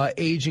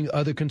 Aging,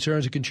 other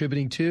concerns are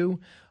contributing too.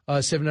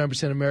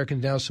 79% of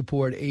Americans now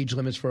support age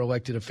limits for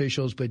elected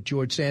officials. But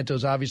George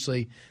Santos,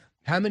 obviously,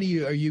 how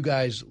many are you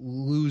guys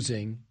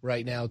losing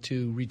right now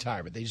to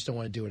retirement? They just don't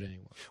want to do it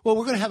anymore. Well,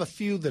 we're going to have a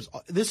few.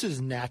 This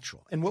is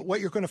natural. And what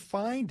you're going to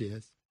find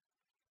is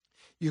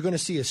you're going to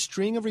see a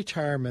string of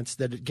retirements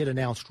that get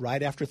announced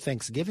right after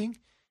Thanksgiving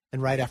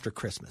and right after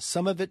Christmas.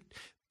 Some of it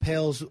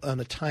pales on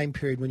a time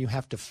period when you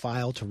have to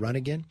file to run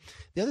again.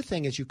 The other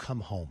thing is you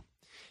come home.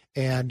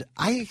 And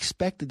I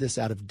expected this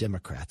out of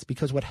Democrats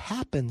because what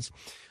happens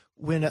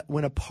when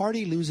a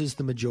party loses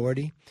the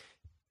majority,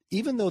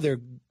 even though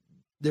they're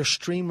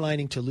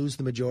streamlining to lose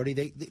the majority,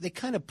 they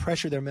kind of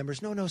pressure their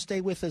members, no,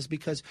 stay with us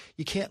because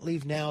you can't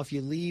leave now. If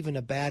you leave in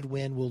a bad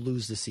win, we'll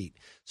lose the seat.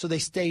 So they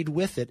stayed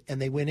with it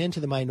and they went into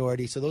the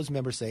minority. So those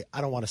members say,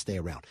 I don't want to stay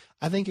around.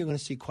 I think you're going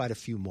to see quite a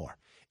few more.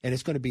 And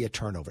it's going to be a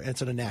turnover, and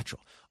it's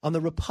unnatural. On the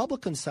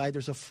Republican side,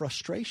 there's a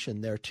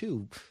frustration there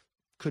too.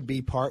 Could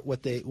be part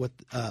what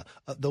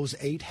those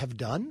 8 have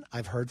done.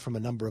 I've heard from a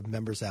number of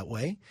members that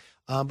way,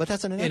 but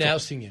that's an unnatural. In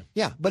ousting you.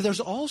 Yeah, but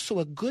there's also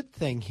a good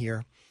thing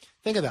here.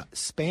 Think about it.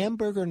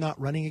 Spamberger not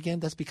running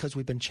again. That's because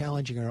we've been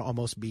challenging her and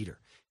almost beat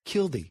her.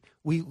 Kildee,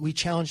 we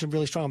challenged him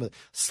really strong. But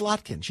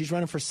Slotkin, she's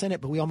running for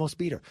Senate, but we almost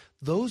beat her.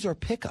 Those are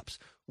pickups.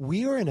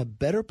 We are in a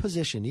better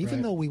position,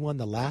 even though we won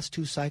the last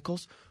 2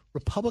 cycles.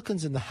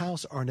 Republicans in the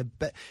House are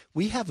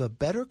we have a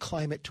better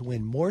climate to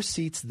win more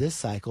seats this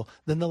cycle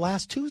than the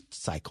last 2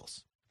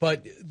 cycles.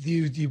 But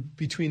you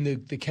between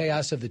the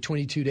chaos of the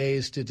 22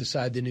 days to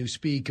decide the new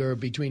speaker,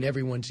 between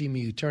everyone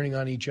seemingly turning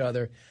on each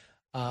other,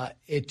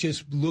 it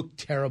just looked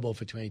terrible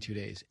for 22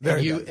 days.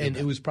 And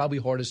it was probably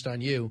hardest on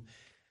you.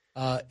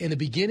 In the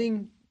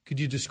beginning,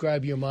 could you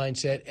describe your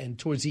mindset? And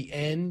towards the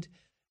end,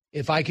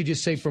 if I could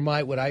just say from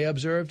what I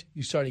observed,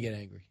 you started to get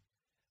angry.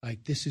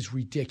 Like, this is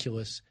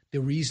ridiculous. The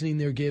reasoning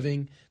they're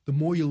giving, the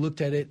more you looked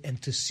at it, and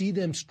to see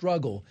them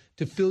struggle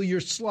to fill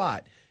your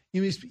slot,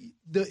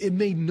 it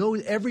made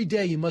every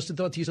day you must have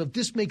thought to yourself,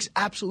 this makes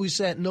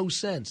absolutely no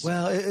sense.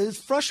 Well,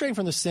 it's frustrating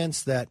from the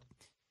sense that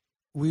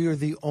we are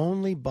the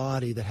only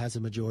body that has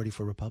a majority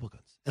for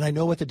Republicans. And I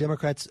know what the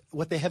Democrats,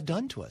 what they have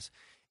done to us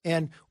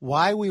and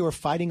why we were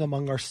fighting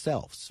among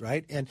ourselves,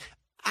 right? And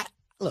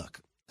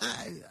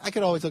I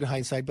could always look at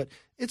hindsight, but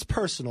it's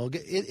personal.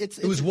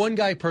 It was one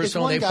guy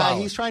personal. It's one guy.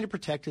 He's trying to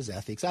protect his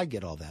ethics. I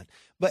get all that.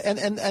 But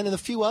and a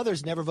few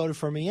others never voted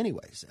for me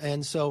anyways.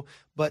 And so,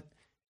 but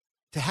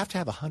to have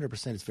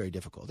 100% is very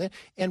difficult.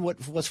 And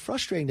what was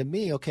frustrating to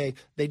me, okay,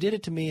 they did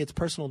it to me. It's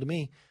personal to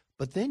me.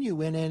 But then you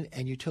went in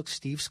and you took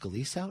Steve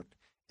Scalise out,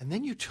 and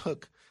then you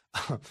took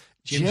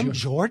Jim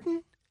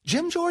Jordan.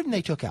 Jim Jordan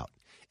they took out.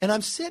 And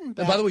I'm sitting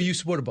back. And by the way, you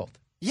supported both.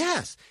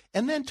 Yes.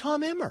 And then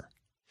Tom Emmer.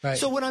 Right.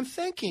 So what I'm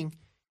thinking,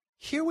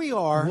 here we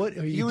are. What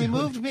are you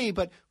removed me,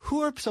 but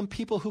who are some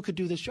people who could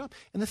do this job?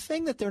 And the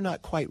thing that they're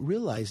not quite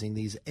realizing,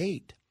 these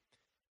 8,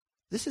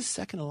 this is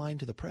second in line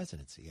to the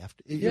presidency.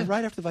 You're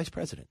right after the vice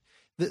president.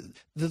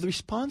 The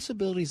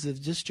responsibilities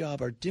of this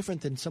job are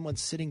different than someone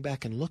sitting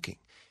back and looking.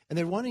 And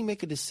they're wanting to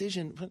make a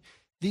decision.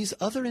 These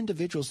other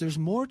individuals, there's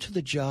more to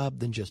the job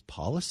than just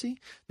policy.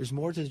 There's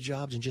more to the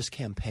job than just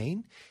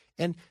campaign.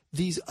 And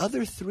these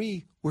other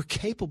three were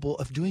capable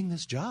of doing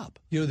this job.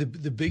 You know,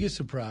 the biggest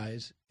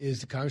surprise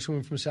is the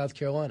Congresswoman from South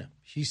Carolina.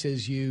 She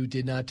says you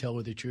did not tell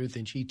her the truth,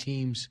 and she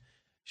teams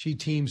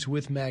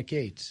with Matt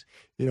Gaetz.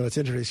 You know, it's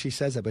interesting. She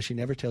says that, but she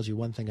never tells you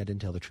one thing I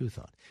didn't tell the truth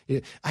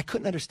on. I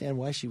couldn't understand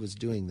why she was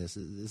doing this.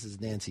 This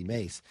is Nancy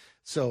Mace.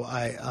 So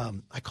I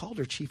called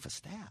her chief of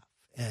staff,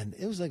 and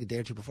it was like a day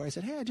or two before. I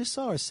said, hey, I just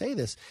saw her say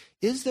this.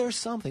 Is there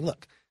something?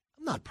 Look,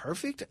 I'm not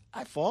perfect.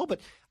 I fall,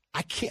 but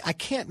I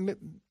can't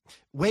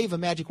wave a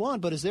magic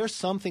wand, but is there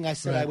something I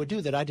said I would do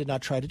that I did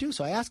not try to do?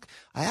 So I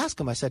asked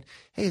him, I said,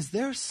 hey, is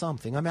there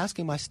something? I'm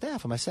asking my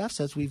staff, and my staff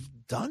says we've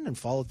done and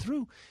followed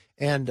through.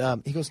 And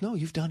he goes, no,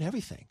 you've done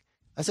everything.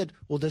 I said,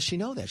 well, does she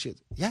know that? She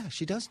goes, yeah,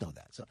 she does know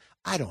that. So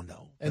I don't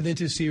know. And then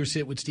to see her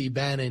sit with Steve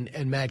Bannon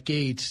and Matt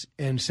Gaetz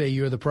and say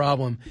you're the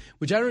problem,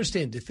 which I don't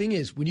understand. The thing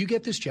is, when you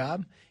get this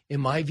job,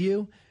 in my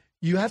view,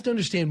 you have to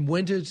understand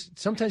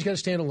sometimes you got to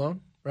stand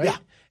alone, right? Yeah.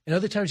 And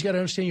other times you got to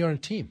understand you're on a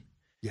team.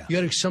 Yeah.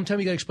 Sometimes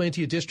you got to explain to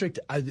your district,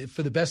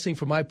 for the best thing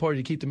for my party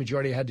to keep the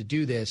majority, I had to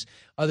do this.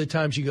 Other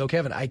times you go,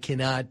 Kevin, I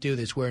cannot do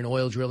this. We're an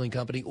oil drilling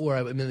company, or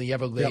I'm in the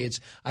Everglades.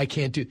 Yep. I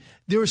can't do.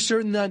 There are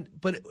certain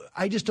but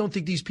I just don't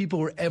think these people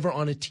were ever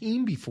on a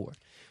team before.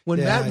 When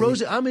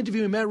I'm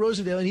interviewing Matt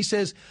Rosendale, and he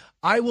says,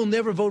 I will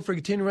never vote for a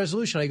continuing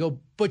resolution. I go,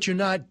 but you're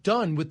not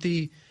done with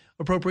the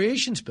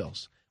appropriations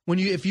bills.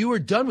 If you were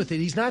done with it,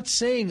 he's not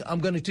saying I'm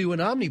going to do an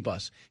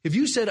omnibus. If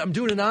you said I'm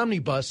doing an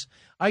omnibus,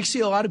 I see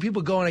a lot of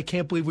people going, I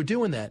can't believe we're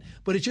doing that.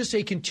 But it's just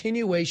a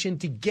continuation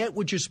to get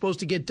what you're supposed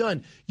to get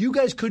done. You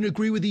guys couldn't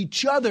agree with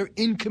each other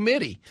in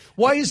committee.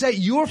 Why is that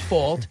your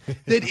fault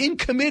that in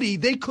committee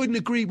they couldn't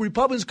agree,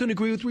 Republicans couldn't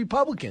agree with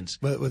Republicans?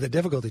 But with the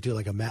difficulty, too,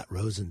 like a Matt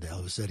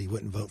Rosendale who said he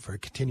wouldn't vote for a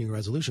continuing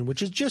resolution,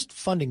 which is just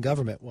funding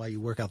government while you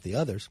work out the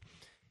others.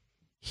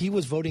 He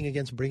was voting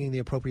against bringing the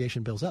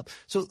appropriation bills up.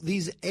 So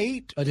these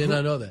 8 – I did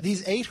not know that.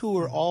 These 8 who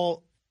were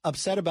all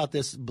upset about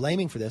this,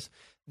 blaming for this,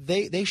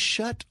 they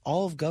shut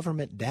all of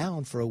government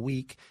down for a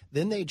week.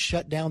 Then they'd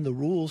shut down the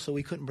rules so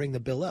we couldn't bring the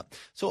bill up.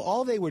 So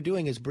all they were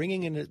doing is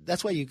bringing in –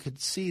 that's why you could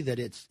see that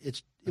it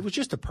was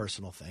just a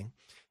personal thing.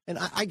 And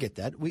I get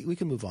that. We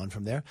can move on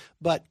from there.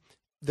 But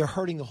they're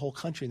hurting the whole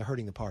country and they're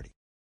hurting the party.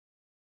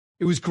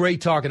 It was great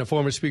talking to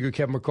former Speaker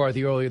Kevin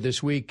McCarthy earlier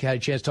this week. Had a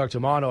chance to talk to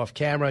him on, off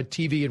camera,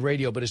 TV and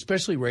radio, but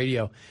especially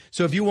radio.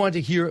 So if you want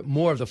to hear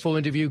more of the full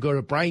interview, go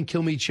to Brian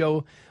Kilmeade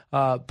Show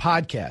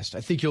podcast.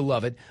 I think you'll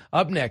love it.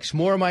 Up next,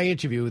 more of my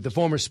interview with the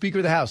former Speaker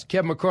of the House,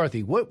 Kevin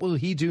McCarthy. What will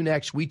he do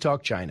next? We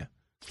talk China.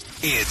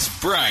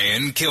 It's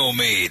Brian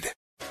Kilmeade.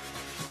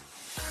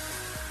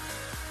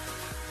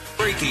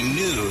 Breaking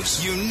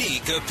news,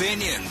 unique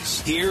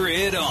opinions. Hear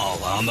it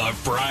all on the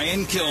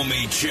Brian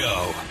Kilmeade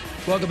Show.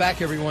 Welcome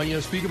back, everyone. You know,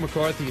 Speaker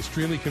McCarthy,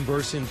 extremely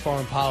conversant in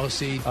foreign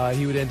policy.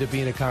 He would end up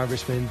being a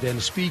congressman, then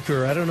a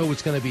speaker. I don't know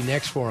what's going to be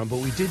next for him, but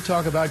we did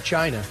talk about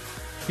China.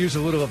 Here's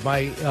a little of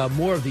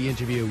more of the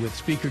interview with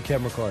Speaker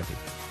Kevin McCarthy.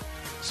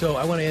 So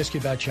I want to ask you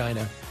about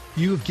China.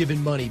 You have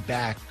given money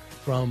back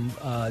from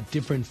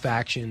different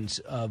factions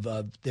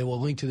that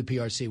will link to the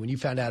PRC. When you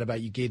found out about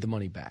it, you gave the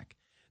money back.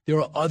 There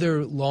are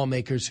other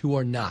lawmakers who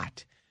are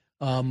not.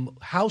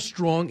 How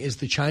strong is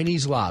the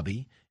Chinese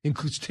lobby,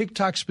 includes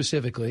TikTok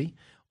specifically,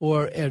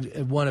 or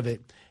one of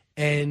it,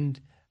 and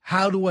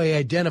how do I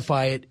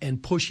identify it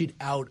and push it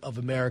out of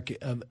America,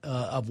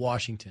 of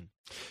Washington?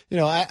 You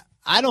know,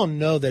 I don't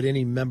know that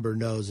any member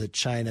knows that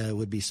China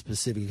would be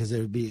specific because it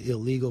would be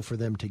illegal for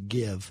them to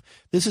give.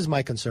 This is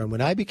my concern.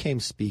 When I became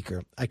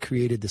Speaker, I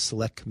created the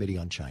Select Committee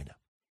on China.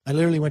 I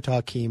literally went to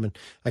Hakeem and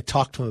I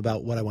talked to him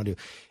about what I want to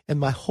do. And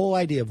my whole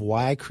idea of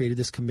why I created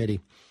this committee,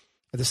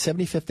 at the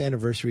 75th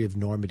anniversary of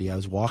Normandy, I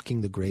was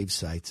walking the grave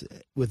sites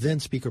with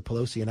then Speaker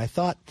Pelosi, and I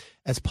thought,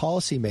 as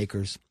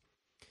policymakers,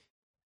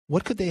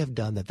 what could they have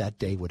done that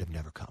day would have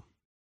never come,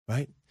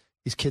 right?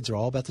 These kids are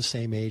all about the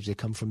same age. They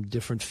come from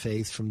different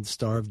faiths, from the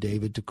Star of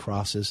David to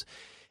crosses.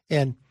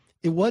 And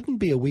it wouldn't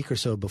be a week or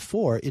so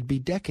before, it'd be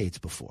decades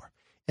before.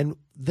 And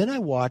then I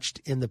watched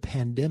in the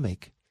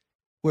pandemic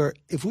where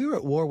if we were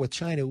at war with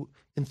China,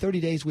 in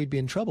 30 days we'd be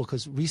in trouble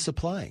because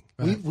resupplying.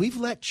 Right. We've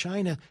let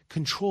China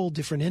control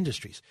different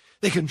industries.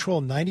 They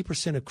control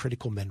 90% of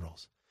critical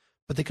minerals,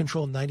 but they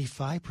control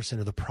 95%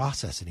 of the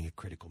processing of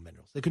critical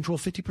minerals. They control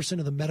 50%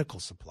 of the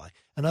medical supply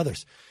and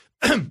others.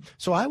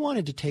 So I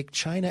wanted to take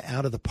China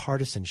out of the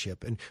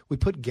partisanship, and we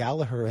put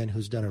Gallagher in,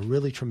 who's done a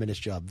really tremendous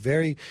job.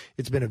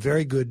 It's been a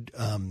very good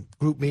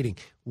group meeting.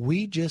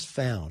 We just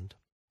found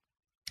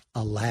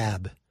a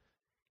lab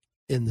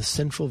in the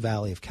Central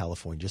Valley of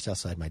California, just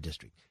outside my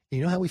district. And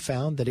you know how we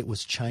found that it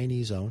was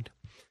Chinese owned?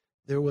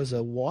 There was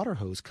a water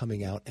hose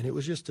coming out, and it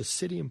was just a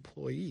city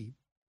employee,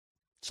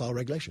 saw a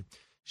regulation.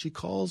 She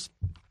calls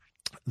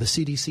the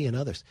CDC and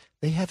others.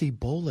 They have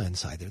Ebola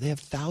inside there. They have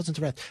thousands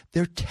of rats.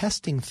 They're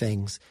testing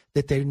things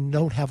that they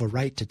don't have a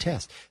right to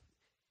test.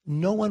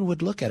 No one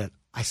would look at it.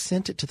 I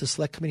sent it to the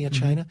Select Committee on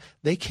China.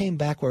 They came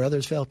back where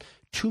others failed.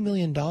 $2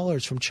 million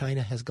from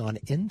China has gone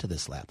into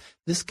this lab.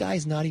 This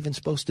guy's not even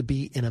supposed to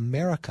be in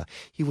America.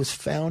 He was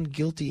found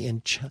guilty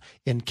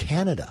in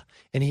Canada,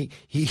 and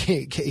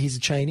he's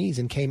Chinese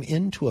and came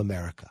into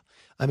America.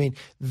 I mean,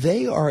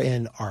 they are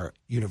in our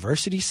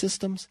university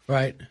systems.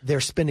 Right. They're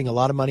spending a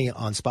lot of money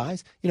on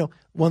spies. You know,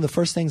 one of the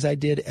first things I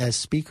did as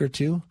speaker,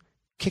 too,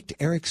 kicked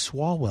Eric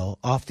Swalwell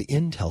off the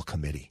Intel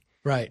committee.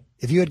 Right.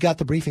 If you had got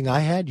the briefing I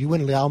had, you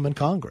wouldn't allow him in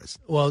Congress.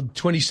 Well,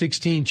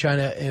 2016,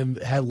 China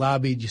had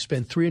lobbied. You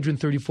spent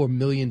 $334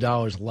 million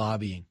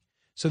lobbying.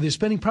 So they're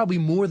spending probably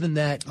more than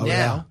that now.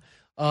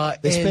 Yeah.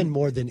 They spend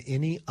more than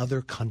any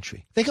other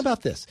country. Think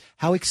about this,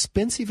 how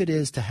expensive it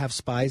is to have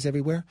spies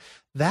everywhere.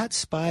 That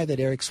spy that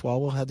Eric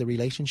Swalwell had the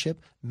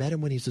relationship met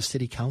him when he was a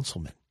city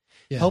councilman,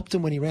 helped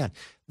him when he ran.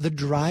 The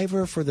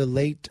driver for the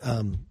late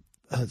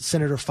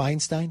Senator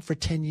Feinstein for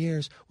 10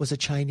 years was a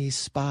Chinese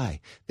spy.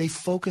 They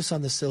focus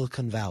on the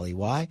Silicon Valley.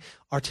 Why?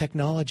 Our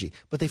technology.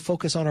 But they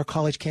focus on our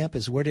college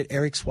campus. Where did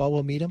Eric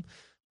Swalwell meet him?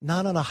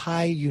 Not on a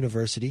high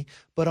university,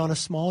 but on a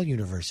small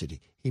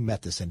university. He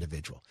met this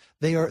individual.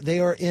 They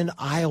are in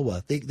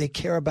Iowa. They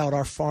care about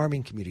our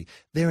farming community.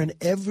 They're in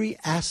every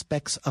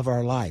aspects of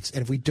our lives.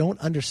 And if we don't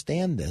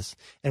understand this,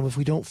 and if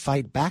we don't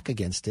fight back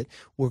against it,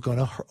 we're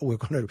gonna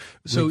regret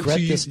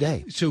this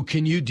day. So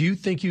do you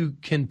think you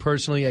can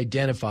personally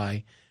identify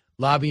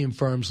lobbying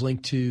firms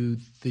linked to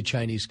the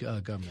Chinese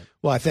government?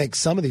 Well, I think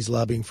some of these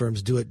lobbying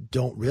firms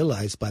don't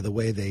realize by the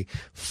way they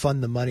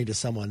fund the money to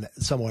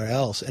somewhere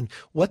else. And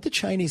what the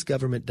Chinese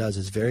government does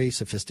is very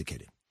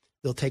sophisticated.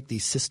 They'll take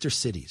these sister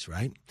cities,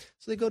 right?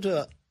 So they go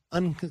to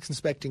an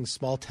unsuspecting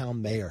small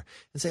town mayor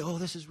and say, "Oh,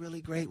 this is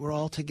really great. We're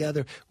all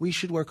together. We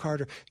should work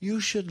harder. You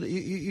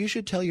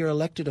should tell your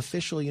elected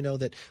official,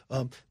 that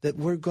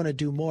we're going to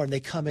do more." And they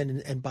come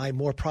in and buy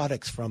more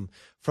products from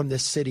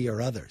this city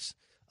or others.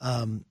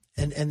 And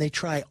they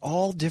try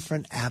all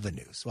different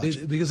avenues.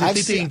 Because they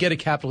think they can get a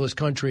capitalist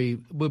country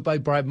by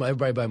bribe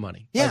everybody by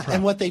money. Yeah,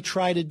 and what they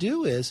try to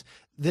do is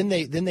then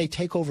they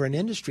take over an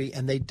industry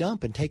and they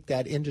dump and take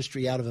that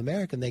industry out of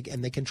America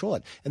and they control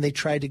it. And they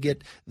try to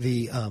get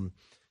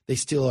they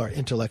steal our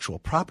intellectual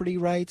property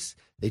rights.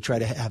 They try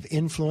to have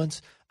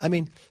influence. I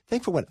mean,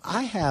 think for what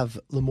I have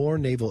Lemoore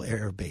Naval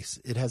Air Base.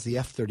 It has the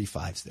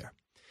F-35s there.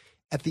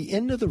 At the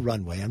end of the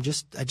runway, I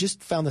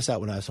just found this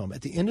out when I was home.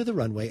 At the end of the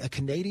runway, a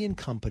Canadian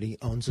company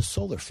owns a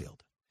solar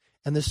field,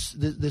 and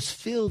this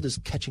field is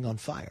catching on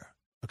fire.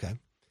 Okay,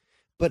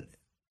 but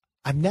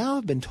I've now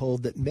been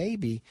told that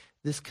maybe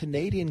this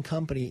Canadian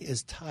company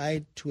is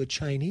tied to a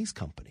Chinese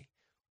company.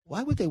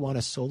 Why would they want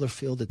a solar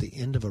field at the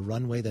end of a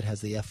runway that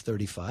has the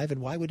F-35,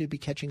 and why would it be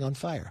catching on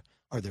fire?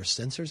 Are there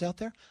sensors out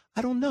there?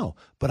 I don't know,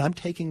 but I'm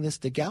taking this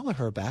to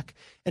Gallagher back,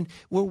 and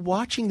we're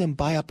watching them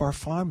buy up our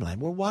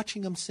farmland. We're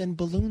watching them send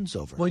balloons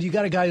over. Well, you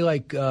got a guy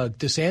like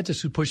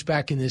DeSantis who pushed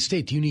back in this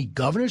state. Do you need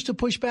governors to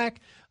push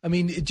back? I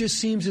mean, it just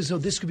seems as though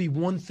this could be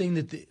one thing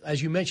that,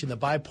 as you mentioned, the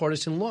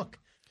bipartisan look.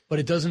 But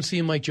it doesn't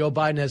seem like Joe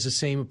Biden has the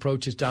same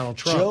approach as Donald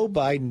Trump. Joe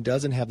Biden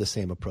doesn't have the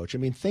same approach. I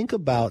mean, think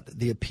about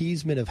the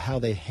appeasement of how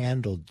they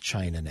handled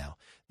China now.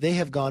 They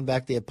have gone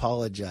back. They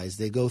apologize.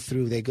 They go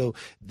through. They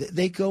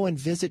go and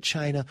visit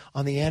China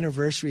on the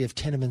anniversary of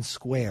Tiananmen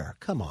Square.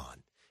 Come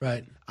on.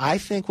 Right. I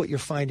think what you're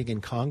finding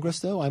in Congress,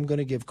 though, I'm going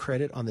to give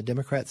credit on the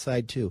Democrat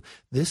side, too.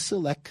 This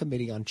select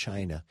committee on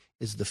China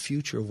is the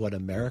future of what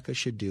America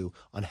should do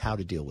on how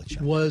to deal with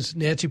China. Was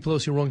Nancy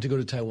Pelosi wrong to go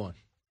to Taiwan?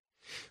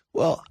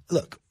 Well,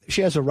 look,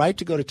 she has a right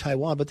to go to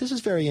Taiwan, but this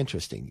is very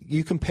interesting.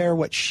 You compare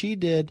what she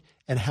did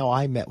and how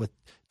I met with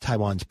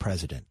Taiwan's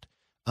president.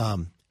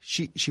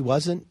 She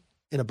wasn't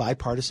in a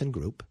bipartisan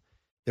group.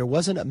 There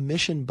wasn't a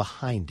mission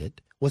behind it.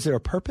 Was there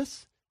a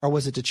purpose? Or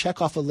was it to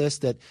check off a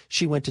list that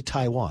she went to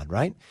Taiwan,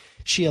 right?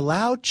 She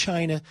allowed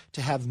China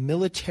to have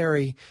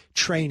military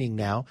training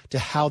now to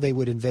how they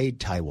would invade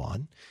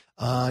Taiwan.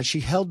 She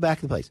held back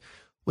the place.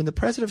 When the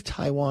president of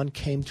Taiwan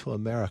came to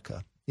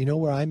America, you know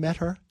where I met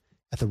her?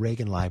 At the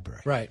Reagan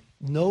Library. Right.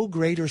 No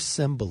greater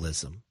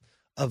symbolism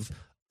of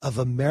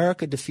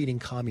America defeating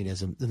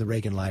communism than the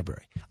Reagan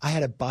Library. I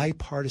had a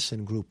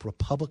bipartisan group,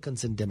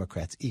 Republicans and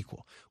Democrats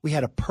equal. We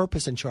had a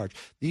purpose and charge.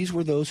 These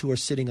were those who were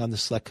sitting on the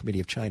Select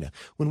Committee of China.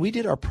 When we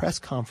did our press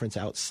conference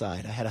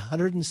outside, I had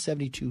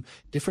 172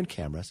 different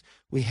cameras.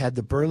 We had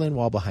the Berlin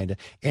Wall behind it.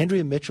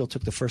 Andrea Mitchell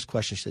took the first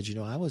question. She said,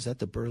 I was at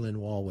the Berlin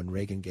Wall when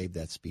Reagan gave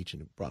that speech,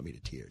 and it brought me to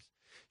tears.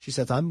 She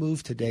says, I'm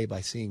moved today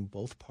by seeing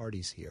both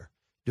parties here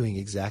doing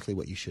exactly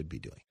what you should be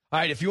doing. All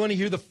right, if you want to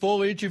hear the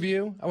full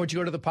interview, I want you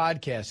to go to the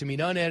podcast. I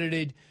mean,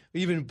 unedited,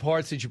 even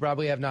parts that you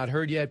probably have not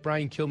heard yet,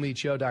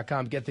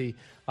 BrianKilmeadeShow.com. Get the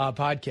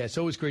podcast. It's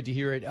always great to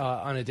hear it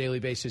on a daily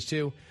basis,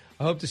 too.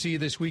 I hope to see you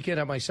this weekend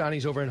at my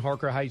signings over in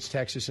Harker Heights,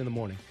 Texas in the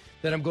morning.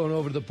 Then I'm going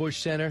over to the Bush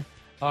Center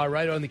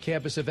right on the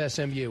campus of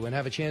SMU and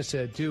have a chance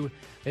to do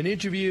an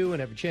interview and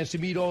have a chance to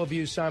meet all of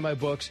you, sign my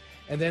books,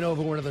 and then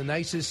over one of the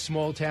nicest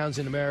small towns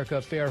in America,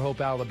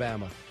 Fairhope,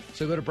 Alabama.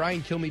 So go to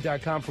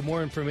BrianKilmeade.com for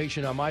more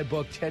information on my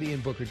book, Teddy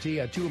and Booker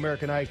T, two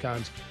American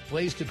icons,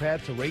 blazed the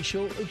path to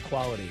racial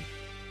equality.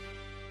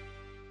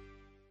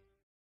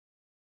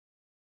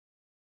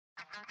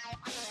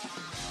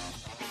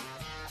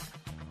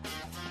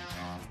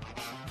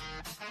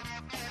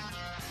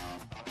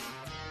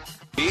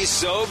 He's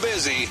so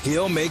busy,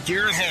 he'll make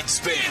your head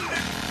spin.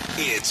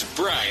 It's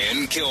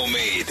Brian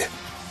Kilmeade.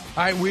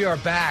 All right, we are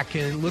back,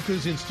 and look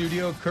who's in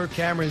studio. Kirk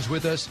Cameron's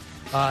with us,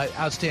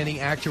 outstanding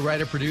actor,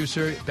 writer,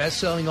 producer,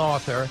 best-selling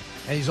author,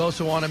 and he's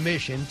also on a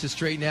mission to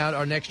straighten out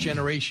our next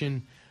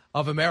generation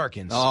of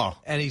Americans. Oh.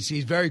 And he's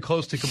very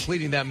close to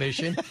completing that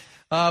mission,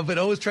 but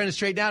always trying to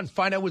straighten out and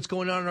find out what's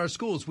going on in our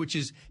schools, which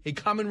is a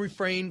common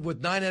refrain with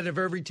 9 out of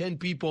every 10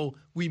 people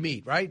we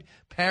meet, right?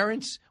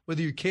 Parents,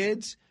 whether you're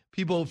kids,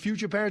 people,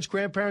 future parents,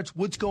 grandparents,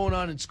 what's going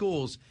on in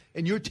schools,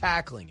 and you're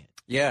tackling it.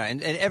 Yeah,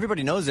 and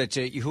everybody knows that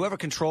whoever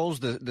controls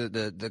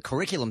the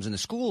curriculums in the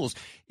schools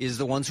is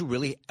the ones who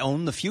really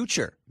own the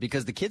future,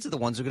 because the kids are the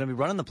ones who are going to be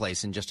running the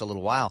place in just a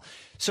little while.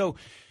 So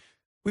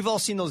we've all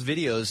seen those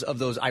videos of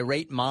those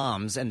irate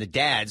moms and the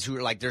dads who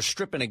are like, they're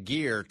stripping a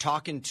gear,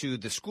 talking to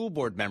the school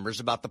board members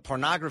about the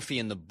pornography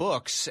in the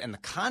books and the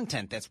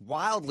content that's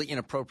wildly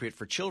inappropriate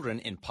for children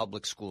in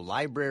public school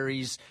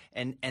libraries.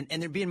 And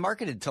they're being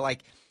marketed to,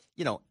 like,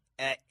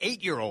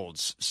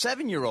 8-year-olds,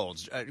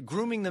 7-year-olds,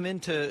 grooming them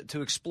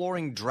into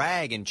exploring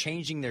drag and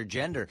changing their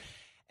gender.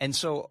 And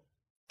so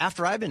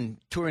after I've been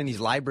touring these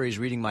libraries,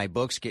 reading my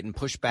books, getting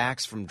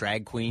pushbacks from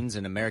drag queens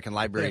and American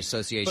Library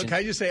Association. But can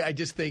I just say, I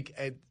just think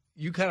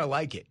you kind of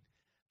like it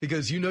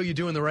because you're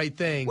doing the right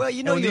thing. Well,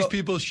 and when these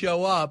people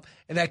show up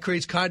and that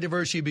creates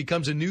controversy, it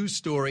becomes a news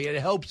story, and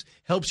it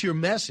helps your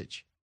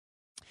message.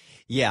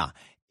 Yeah.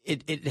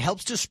 It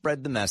helps to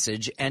spread the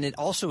message, and it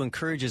also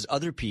encourages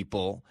other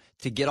people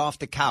to get off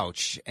the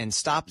couch and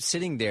stop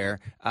sitting there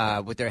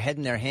with their head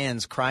in their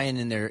hands, crying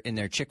in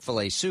their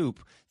Chick-fil-A soup,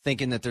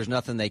 thinking that there's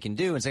nothing they can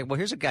do, and say, well,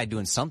 here's a guy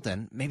doing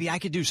something. Maybe I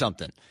could do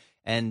something.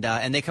 And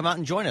they come out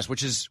and join us,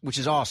 which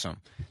is awesome.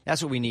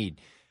 That's what we need.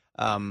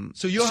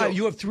 So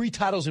you have 3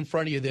 titles in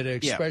front of you that are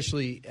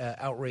especially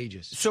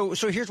outrageous. So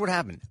here's what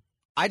happened.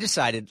 I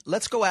decided,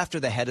 let's go after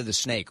the head of the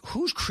snake.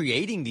 Who's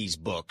creating these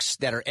books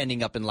that are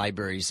ending up in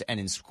libraries and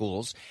in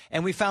schools?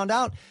 And we found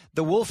out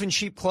the wolf in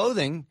sheep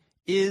clothing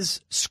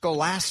is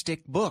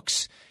Scholastic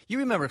Books. You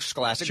remember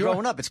Scholastic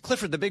growing up. It's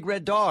Clifford the Big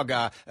Red Dog,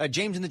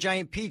 James and the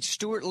Giant Peach,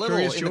 Stuart Little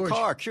in the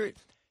car.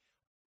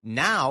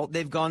 Now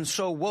they've gone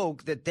so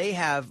woke that they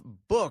have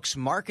books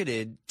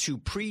marketed to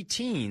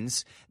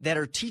preteens that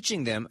are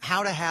teaching them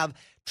how to have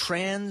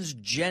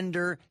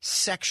transgender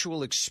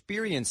sexual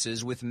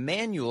experiences with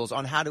manuals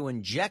on how to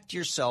inject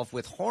yourself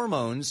with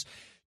hormones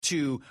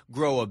to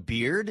grow a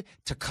beard,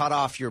 to cut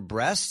off your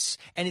breasts.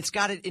 And it's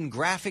got it in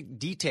graphic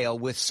detail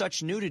with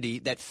such nudity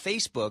that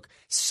Facebook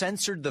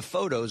censored the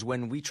photos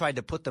when we tried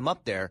to put them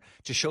up there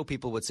to show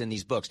people what's in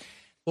these books.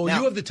 Well, now,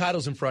 you have the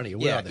titles in front of you.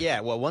 What are they?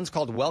 Yeah. Well, one's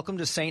called Welcome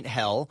to St.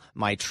 Hell,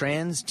 My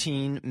Trans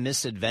Teen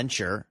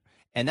Misadventure.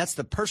 And that's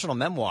the personal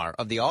memoir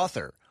of the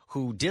author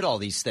who did all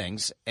these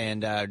things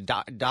and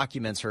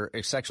documents her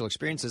sexual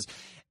experiences.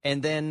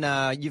 And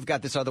then you've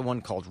got this other one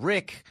called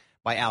Rick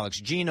by Alex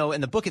Gino.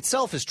 And the book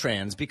itself is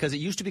trans because it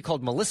used to be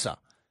called Melissa,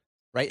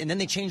 right? And then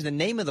they changed the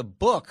name of the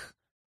book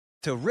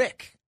to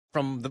Rick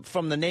from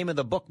the name of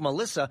the book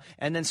Melissa,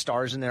 and then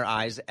Stars in Their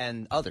Eyes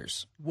and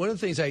others. One of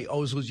the things I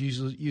always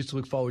used to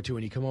look forward to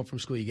when you come home from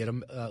school, you get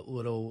a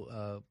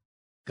little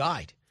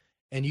guide.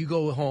 And you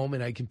go home,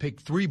 and I can pick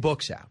 3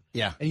 books out.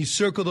 Yeah. And you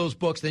circle those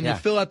books. Then you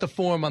fill out the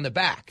form on the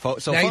back.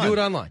 So now fun. you do it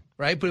online,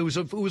 right? But it was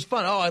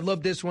fun. Oh, I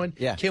love this one.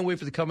 Yeah. Can't wait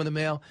for it to come in the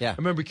mail. Yeah. I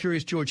remember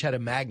Curious George had a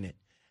magnet.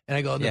 And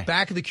I go, on the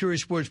back of the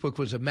Curious George book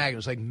was a magnet. It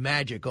was like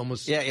magic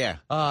almost. Yeah.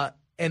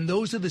 And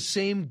those are the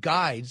same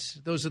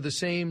guides. Those are the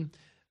same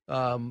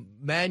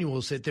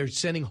manuals that they're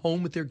sending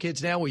home with their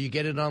kids now where you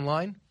get it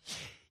online?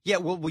 Yeah,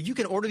 well, you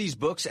can order these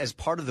books as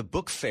part of the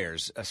book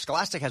fairs.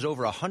 Scholastic has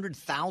over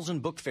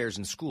 100,000 book fairs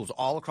in schools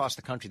all across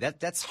the country.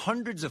 That's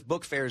hundreds of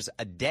book fairs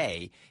a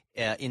day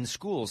in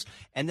schools.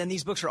 And then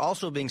these books are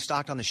also being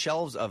stocked on the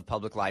shelves of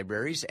public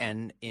libraries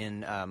and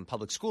in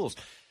public schools.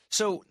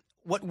 So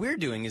what we're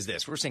doing is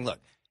this. We're saying, look,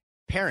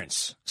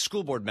 parents,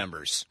 school board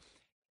members,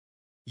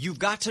 you've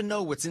got to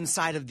know what's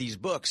inside of these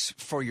books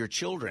for your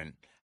children.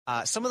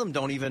 Some of them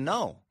don't even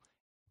know.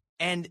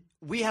 And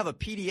we have a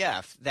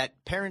PDF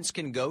that parents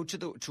can go to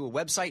a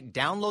website,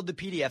 download the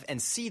PDF, and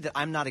see that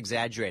I'm not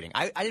exaggerating.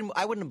 I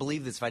wouldn't have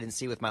believed this if I didn't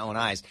see it with my own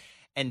eyes.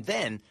 And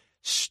then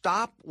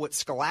stop what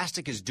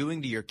Scholastic is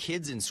doing to your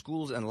kids in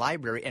schools and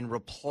library and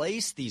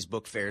replace these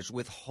book fairs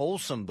with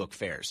wholesome book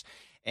fairs.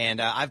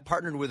 And I've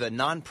partnered with a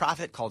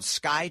nonprofit called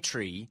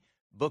Skytree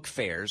Book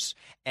Fairs,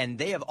 and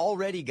they have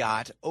already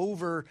got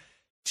over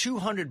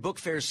 200 book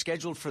fairs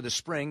scheduled for the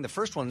spring. The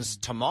first one's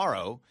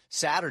tomorrow,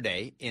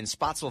 Saturday, in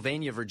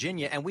Spotsylvania,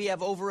 Virginia. And we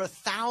have over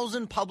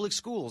 1,000 public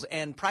schools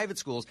and private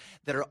schools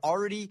that are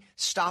already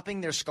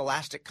stopping their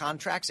Scholastic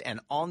contracts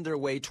and on their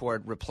way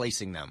toward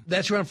replacing them.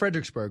 That's around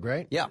Fredericksburg,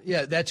 right? Yeah.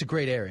 Yeah, that's a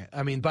great area.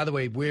 I mean, by the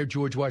way, where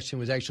George Washington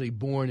was actually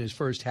born, his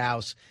first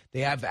house,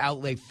 they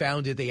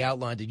found it, they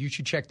outlined it. You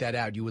should check that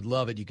out. You would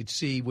love it. You could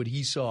see what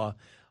he saw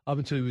up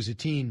until he was a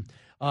teen.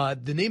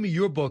 The name of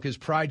your book is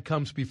Pride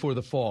Comes Before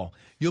the Fall.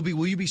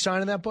 Will you be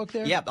signing that book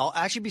there? Yeah, I'll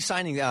actually be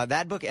signing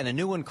that book and a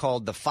new one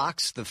called The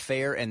Fox, the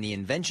Fair, and the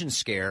Invention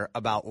Scare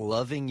about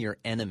loving your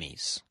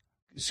enemies.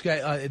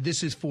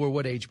 This is for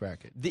what age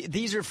bracket?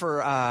 These are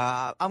for,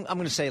 I'm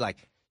going to say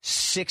like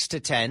 6 to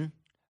 10.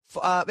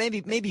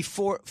 Maybe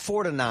 4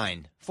 to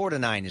 9. 4 to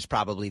 9 is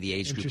probably the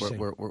age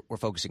group we're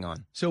focusing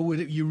on. So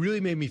you really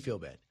made me feel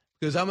bad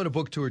because I'm on a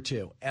book tour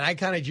too, and I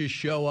kind of just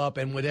show up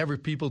and whatever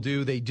people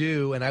do, they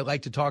do, and I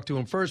like to talk to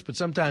them first, but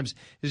sometimes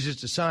it's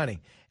just a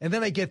signing. And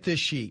then I get this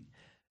sheet.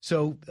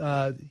 So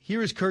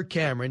here is Kirk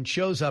Cameron,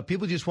 shows up.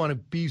 People just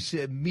want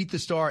to meet the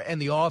star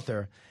and the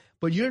author,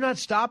 but you're not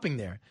stopping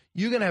there.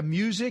 You're going to have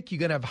music. You're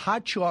going to have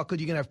hot chocolate.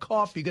 You're going to have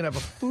coffee. You're going to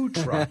have a food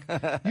truck.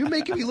 You're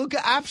making me look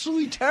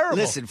absolutely terrible.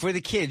 Listen, for the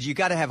kids, you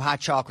got to have hot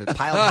chocolate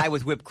piled high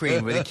with whipped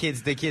cream. Where the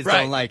kids right.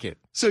 Don't like it.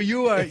 So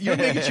you're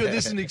making sure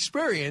this is an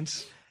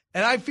experience,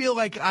 and I feel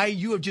like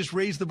you have just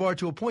raised the bar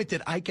to a point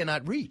that I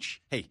cannot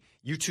reach. Hey,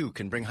 you too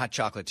can bring hot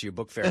chocolate to your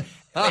book fair.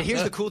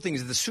 Here's the cool thing: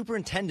 is the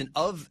superintendent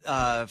of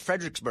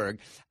Fredericksburg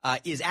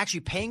is actually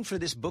paying for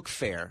this book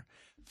fair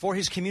for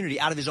his community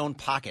out of his own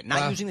pocket,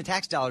 not using the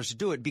tax dollars to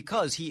do it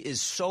because he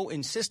is so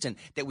insistent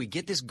that we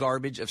get this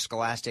garbage of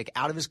Scholastic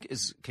out of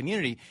his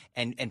community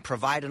and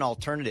provide an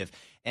alternative.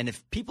 And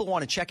if people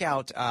want to check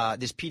out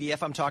this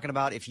PDF I'm talking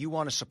about, if you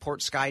want to support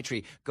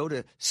Skytree, go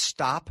to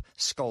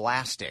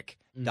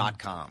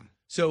stopscholastic.com.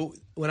 So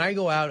when I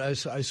go out,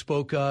 I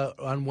spoke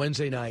on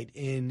Wednesday night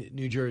in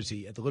New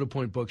Jersey at the Little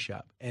Point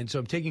Bookshop. And so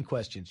I'm taking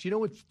questions. You know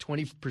what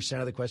 20%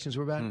 of the questions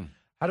were about?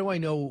 How do I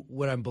know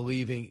what I'm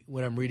believing,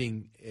 what I'm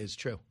reading is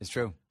true? It's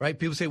true. Right?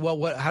 People say,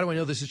 well, how do I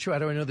know this is true? How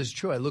do I know this is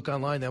true? I look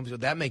online,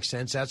 that makes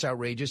sense. That's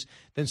outrageous.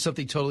 Then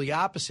something totally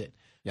opposite.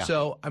 Yeah.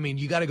 So, I mean,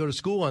 you got to go to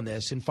school on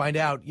this and find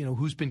out,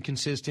 who's been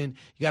consistent.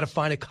 You got to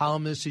find a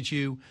columnist that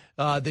you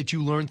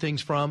learn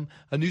things from,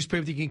 a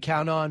newspaper that you can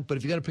count on. But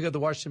if you're going to pick up the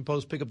Washington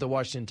Post, pick up the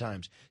Washington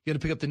Times. You're going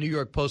to pick up the New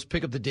York Post,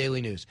 pick up the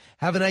Daily News.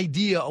 Have an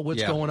idea of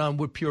what's going on,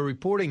 what pure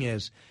reporting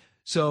is.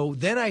 So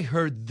then I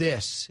heard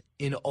this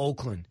in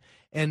Oakland.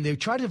 And they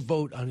tried to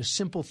vote on a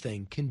simple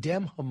thing,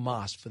 condemn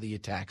Hamas for the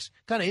attacks.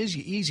 Kind of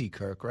easy,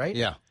 Kirk, right?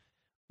 Yeah.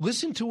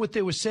 Listen to what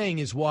they were saying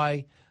is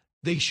why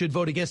they should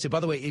vote against it.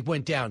 By the way, it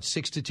went down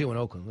 6-2 in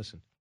Oakland.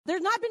 Listen.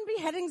 There's not been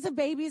beheadings of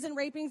babies and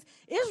rapings.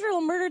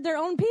 Israel murdered their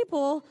own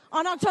people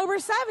on October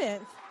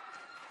 7th.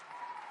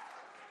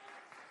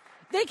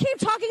 They keep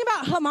talking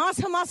about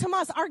Hamas.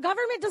 Our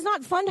government does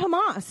not fund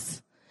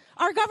Hamas.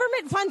 Our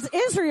government funds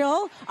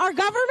Israel. Our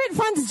government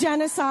funds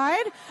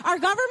genocide. Our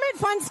government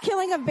funds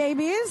killing of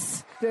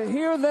babies. To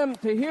hear them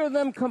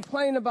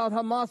complain about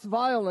Hamas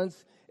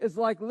violence is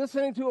like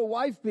listening to a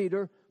wife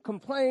beater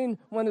complain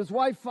when his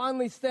wife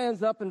finally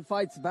stands up and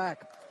fights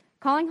back.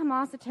 Calling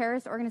Hamas a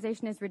terrorist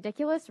organization is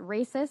ridiculous,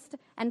 racist,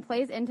 and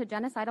plays into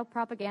genocidal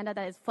propaganda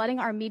that is flooding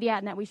our media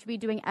and that we should be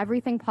doing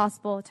everything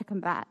possible to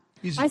combat.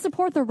 I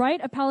support the right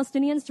of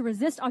Palestinians to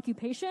resist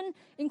occupation,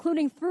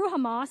 including through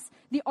Hamas,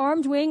 the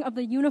armed wing of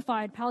the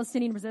unified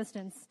Palestinian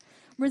resistance.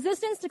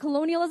 Resistance to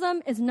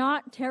colonialism is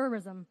not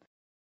terrorism.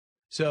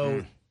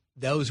 So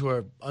those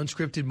were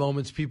unscripted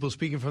moments, people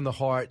speaking from the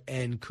heart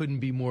and couldn't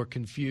be more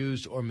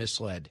confused or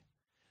misled.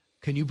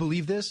 Can you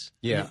believe this?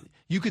 Yeah.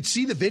 You could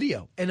see the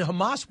video, and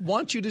Hamas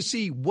wants you to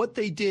see what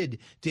they did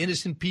to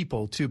innocent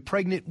people, to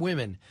pregnant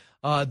women,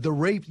 the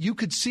rape. You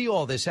could see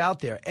all this out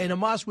there, and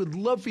Hamas would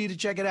love for you to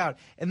check it out.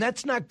 And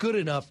that's not good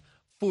enough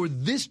for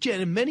this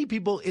and many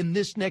people in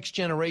this next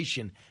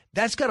generation.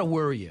 That's got to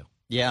worry you.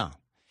 Yeah.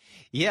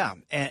 Yeah,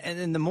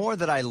 and the more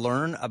that I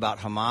learn about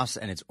Hamas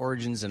and its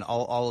origins and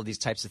all of these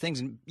types of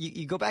things, and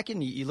you go back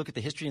and you look at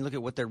the history and look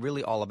at what they're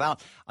really all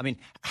about. I mean,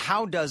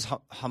 how does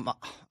Hamas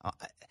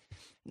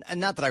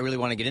not that I really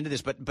want to get into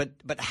this, but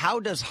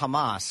how does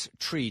Hamas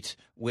treat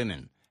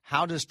women?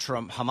 How does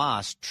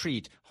Hamas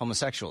treat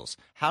homosexuals?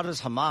 How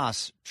does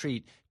Hamas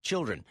treat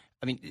children?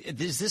 I mean,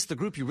 is this the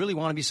group you really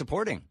want to be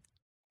supporting?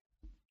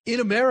 In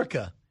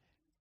America,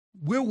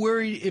 we're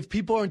worried if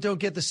people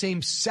don't get the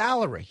same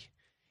salary.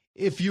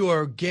 If you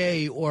are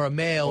gay or a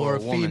male or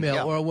a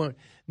female or a woman.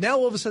 Now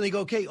all of a sudden they go,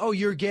 okay,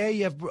 you're gay,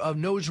 you have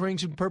nose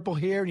rings and purple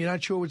hair, and you're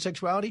not sure what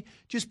sexuality.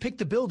 Just pick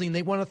the building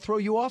they want to throw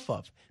you off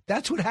of.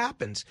 That's what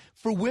happens.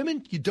 For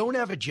women, you don't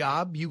have a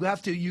job. You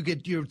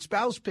get your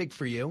spouse picked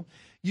for you.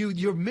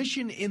 Your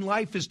mission in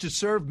life is to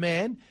serve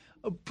man.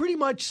 Pretty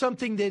much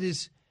something that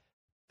is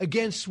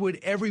against what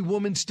every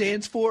woman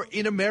stands for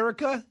in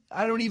America.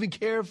 I don't even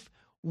care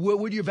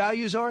what your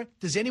values are.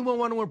 Does anyone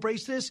want to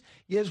embrace this?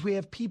 Yes, we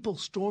have people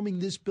storming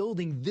this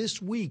building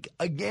this week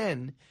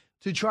again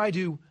to try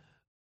to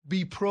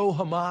be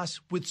pro-Hamas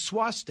with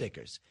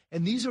swastikas.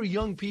 And these are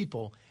young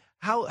people.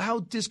 How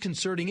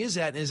disconcerting is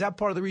that? And is that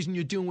part of the reason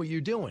you're doing what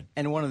you're doing?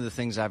 And one of the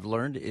things I've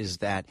learned is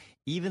that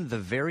even the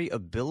very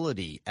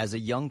ability as a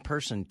young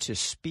person to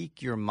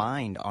speak your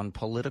mind on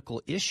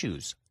political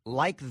issues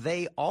like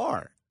they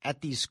are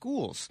at these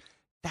schools,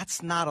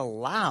 that's not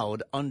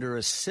allowed under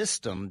a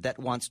system that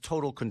wants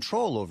total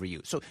control over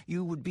you. So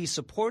you would be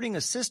supporting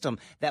a system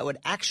that would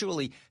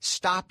actually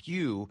stop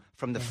you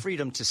from the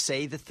freedom to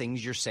say the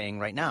things you're saying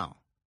right now.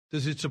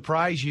 Does it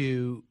surprise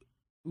you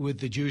with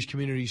the Jewish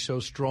community so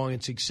strong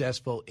and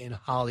successful in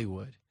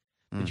Hollywood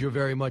that you're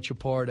very much a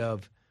part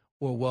of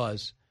or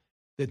was,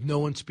 that no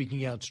one's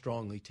speaking out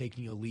strongly,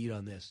 taking a lead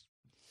on this?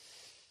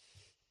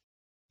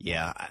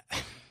 Yeah.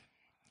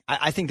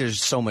 I think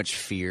there's so much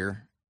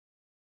fear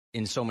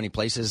in so many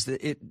places.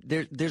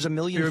 There's a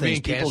million Fear of things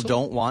being people canceled?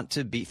 don't want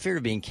to be. Fear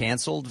of being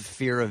canceled,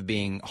 fear of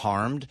being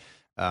harmed,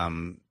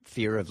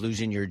 fear of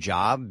losing your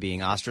job,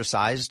 being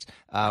ostracized,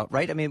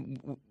 right? I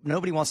mean,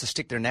 nobody wants to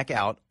stick their neck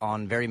out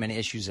on very many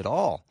issues at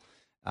all,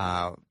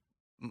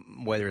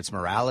 whether it's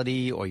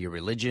morality or your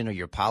religion or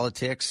your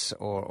politics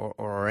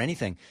or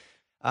anything,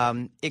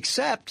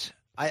 except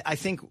I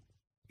think,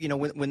 you know,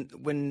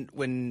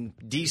 when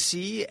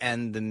D.C.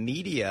 and the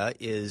media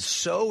is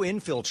so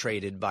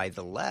infiltrated by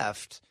the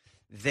left,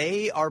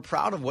 they are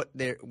proud of what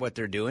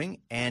they're doing,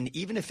 and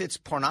even if it's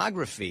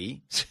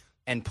pornography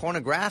and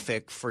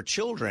pornographic for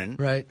children,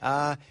 right?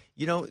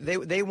 You know,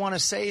 they want to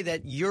say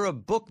that you're a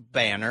book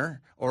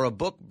banner or a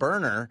book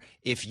burner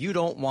if you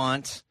don't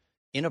want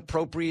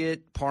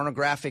inappropriate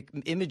pornographic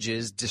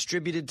images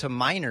distributed to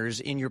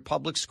minors in your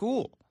public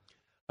school.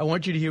 I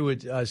want you to hear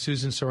what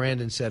Susan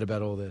Sarandon said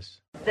about all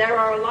this. There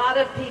are a lot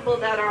of people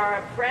that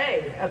are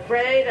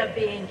afraid of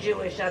being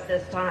Jewish at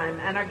this time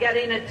and are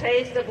getting a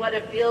taste of what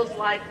it feels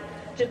like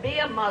to be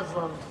a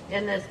Muslim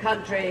in this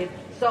country,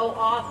 so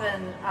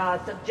often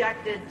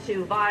subjected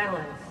to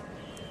violence.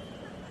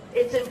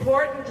 It's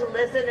important to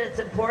listen. It's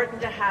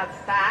important to have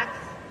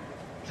facts.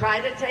 Try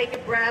to take a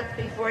breath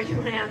before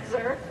you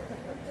answer.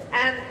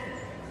 And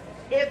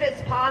if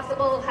it's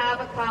possible,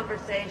 have a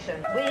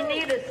conversation. We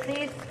need a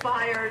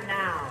ceasefire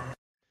now.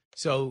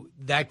 So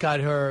that got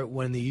her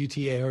when the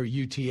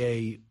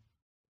UTA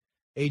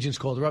agents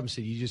called her up and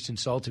said, "You just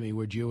insulted me.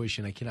 We're Jewish,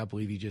 and I cannot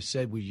believe you just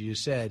said what you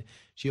just said."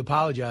 She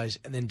apologized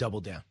and then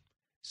doubled down.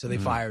 So they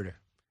fired her.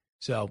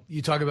 So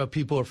you talk about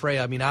people afraid.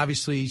 I mean,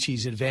 obviously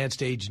she's an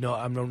advanced age.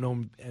 I don't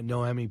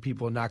know how many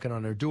people are knocking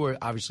on her door.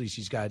 Obviously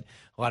she's got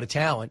a lot of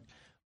talent,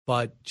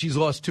 but she's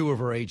lost 2 of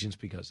her agents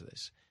because of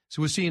this.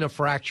 So we're seeing a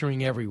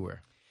fracturing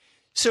everywhere.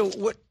 So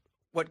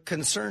what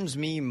concerns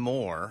me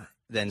more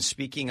than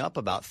speaking up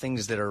about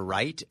things that are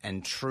right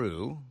and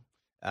true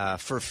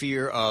for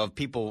fear of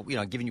people, you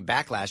know, giving you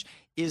backlash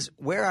is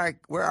where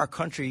our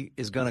country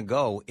is going to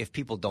go if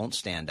people don't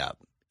stand up.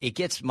 It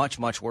gets much,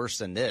 much worse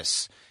than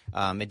this.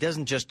 It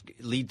doesn't just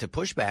lead to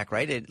pushback,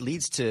 right? It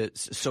leads to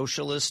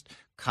socialist,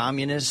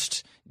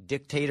 communist,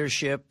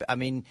 dictatorship. I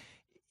mean,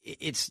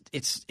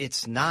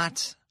 it's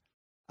not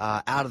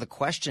out of the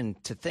question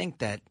to think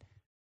that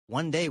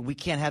one day we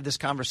can't have this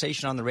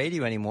conversation on the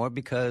radio anymore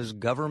because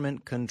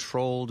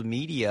government-controlled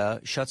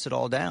media shuts it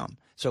all down.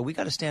 So we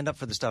got to stand up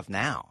for the stuff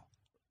now.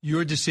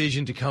 Your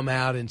decision to come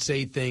out and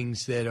say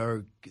things that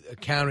are a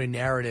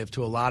counter-narrative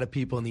to a lot of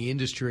people in the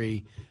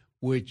industry,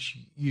 which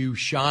you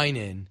shine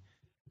in,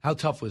 how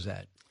tough was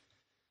that?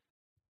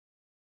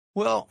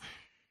 Well,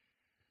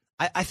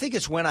 I think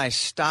it's when I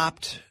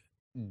stopped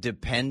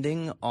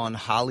depending on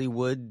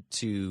Hollywood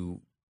to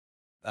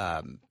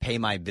pay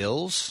my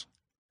bills.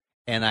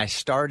 And I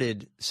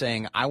started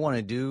saying, I want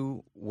to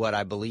do what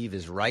I believe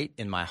is right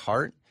in my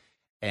heart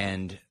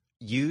and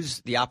use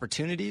the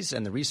opportunities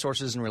and the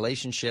resources and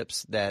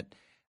relationships that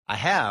I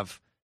have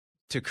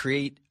to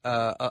create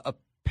a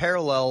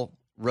parallel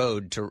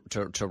road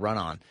to run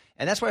on.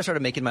 And that's why I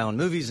started making my own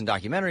movies and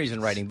documentaries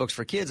and writing books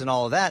for kids and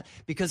all of that,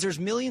 because there's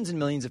millions and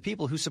millions of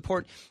people who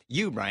support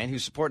you, Brian, who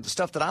support the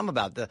stuff that I'm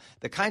about.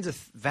 The kinds of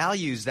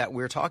values that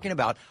we're talking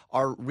about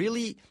are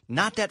really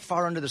not that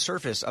far under the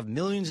surface of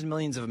millions and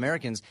millions of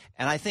Americans.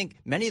 And I think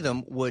many of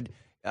them would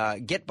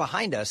get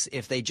behind us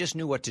if they just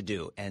knew what to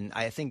do. And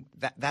I think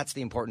that's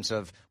the importance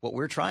of what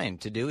we're trying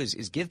to do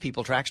is give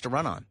people tracks to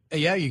run on.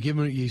 Yeah,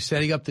 you're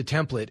setting up the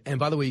template. And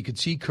by the way, you could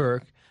see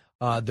Kirk,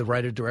 the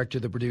writer, director,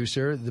 the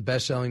producer, the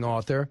best-selling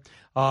author,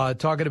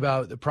 talking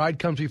about The Pride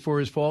Comes Before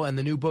His Fall, and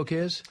the new book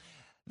is?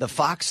 The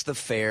Fox, the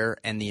Fair,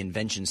 and the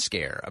Invention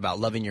Scare,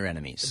 about loving your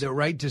enemies.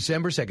 Right,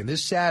 December 2nd,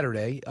 this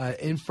Saturday,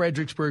 in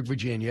Fredericksburg,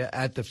 Virginia,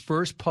 at the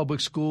first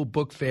public school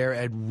book fair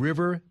at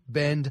River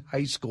Bend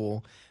High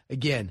School.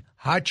 Again,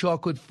 hot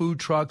chocolate, food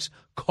trucks,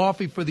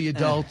 coffee for the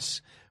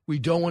adults. We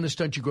don't want to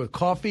stunt your growth.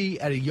 Coffee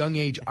at a young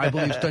age, I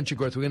believe, stunts your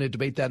growth. We're going to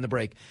debate that in the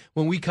break.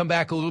 When we come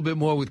back, a little bit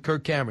more with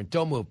Kirk Cameron.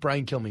 Don't move.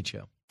 Brian Kilmeade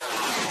Show.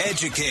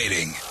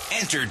 Educating,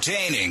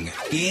 entertaining,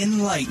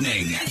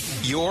 enlightening.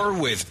 You're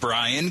with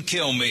Brian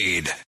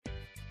Kilmeade.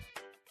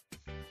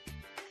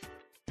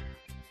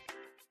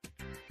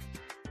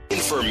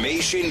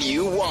 Information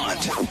you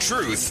want,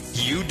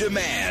 truth you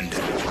demand.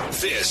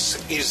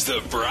 This is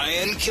the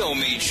Brian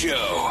Kilmeade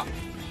Show.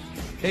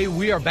 Hey,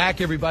 we are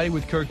back, everybody,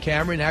 with Kirk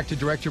Cameron, actor,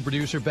 director,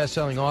 producer,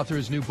 best-selling author.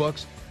 His new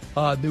books.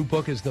 New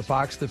book is The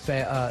Fox, the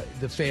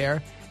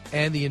Fair,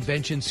 and the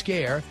Invention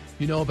Scare.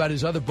 You know about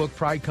his other book,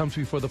 Pride Comes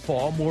Before the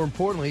Fall. More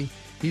importantly,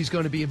 he's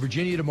going to be in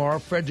Virginia tomorrow,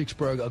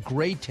 Fredericksburg, a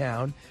great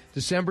town,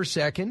 December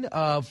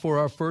 2nd,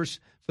 for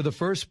the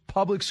first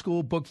public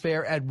school book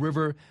fair at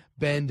River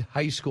Bend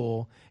High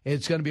School.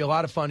 It's going to be a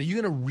lot of fun. Are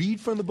you going to read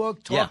from the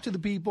book, talk to the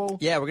people?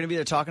 Yeah, we're going to be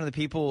there talking to the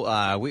people.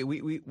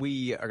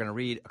 We are going to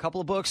read a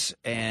couple of books,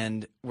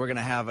 and we're going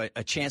to have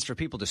a chance for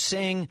people to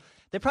sing.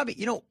 They probably,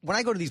 when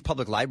I go to these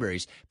public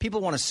libraries,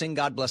 people want to sing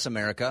 "God Bless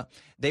America."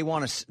 They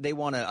want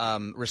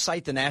to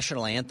recite the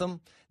national anthem.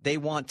 they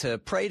want to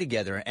pray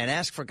together and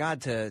ask for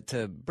God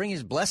to bring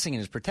his blessing and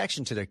his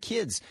protection to their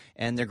kids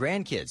and their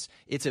grandkids.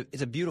 It's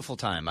a beautiful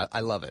time.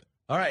 I love it.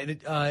 All right,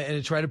 and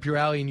it's right up your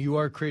alley, and you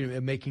are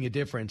making a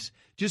difference.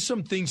 Just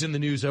some things in the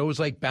news I always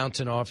like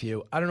bouncing off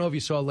you. I don't know if you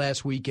saw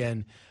last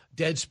weekend,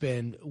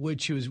 Deadspin,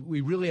 which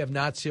we really have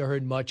not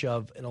heard much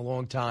of in a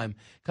long time.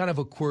 Kind of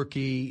a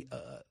quirky,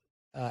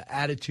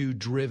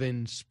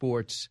 attitude-driven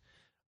sports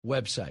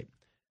website.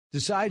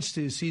 Decides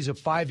to sees a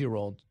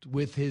 5-year-old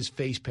with his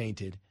face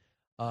painted,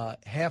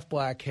 half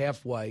black,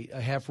 half white,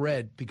 half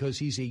red, because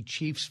he's a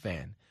Chiefs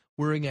fan,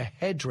 wearing a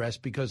headdress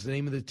because the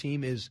name of the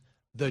team is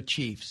the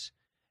Chiefs.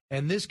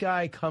 And this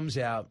guy comes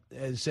out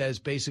and says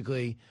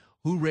basically,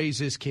 who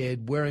raised this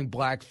kid, wearing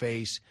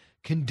blackface,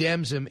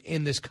 condemns him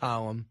in this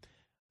column.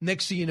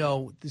 Next thing you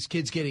know, this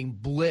kid's getting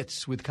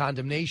blitzed with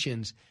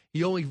condemnations.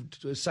 He only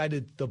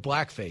cited the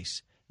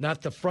blackface,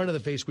 not the front of the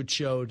face, which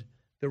showed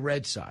the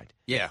red side.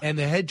 Yeah. And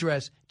the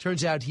headdress,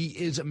 turns out he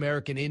is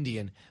American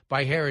Indian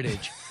by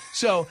heritage.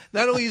 So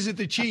not only is it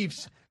the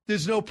Chiefs,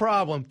 there's no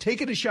problem.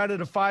 Taking a shot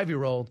at a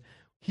 5-year-old.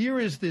 Here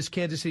is this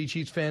Kansas City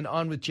Chiefs fan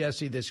on with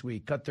Jesse this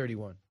week. Cut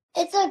 31.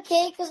 It's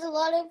okay because a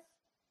lot of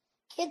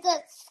kids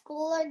at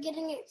school are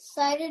getting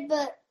excited,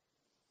 but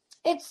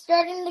it's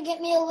starting to get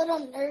me a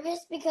little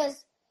nervous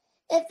because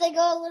if they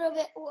go a little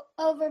bit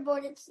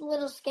overboard, it's a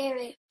little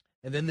scary.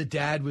 And then the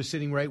dad was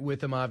sitting right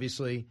with him,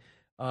 obviously.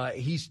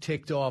 He's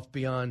ticked off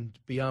beyond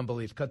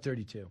belief. Cut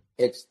 32.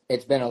 It's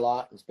been a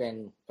lot. It's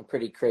been a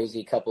pretty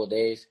crazy couple of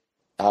days.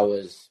 I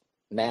was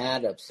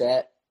mad,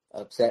 upset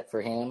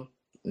for him,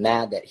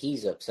 mad that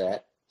he's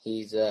upset.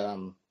 He's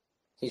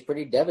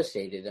pretty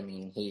devastated. I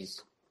mean, he's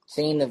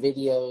seen the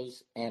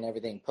videos and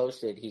everything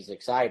posted. He's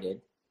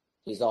excited.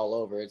 He's all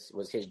over. It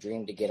was his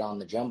dream to get on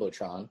the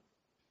Jumbotron.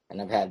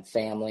 And I've had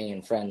family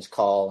and friends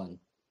call and,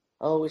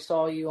 oh, we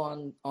saw you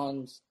on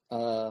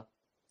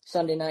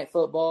Sunday Night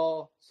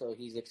Football. So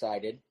he's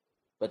excited.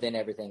 But then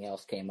everything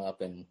else came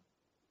up, and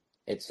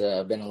it's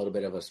been a little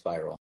bit of a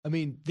spiral. I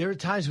mean, there are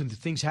times when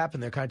things happen,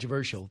 they're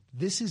controversial.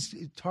 This is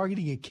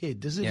targeting a kid.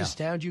 Does it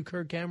astound you,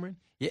 Kirk Cameron?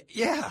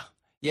 Yeah.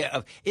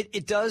 Yeah,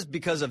 it does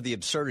because of the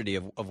absurdity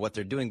of what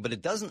they're doing, but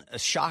it doesn't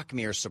shock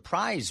me or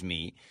surprise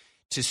me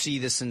to see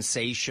the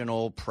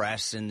sensational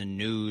press in the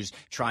news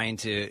trying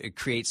to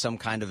create some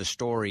kind of a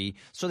story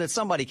so that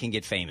somebody can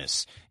get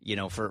famous,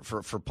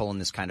 for pulling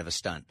this kind of a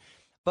stunt.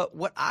 But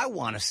what I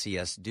want to see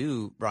us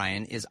do,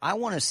 Brian, is I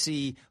want to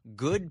see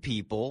good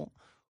people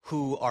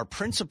who are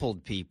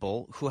principled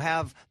people who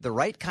have the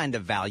right kind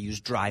of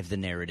values drive the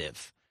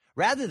narrative.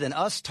 Rather than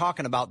us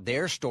talking about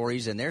their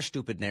stories and their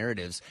stupid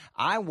narratives,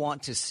 I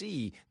want to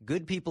see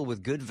good people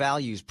with good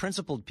values,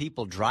 principled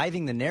people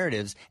driving the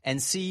narratives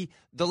and see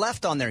the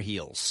left on their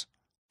heels.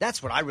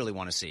 That's what I really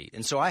want to see.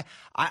 And so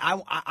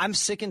I'm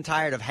sick and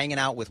tired of hanging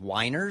out with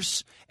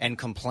whiners and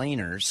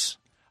complainers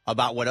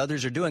about what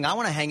others are doing. I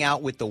want to hang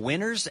out with the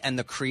winners and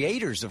the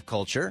creators of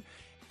culture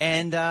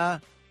and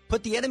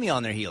put the enemy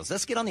on their heels.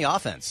 Let's get on the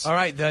offense. All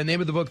right, the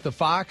name of the book, The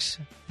Fox,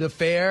 The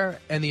Fair,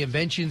 and the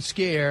Invention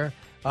Scare.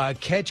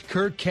 Catch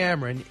Kirk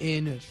Cameron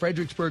in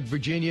Fredericksburg,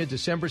 Virginia,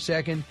 December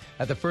 2nd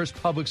at the First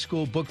Public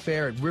School Book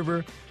Fair at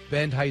River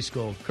Bend High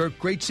School. Kirk,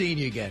 great seeing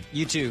you again.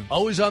 You too.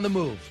 Always on the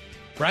move.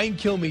 Brian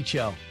Kilmeade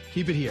Show.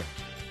 Keep it here.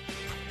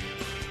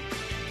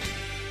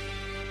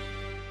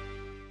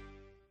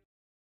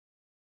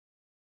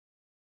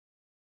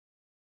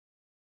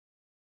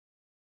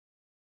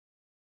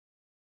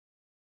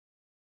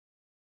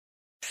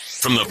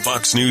 From the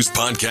Fox News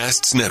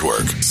Podcasts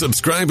Network.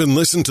 Subscribe and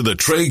listen to the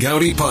Trey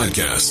Gowdy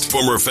Podcast.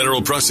 Former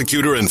federal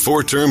prosecutor and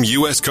 4-term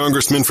U.S.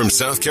 Congressman from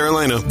South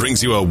Carolina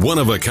brings you a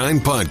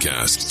one-of-a-kind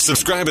podcast.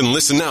 Subscribe and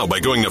listen now by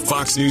going to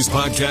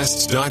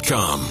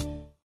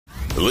foxnewspodcasts.com.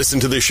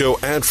 Listen to the show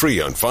ad-free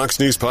on Fox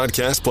News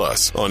Podcast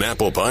Plus, on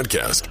Apple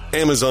Podcast,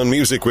 Amazon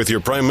Music with your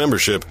Prime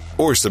membership,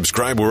 or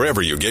subscribe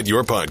wherever you get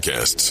your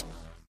podcasts.